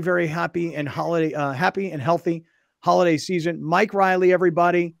very, very happy and healthy holiday season. Mike Riley,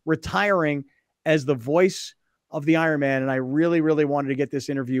 everybody, retiring as the voice of the Ironman, and I really, really wanted to get this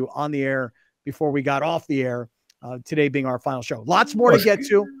interview on the air before we got off the air. Today being our final show. Lots more to get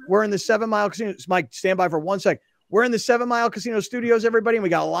to. We're in the 7 Mile Casino. Mike, stand by for 1 sec. We're in the 7 Mile Casino studios, everybody, and we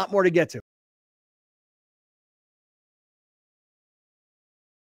got a lot more to get to.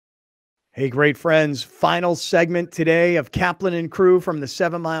 Hey, great friends. Final segment today of Kaplan and Crew from the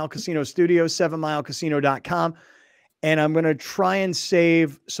 7 Mile Casino studios, 7milecasino.com. And I'm going to try and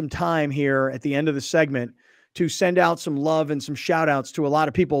save some time here at the end of the segment to send out some love and some shout outs to a lot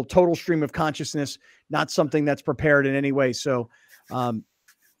of people. Total stream of consciousness, not something that's prepared in any way. So I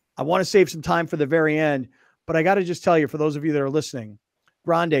want to save some time for the very end, but I got to just tell you, for those of you that are listening,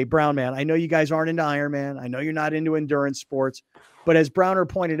 Grande, Brown Man, I know you guys aren't into Ironman. I know you're not into endurance sports, but as Browner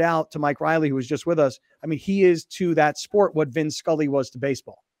pointed out to Mike Riley, who was just with us, I mean, he is to that sport what Vin Scully was to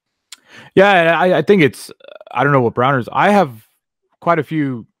baseball. Yeah, I think it's, I don't know what Browner's. I have quite a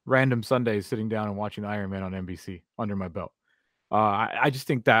few random Sundays sitting down and watching the Ironman on NBC under my belt. I just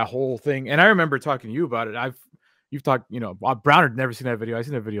think that whole thing, and I remember talking to you about it. You've talked, you know, Browner had never seen that video. I've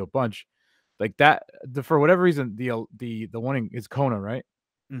seen that video a bunch. Like that, for whatever reason, the one is Kona, right?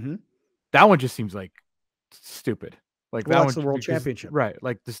 Mm-hmm. That one just seems like stupid. Like well, that that's one, the World Championship, right?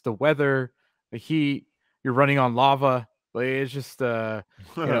 Like just the weather, the heat. You're running on lava. Like it's just, you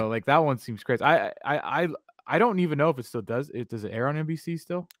know, like that one seems crazy. I don't even know if it still does. Does it air on NBC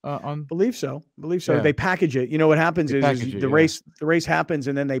still? Believe so. Yeah. They package it. You know what happens is the race happens,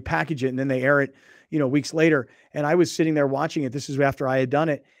 and then they package it, and then they air it, you know, weeks later. And I was sitting there watching it. This is after I had done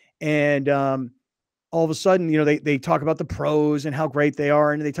it, and all of a sudden, you know, they talk about the pros and how great they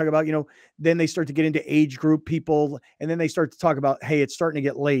are, and they talk about, you know, then they start to get into age group people, and then they start to talk about, hey, it's starting to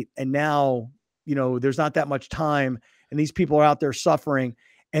get late, and now, you know, there's not that much time, and these people are out there suffering.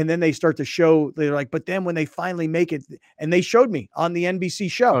 And then they start to show, they're like, but then when they finally make it, and they showed me on the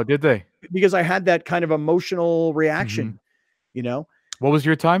NBC show. Oh, did they? Because I had that kind of emotional reaction, you know. What was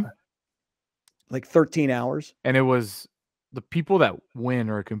your time? Like 13 hours. And it was the people that win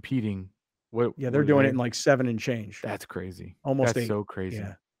or are competing. They're doing it in like 7 and change. That's crazy. Almost That's 8. so crazy.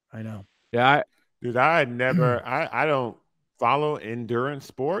 Yeah, I know. Yeah. Dude, I never, I don't follow endurance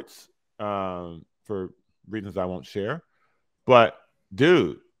sports for reasons I won't share. But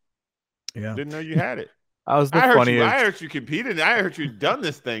dude, didn't know you had it. I was the funniest. I heard you competed. I heard you done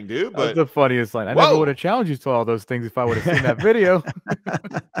this thing, dude. But the funniest line. I never would have challenged you to all those things if I would have seen that video.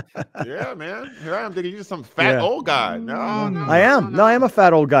 Yeah, man. Here I am thinking you're just some fat old guy. No, I am. No, I am a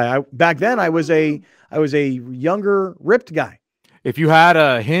fat old guy. Back then I was a younger, ripped guy. If you had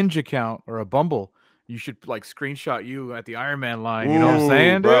a Hinge account or a Bumble, you should like screenshot you at the Ironman line. You know what I'm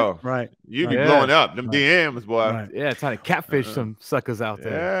saying, bro? Dude? Right. You be blowing up them DMs, boy. Right. Yeah, trying to catfish some suckers out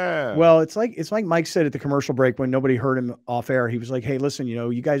there. Yeah. Well, it's like Mike said at the commercial break when nobody heard him off air. He was like, "Hey, listen, you know,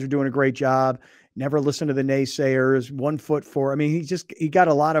 you guys are doing a great job. Never listen to the naysayers. 1 foot forward." I mean, he got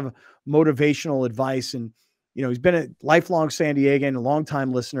a lot of motivational advice, and you know, he's been a lifelong San Diegan, a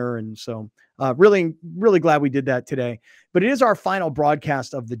longtime listener, and so really, really glad we did that today. But it is our final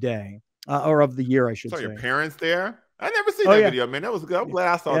broadcast of the day. Or of the year, I should say. Your parents there? I never seen that video, man. That was good. I'm glad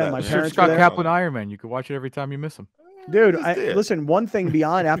I saw that. My parents Scott Kaplan Ironman. You could watch it every time you miss him. Dude, listen, one thing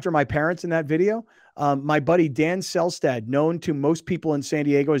beyond after my parents in that video, my buddy Dan Selstad, known to most people in San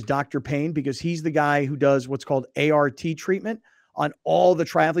Diego as Dr. Payne, because he's the guy who does what's called ART treatment on all the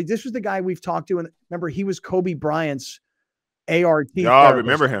triathletes. This was the guy we've talked to, and remember, he was Kobe Bryant's ART. Oh, I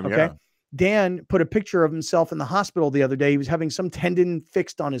remember him, okay? yeah. Dan put a picture of himself in the hospital the other day. He was having some tendon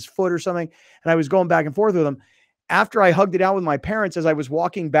fixed on his foot or something. And I was going back and forth with him. After I hugged it out with my parents, as I was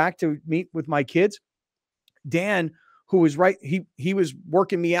walking back to meet with my kids, Dan, who was he was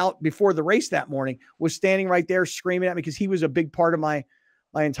working me out before the race that morning, was standing right there screaming at me because he was a big part of my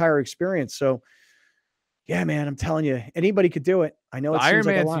entire experience. So yeah, man, I'm telling you, anybody could do it. I know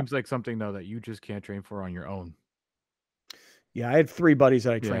Ironman seems like something though that you just can't train for on your own. Yeah, I had 3 buddies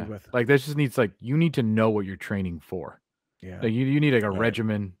that I trained with. Like this just needs like you need to know what you're training for. Yeah, like you need like a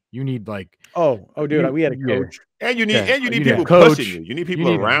regimen. You need like dude, we had a coach, and you need people pushing you. You need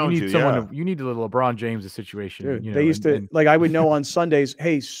people around you. You need the little LeBron James situation. Dude, you know, they used to like I would know on Sundays.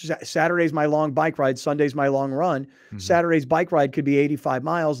 Hey, Saturday's my long bike ride. Sunday's my long run. Saturday's bike ride could be 85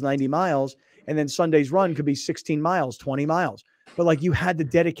 miles, 90 miles, and then Sunday's run could be 16 miles, 20 miles. But like you had to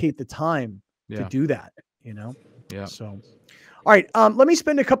dedicate the time to do that. You know. Yeah. So. All right, let me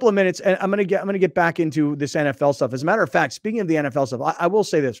spend a couple of minutes, and I'm gonna get back into this NFL stuff. As a matter of fact, speaking of the NFL stuff, I will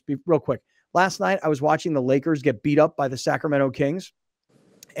say this real quick. Last night, I was watching the Lakers get beat up by the Sacramento Kings,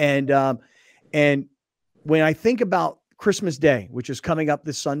 and when I think about Christmas Day, which is coming up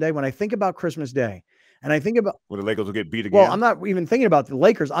this Sunday, when I think about Christmas Day, and I think about the Lakers will get beat again. Well, I'm not even thinking about the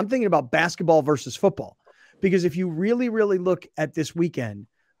Lakers. I'm thinking about basketball versus football, because if you really, really look at this weekend,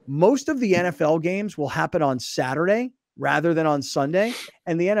 Most of the NFL games will happen on Saturday rather than on Sunday,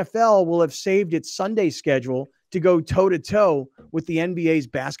 and the NFL will have saved its Sunday schedule to go toe-to-toe with the NBA's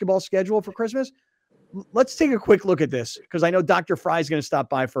basketball schedule for Christmas. Let's take a quick look at this, because I know Dr. Fry is going to stop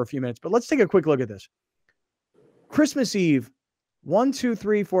by for a few minutes, but let's take a quick look at this. Christmas Eve, 1, 2,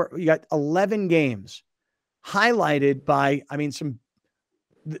 3, 4, you got 11 games highlighted by,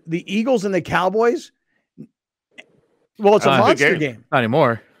 the Eagles and the Cowboys. Well, it's a monster game. Not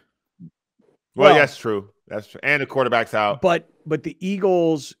anymore. Well, that's true. That's true. And the quarterback's out. But the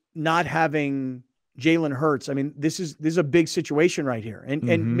Eagles not having Jalen Hurts, this is a big situation right here.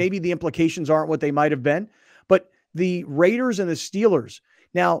 And maybe the implications aren't what they might have been. But the Raiders and the Steelers.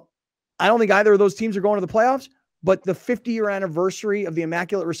 Now, I don't think either of those teams are going to the playoffs, but the 50-year anniversary of the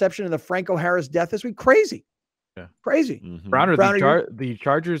Immaculate Reception and the Franco Harris death this week, crazy. Yeah. Crazy. Browner, the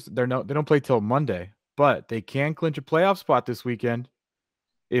Chargers, they don't play till Monday, but they can clinch a playoff spot this weekend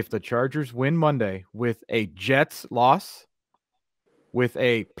if the Chargers win Monday with a Jets loss, with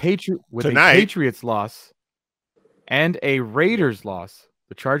a Patriots loss, and a Raiders loss.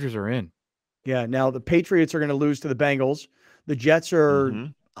 The Chargers are in. Yeah. Now the Patriots are going to lose to the Bengals. The Jets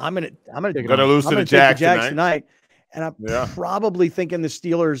are. I'm gonna lose to the Jags tonight, and I'm probably thinking the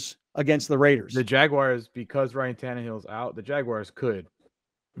Steelers against the Raiders. The Jaguars, because Ryan Tannehill's out, the Jaguars could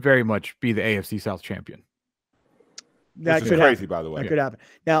very much be the AFC South champion. That could crazy, happen. by the way. That could happen.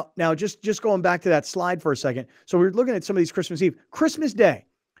 Now, just going back to that slide for a second. So we're looking at some of these Christmas Eve, Christmas Day,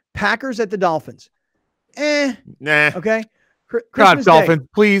 Packers at the Dolphins. Nah. Okay. God, Dolphins,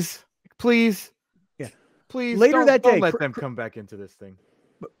 please. Yeah. Please. Later that day, don't let them come back into this thing.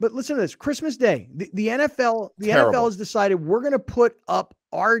 But listen to this. Christmas Day, the NFL has decided we're going to put up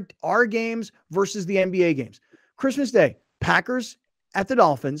our games versus the NBA games. Christmas Day, Packers at the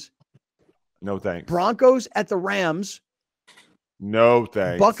Dolphins. No thanks. Broncos at the Rams. No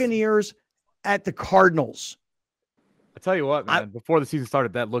thanks. Buccaneers at the Cardinals. I tell you what, man, before the season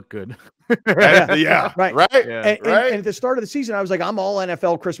started, that looked good. Right. Yeah. And at the start of the season, I was like, I'm all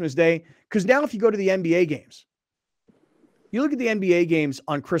NFL Christmas Day. Because now if you go to the NBA games, you look at the NBA games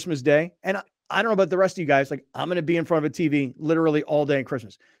on Christmas Day, and I don't know about the rest of you guys, like I'm going to be in front of a TV literally all day on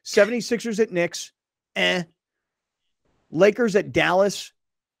Christmas. 76ers at Knicks. Lakers at Dallas.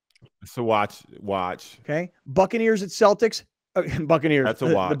 So watch. Okay. Buccaneers at Celtics. Buccaneers. That's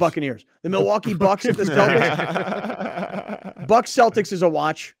a watch. The Buccaneers. The Milwaukee Bucks at the Celtics. Bucks Celtics is a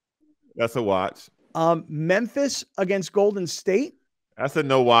watch. That's a watch. Memphis against Golden State. That's a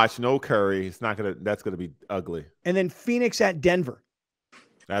no watch. No Curry. That's gonna be ugly. And then Phoenix at Denver.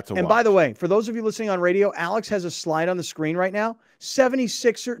 That's a watch. And by the way, for those of you listening on radio, Alex has a slide on the screen right now.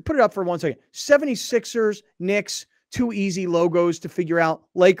 76ers. Put it up for 1 second. 76ers, Knicks. 2 easy logos to figure out.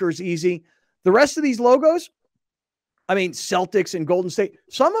 Lakers easy. The rest of these logos, Celtics and Golden State,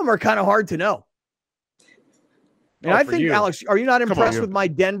 some of them are kind of hard to know. And I think, Alex, are you not impressed with my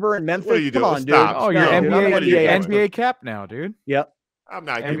Denver and Memphis? What are you doing? Come on, Stop. dude. Oh, you're NBA cap now, dude. Yep. I'm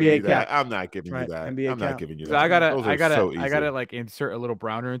not giving you that. I'm not giving you that. NBA I'm cap. not giving you So that. I gotta like insert a little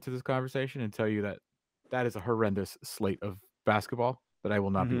Browner into this conversation and tell you that is a horrendous slate of basketball that I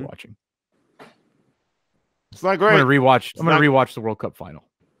will not be watching. It's not great. I'm gonna rewatch the World Cup final.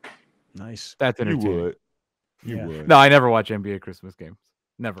 Nice. That's entertaining. You would. No, I never watch NBA Christmas games.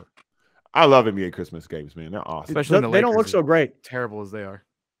 Never. I love NBA Christmas games, man. They're awesome. Especially they don't look so great. Terrible as they are.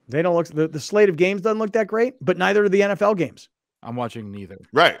 They don't look. The slate of games doesn't look that great, but neither do the NFL games. I'm watching neither.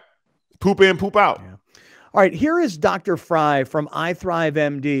 Right. Poop in, poop out. Yeah. All right. Here is Dr. Fry from I Thrive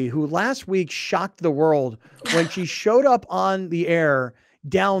MD, who last week shocked the world when she showed up on the air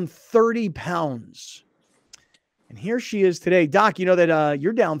down 30 pounds. And here she is today. Doc, you know that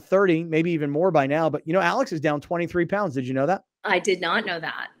you're down 30, maybe even more by now, but Alex is down 23 pounds. Did you know that? I did not know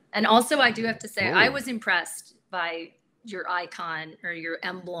that. And also I do have to say, I was impressed by your icon or your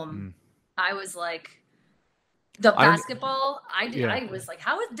emblem. I was like, the basketball, I was like,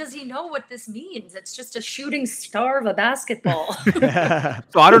 how does he know what this means? It's just a shooting star of a basketball.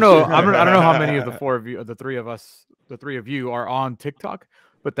 So I don't know. I don't know how many of the four of you, the three of you are on TikTok,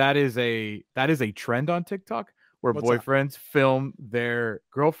 but that is a trend on TikTok where boyfriends film their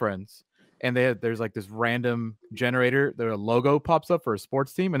girlfriends, and there's like this random generator. Their logo pops up for a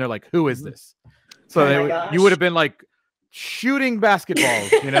sports team, and they're like, "Who is this?" So you would have been like shooting basketballs,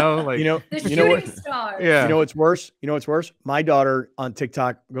 the shooting star. Yeah. You know what's worse? My daughter on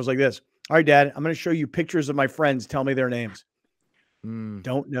TikTok goes like this. All right, Dad, I'm going to show you pictures of my friends. Tell me their names.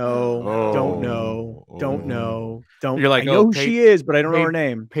 Don't know. Don't know. You're like, I know who she is, but I don't know her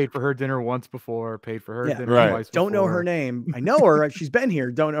name. Paid for her dinner once before. Paid for her dinner twice before. Don't know her name. I know her. She's been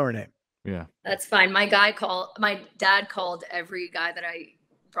here. Don't know her name. Yeah. That's fine. My dad called every guy that I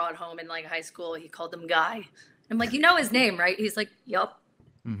brought home in like high school. He called him Guy. I'm like, you know his name, right? He's like, yup.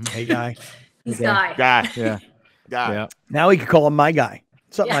 Hey, Guy. He's Guy. Guy. Yeah. Guy. Yeah. Now we could call him my guy.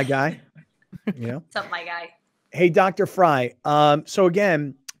 What's up, my guy? You know? What's up, my guy? Hey, Dr. Fry. So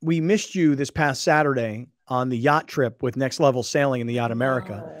again, we missed you this past Saturday on the yacht trip with Next Level Sailing in the Yacht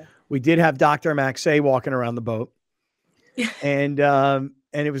America. Oh. We did have Dr. Maxey walking around the boat. And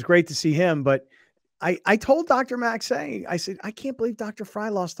it was great to see him. But I told Dr. Maxey, I said, I can't believe Dr. Fry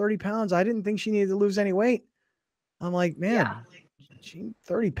lost 30 pounds. I didn't think she needed to lose any weight. I'm like, man,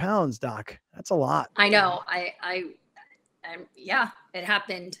 30 pounds, Doc. That's a lot. I know. Yeah, it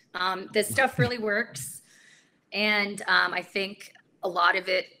happened. This stuff really works. And I think a lot of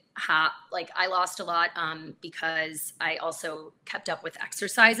it, I lost a lot because I also kept up with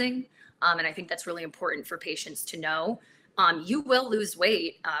exercising. And I think that's really important for patients to know. You will lose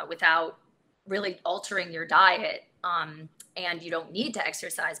weight without really altering your diet. And you don't need to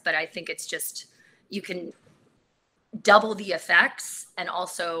exercise, but I think it's just, you can double the effects and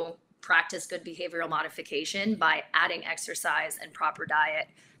also practice good behavioral modification by adding exercise and proper diet,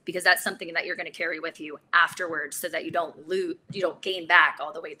 because that's something that you're going to carry with you afterwards so that you don't gain back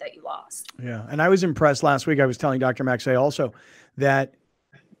all the weight that you lost. Yeah. And I was impressed last week. I was telling Dr. Maxey also that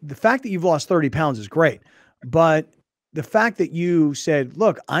the fact that you've lost 30 pounds is great, but the fact that you said,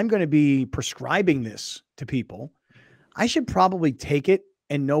 look, I'm going to be prescribing this to people, I should probably take it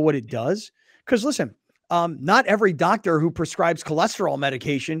and know what it does. Because listen, not every doctor who prescribes cholesterol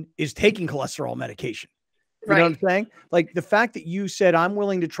medication is taking cholesterol medication. You know what I'm saying? Like the fact that you said, I'm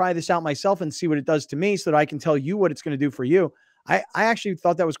willing to try this out myself and see what it does to me so that I can tell you what it's going to do for you. I actually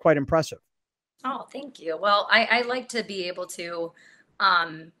thought that was quite impressive. Oh, thank you. Well, I like to be able to,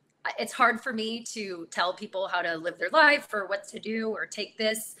 it's hard for me to tell people how to live their life or what to do or take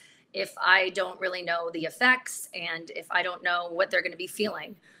this if I don't really know the effects and if I don't know what they're going to be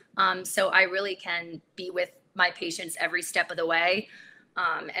feeling. So I really can be with my patients every step of the way.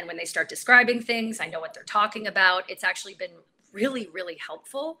 And when they start describing things, I know what they're talking about. It's actually been really, really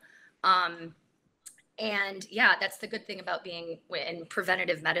helpful. And yeah, that's the good thing about being in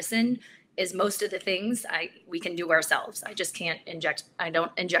preventative medicine is most of the things we can do ourselves. I just can't I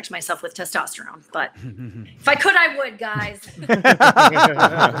don't inject myself with testosterone, but if I could, I would, guys.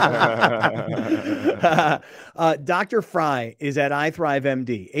 Dr. Fry is at iThrive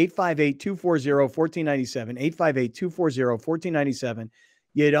MD, 858-240-1497, 858-240-1497.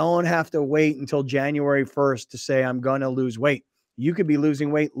 You don't have to wait until January 1st to say, I'm going to lose weight. You could be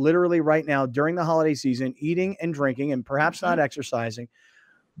losing weight literally right now during the holiday season, eating and drinking and perhaps not exercising.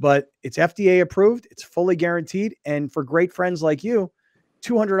 But it's FDA approved. It's fully guaranteed. And for great friends like you,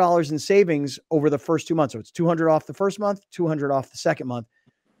 $200 in savings over the first 2 months. So it's $200 off the first month, $200 off the second month.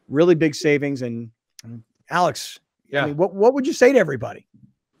 Really big savings. And Alex, I mean, what would you say to everybody?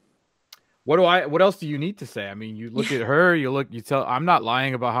 What else do you need to say? I mean, you look at her, you tell, I'm not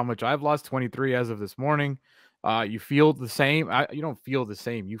lying about how much I've lost, 23 as of this morning. You feel the same. You don't feel the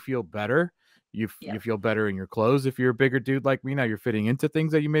same. You feel better. You feel better in your clothes. If you're a bigger dude like me now, you're fitting into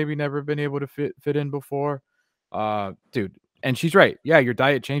things that you maybe never been able to fit in before. Dude, and she's right. Yeah, your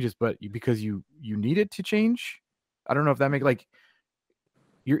diet changes, but because you need it to change. I don't know if that makes like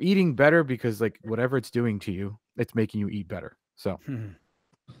you're eating better because like whatever it's doing to you, it's making you eat better. So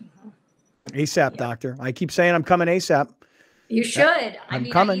ASAP, doctor. I keep saying I'm coming ASAP. You should. I'm I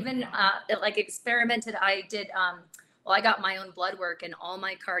coming. even like experimented. I did well, I got my own blood work and all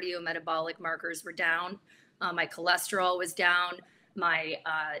my cardiometabolic markers were down. My cholesterol was down. My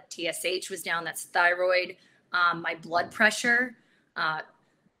TSH was down. That's thyroid. My blood pressure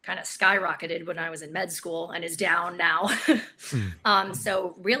kind of skyrocketed when I was in med school and is down now.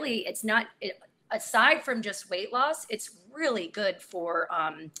 So really, it's not, aside from just weight loss, it's really good for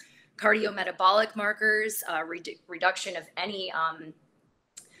cardiometabolic markers, reduction of any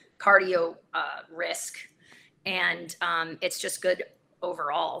cardio risk. And it's just good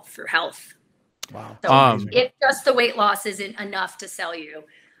overall for health. Wow. So if just the weight loss isn't enough to sell you,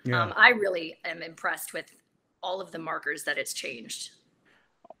 I really am impressed with all of the markers that it's changed.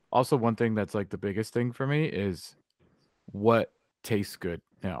 Also, one thing that's like the biggest thing for me is what tastes good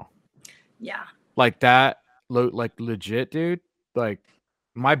now. Yeah. Like that, like legit, dude. Like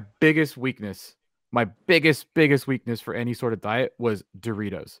my biggest weakness for any sort of diet was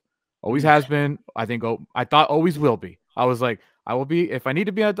Doritos. Always has been. I thought always will be. I was like, I will be if I need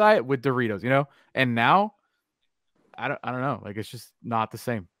to be on a diet with Doritos, you know. And now, I don't know. Like it's just not the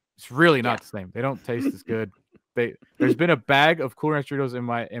same. It's really not the same. They don't taste as good. There's been a bag of Cool Ranch Doritos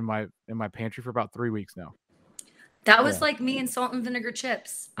in my pantry for about 3 weeks now. That was like me and salt and vinegar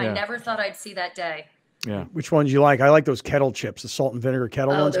chips. I never thought I'd see that day. Yeah. Which ones you like? I like those kettle chips, the salt and vinegar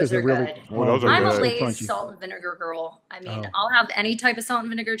kettle ones, because they're really. Those are I'm good. a Lay's salt and vinegar girl. I mean, I'll have any type of salt and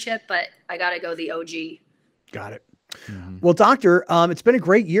vinegar chip, but I gotta go the OG. Got it. Well, Doctor, it's been a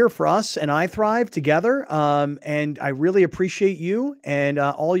great year for us and iThrive together, and I really appreciate you and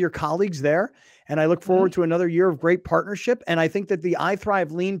all your colleagues there. And I look forward to another year of great partnership. And I think that the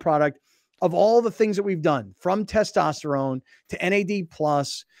iThrive Lean product, of all the things that we've done, from testosterone to NAD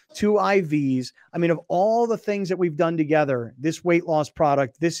plus to IVs, I mean, of all the things that we've done together, this weight loss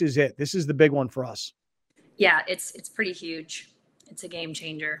product, this is it. This is the big one for us. Yeah, it's pretty huge. It's a game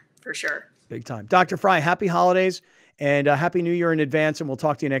changer for sure. Big time. Dr. Fry, happy holidays and Happy New Year in advance. And we'll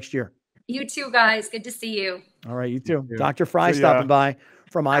talk to you next year. You too, guys. Good to see you. All right. You too. Dr. Fry stopping by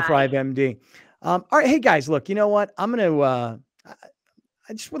from iThrive MD. All right. Hey, guys, look, you know what? I'm going to,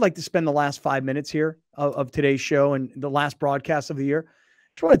 I just would like to spend the last 5 minutes here of today's show and the last broadcast of the year. I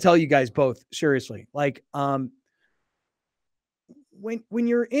just want to tell you guys both, seriously, like, when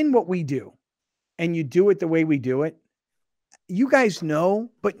you're in what we do and you do it the way we do it, you guys know,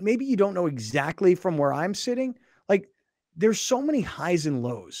 but maybe you don't know exactly from where I'm sitting. Like, there's so many highs and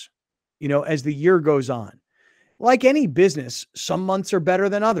lows, you know, as the year goes on. Like any business, some months are better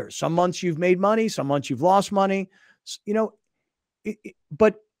than others. Some months you've made money, some months you've lost money, you know,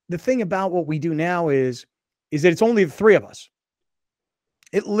 but the thing about what we do now is that it's only the three of us.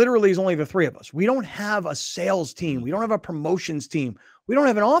 It literally is only the three of us. We don't have a sales team. We don't have a promotions team. We don't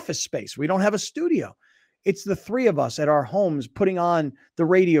have an office space. We don't have a studio. It's the three of us at our homes putting on the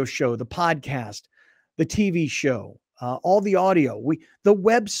radio show, the podcast, the TV show, all the audio, the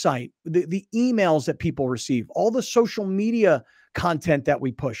website, the emails that people receive, all the social media content that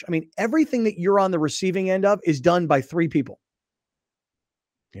we push. I mean, everything that you're on the receiving end of is done by three people,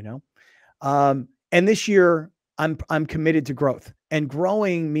 you know? And this year I'm committed to growth, and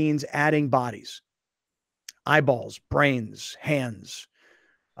growing means adding bodies, eyeballs, brains, hands,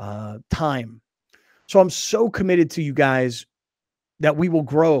 time. So I'm so committed to you guys that we will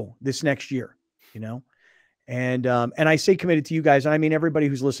grow this next year, you know? And I say committed to you guys, and I mean everybody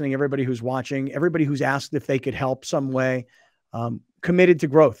who's listening, everybody who's watching, everybody who's asked if they could help some way, committed to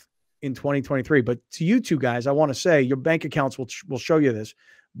growth in 2023. But to you two guys, I want to say your bank accounts will show you this.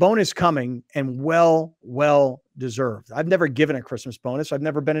 Bonus coming, and well deserved. I've never given a Christmas bonus. I've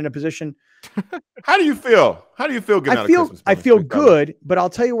never been in a position. How do you feel? How do you feel getting out of Christmas bonus? I feel good, but I'll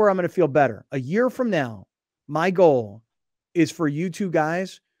tell you where I'm going to feel better. A year from now, my goal is for you two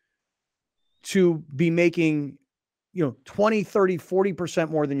guys to be making, you know, 20, 30, 40%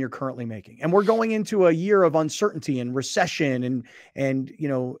 more than you're currently making. And we're going into a year of uncertainty and recession and you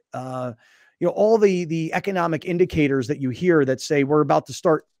know, all the economic indicators that you hear that say we're about to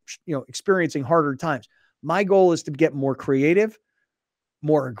start, you know, experiencing harder times. My goal is to get more creative,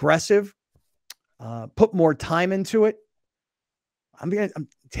 more aggressive, put more time into it. I'm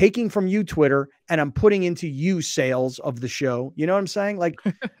taking from you Twitter and I'm putting into you sales of the show. You know what I'm saying? Like,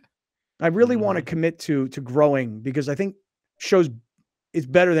 I really want to commit to growing, because I think shows it's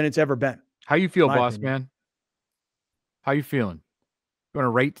better than it's ever been. How you feel, boss man? How you feeling? You want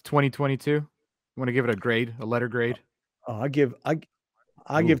to rate 2022? You want to give it a grade, a letter grade? I give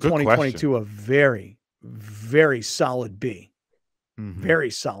 2022 a very, very solid B.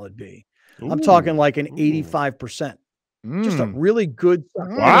 Very solid B. I'm talking like an 85%. Just a really good.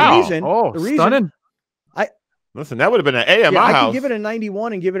 Wow. The reason, stunning. Listen, that would have been an A at my house. I could give it a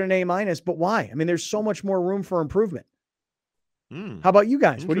 91 and give it an A minus, but why? I mean, there's so much more room for improvement. How about you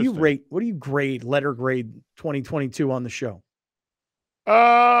guys? What do you rate? What do you grade, letter grade 2022 on the show?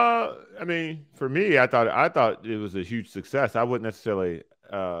 I mean, for me, I thought it was a huge success. I wouldn't necessarily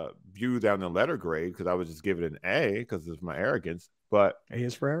view that in the letter grade, because I would just give it an A because of my arrogance. But A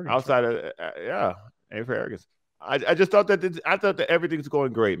is for arrogance. Outside of A for arrogance. I just thought that everything's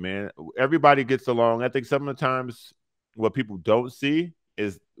going great, man. Everybody gets along. I think sometimes what people don't see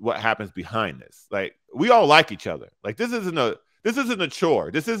is what happens behind this. Like, we all like each other. Like, this isn't a chore.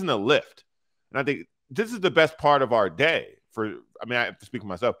 This isn't a lift. And I think this is the best part of our day. I have to speak for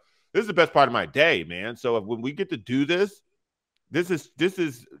myself. This is the best part of my day, man. So when we get to do this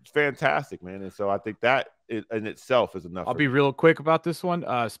is fantastic, man. And so I think that in itself is enough. I'll be real quick about this one.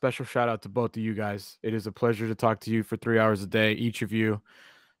 Special shout out to both of you guys. It is a pleasure to talk to you for 3 hours a day, each of you.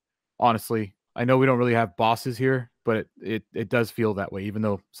 Honestly, I know we don't really have bosses here, but it does feel that way, even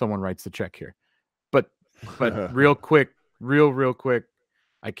though someone writes the check here. But real quick,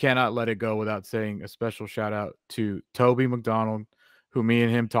 I cannot let it go without saying a special shout out to Toby McDonald, who me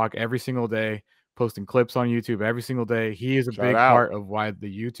and him talk every single day, posting clips on YouTube every single day. He is a big part of why the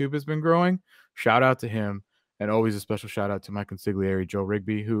YouTube has been growing. Shout out to him. And always a special shout out to my consigliere, Joe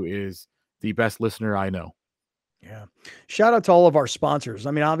Rigby, who is the best listener I know. Yeah. Shout out to all of our sponsors.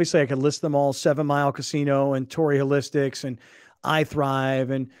 I mean, obviously I could list them all: 7 Mile Casino and Torrey Holistics and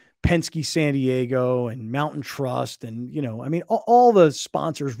iThrive and Penske San Diego and Mountain Trust. And, you know, I mean, all the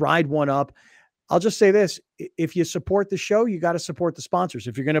sponsors. Ride One Up. I'll just say this. If you support the show, you got to support the sponsors.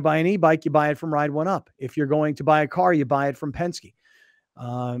 If you're going to buy an e-bike, you buy it from Ride One Up. If you're going to buy a car, you buy it from Penske.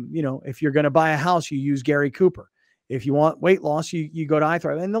 You know, if you're going to buy a house, you use Gary Cooper. If you want weight loss, you go to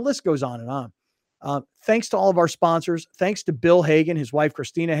iThrive, and the list goes on and on. Thanks to all of our sponsors. Thanks to Bill Hagan, his wife,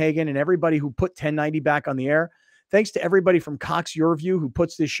 Christina Hagan, and everybody who put 1090 back on the air. Thanks to everybody from Cox Your-View who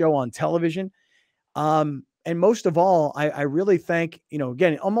puts this show on television. And most of all, I really thank, you know,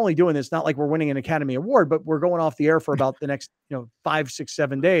 again, I'm only doing this, not like we're winning an Academy Award, but we're going off the air for about the next, 5, 6,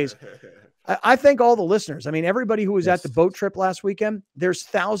 7 days. I thank all the listeners. I mean, everybody who was at the boat trip last weekend, there's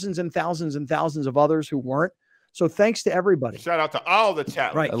thousands and thousands and thousands of others who weren't. So thanks to everybody. Shout out to all the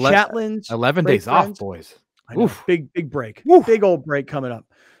Chatlins. Right. Chatlins. 11 days off, boys. Big break. Big old break coming up.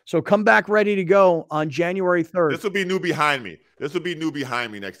 So come back ready to go on January 3rd. This will be new behind me. This will be new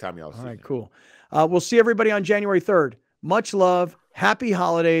behind me next time y'all see me. All right, cool. We'll see everybody on January 3rd. Much love. Happy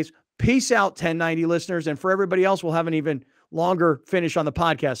holidays. Peace out, 1090 listeners. And for everybody else, we'll have an even longer finish on the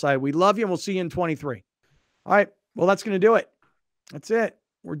podcast side. We love you, and we'll see you in 23. All right. Well, that's going to do it. That's it.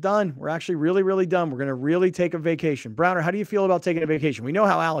 We're done. We're actually really, really done. We're going to really take a vacation. Browner, how do you feel about taking a vacation? We know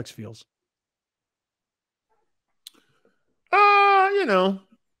how Alex feels.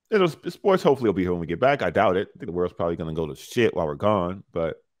 Sports hopefully will be here when we get back. I doubt it. I think the world's probably going to go to shit while we're gone,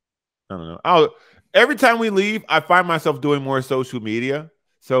 but I don't know. Every time we leave, I find myself doing more social media.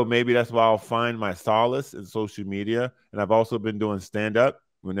 So maybe that's why I'll find my solace in social media. And I've also been doing stand-up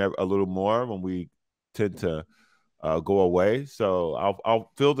a little more when we tend to go away. So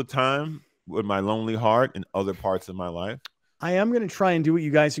I'll fill the time with my lonely heart in other parts of my life. I am going to try and do what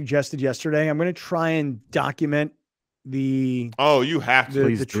you guys suggested yesterday. I'm going to try and document the you have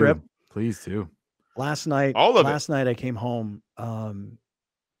to the trip. Please do. Last night I came home and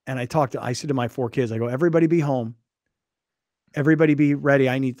I said to my 4 kids, I go, everybody be home. Everybody be ready.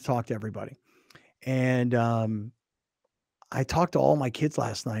 I need to talk to everybody. And I talked to all my kids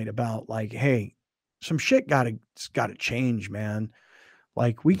last night about like, hey, some shit gotta change, man.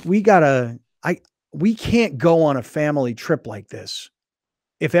 Like we can't go on a family trip like this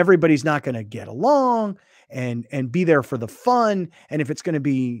if everybody's not going to get along and be there for the fun. And if it's going to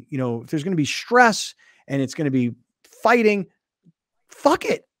be, if there's going to be stress and it's going to be fighting, fuck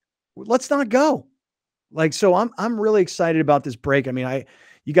it. Let's not go. Like, so I'm really excited about this break. I mean,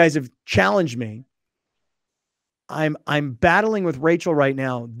 you guys have challenged me. I'm battling with Rachel right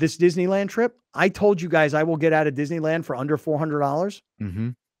now. This Disneyland trip, I told you guys I will get out of Disneyland for under $400. Mm-hmm.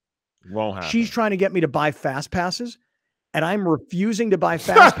 Won't happen. She's trying to get me to buy fast passes, and I'm refusing to buy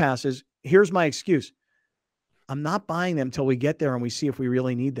fast passes. Here's my excuse. I'm not buying them till we get there and we see if we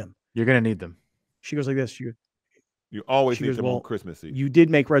really need them. You're going to need them. She goes like this. You always need them on Christmas Eve. You did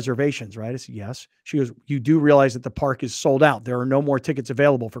make reservations, right? I said, yes. She goes, you do realize that the park is sold out. There are no more tickets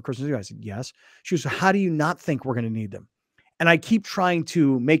available for Christmas Eve. I said, yes. She goes, how do you not think we're going to need them? And I keep trying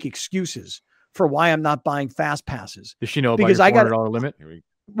to make excuses for why I'm not buying fast passes. Does she know about your $400 limit?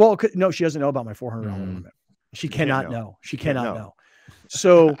 Well, no, she doesn't know about my $400 limit. She cannot know. She cannot know.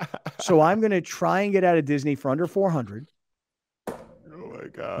 So I'm going to try and get out of Disney for under $400. Oh my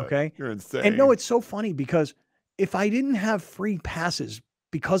God. Okay. You're insane. And no, it's so funny because if I didn't have free passes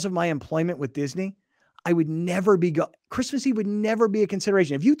because of my employment with Disney, I would never be Christmas Eve would never be a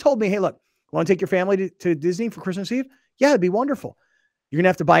consideration. If you told me, hey, look, want to take your family to Disney for Christmas Eve? Yeah, it'd be wonderful. You're going to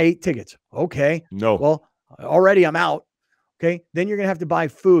have to buy 8 tickets. Okay. No. Well, already I'm out. Okay. Then you're going to have to buy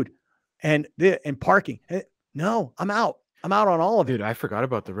food and parking. No, I'm out. I'm out on all of it. Dude, I forgot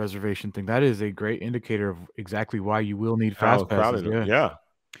about the reservation thing. That is a great indicator of exactly why you will need fast passes. Yeah.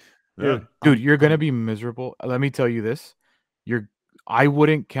 Dude, you're going to be miserable. Let me tell you this. I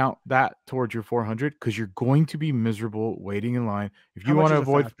wouldn't count that towards your 400 because you're going to be miserable waiting in line. If you want to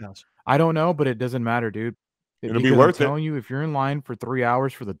avoid, I don't know, but it doesn't matter, dude. It'll be worth it. I'm telling you, if you're in line for 3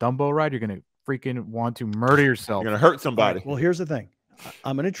 hours for the Dumbo ride, you're going to freaking want to murder yourself. You're going to hurt somebody. Right, well, here's the thing.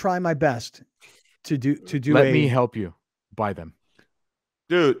 I'm going to try my best to do. Let me help you buy them.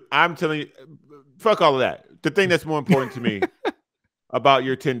 Dude, I'm telling you, fuck all of that. The thing that's more important to me about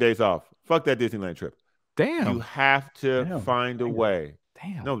your 10 days off, fuck that Disneyland trip. Damn. You have to find a way.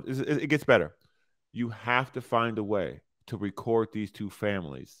 Damn. No, it gets better. You have to find a way to record these 2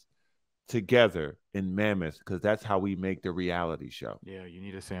 families together in Mammoth because that's how we make the reality show. Yeah, you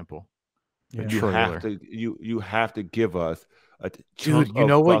need a sample. Yeah. You have to give us a dude. You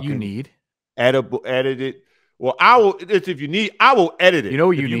know what you need? Edited. Well, I will. If you need, I will edit it. You know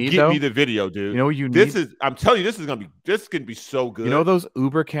what you need? Give me the video, dude. You know what you need? This is. I'm telling you, this is gonna be so good. You know those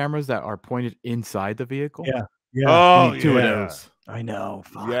Uber cameras that are pointed inside the vehicle? Yeah. Yeah. Oh, two of those. I know.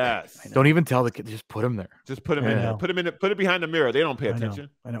 Fuck. Yes. I know. Don't even tell the kid. Just put them there. Just put them in there. Put them in. Put it behind the mirror. They don't pay attention.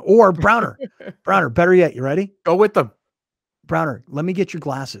 I know. Or Browner. Browner. Better yet, you ready? Go with them. Browner, let me get your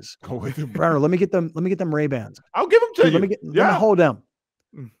glasses. Go with them. Browner, let me get them. Let me get them Ray-Bans. I'll give them to you. Let me hold them.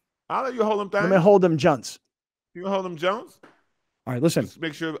 I'll let you hold them. Let me hold them, Junts. You can hold them, Jones. All right, listen. Just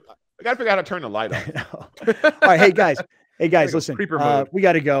make sure. I gotta figure out how to turn the light on. All right, hey guys, listen. We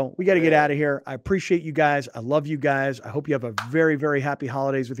got to go. We got to get out of here. I appreciate you guys. I love you guys. I hope you have a very, very happy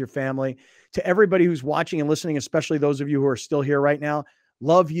holidays with your family. To everybody who's watching and listening, especially those of you who are still here right now,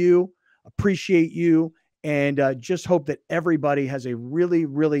 love you, appreciate you, and just hope that everybody has a really,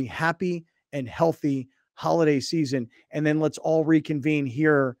 really happy and healthy holiday season. And then let's all reconvene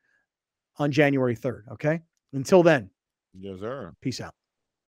here on January 3rd. Okay. Until then. Yes, sir. Peace out.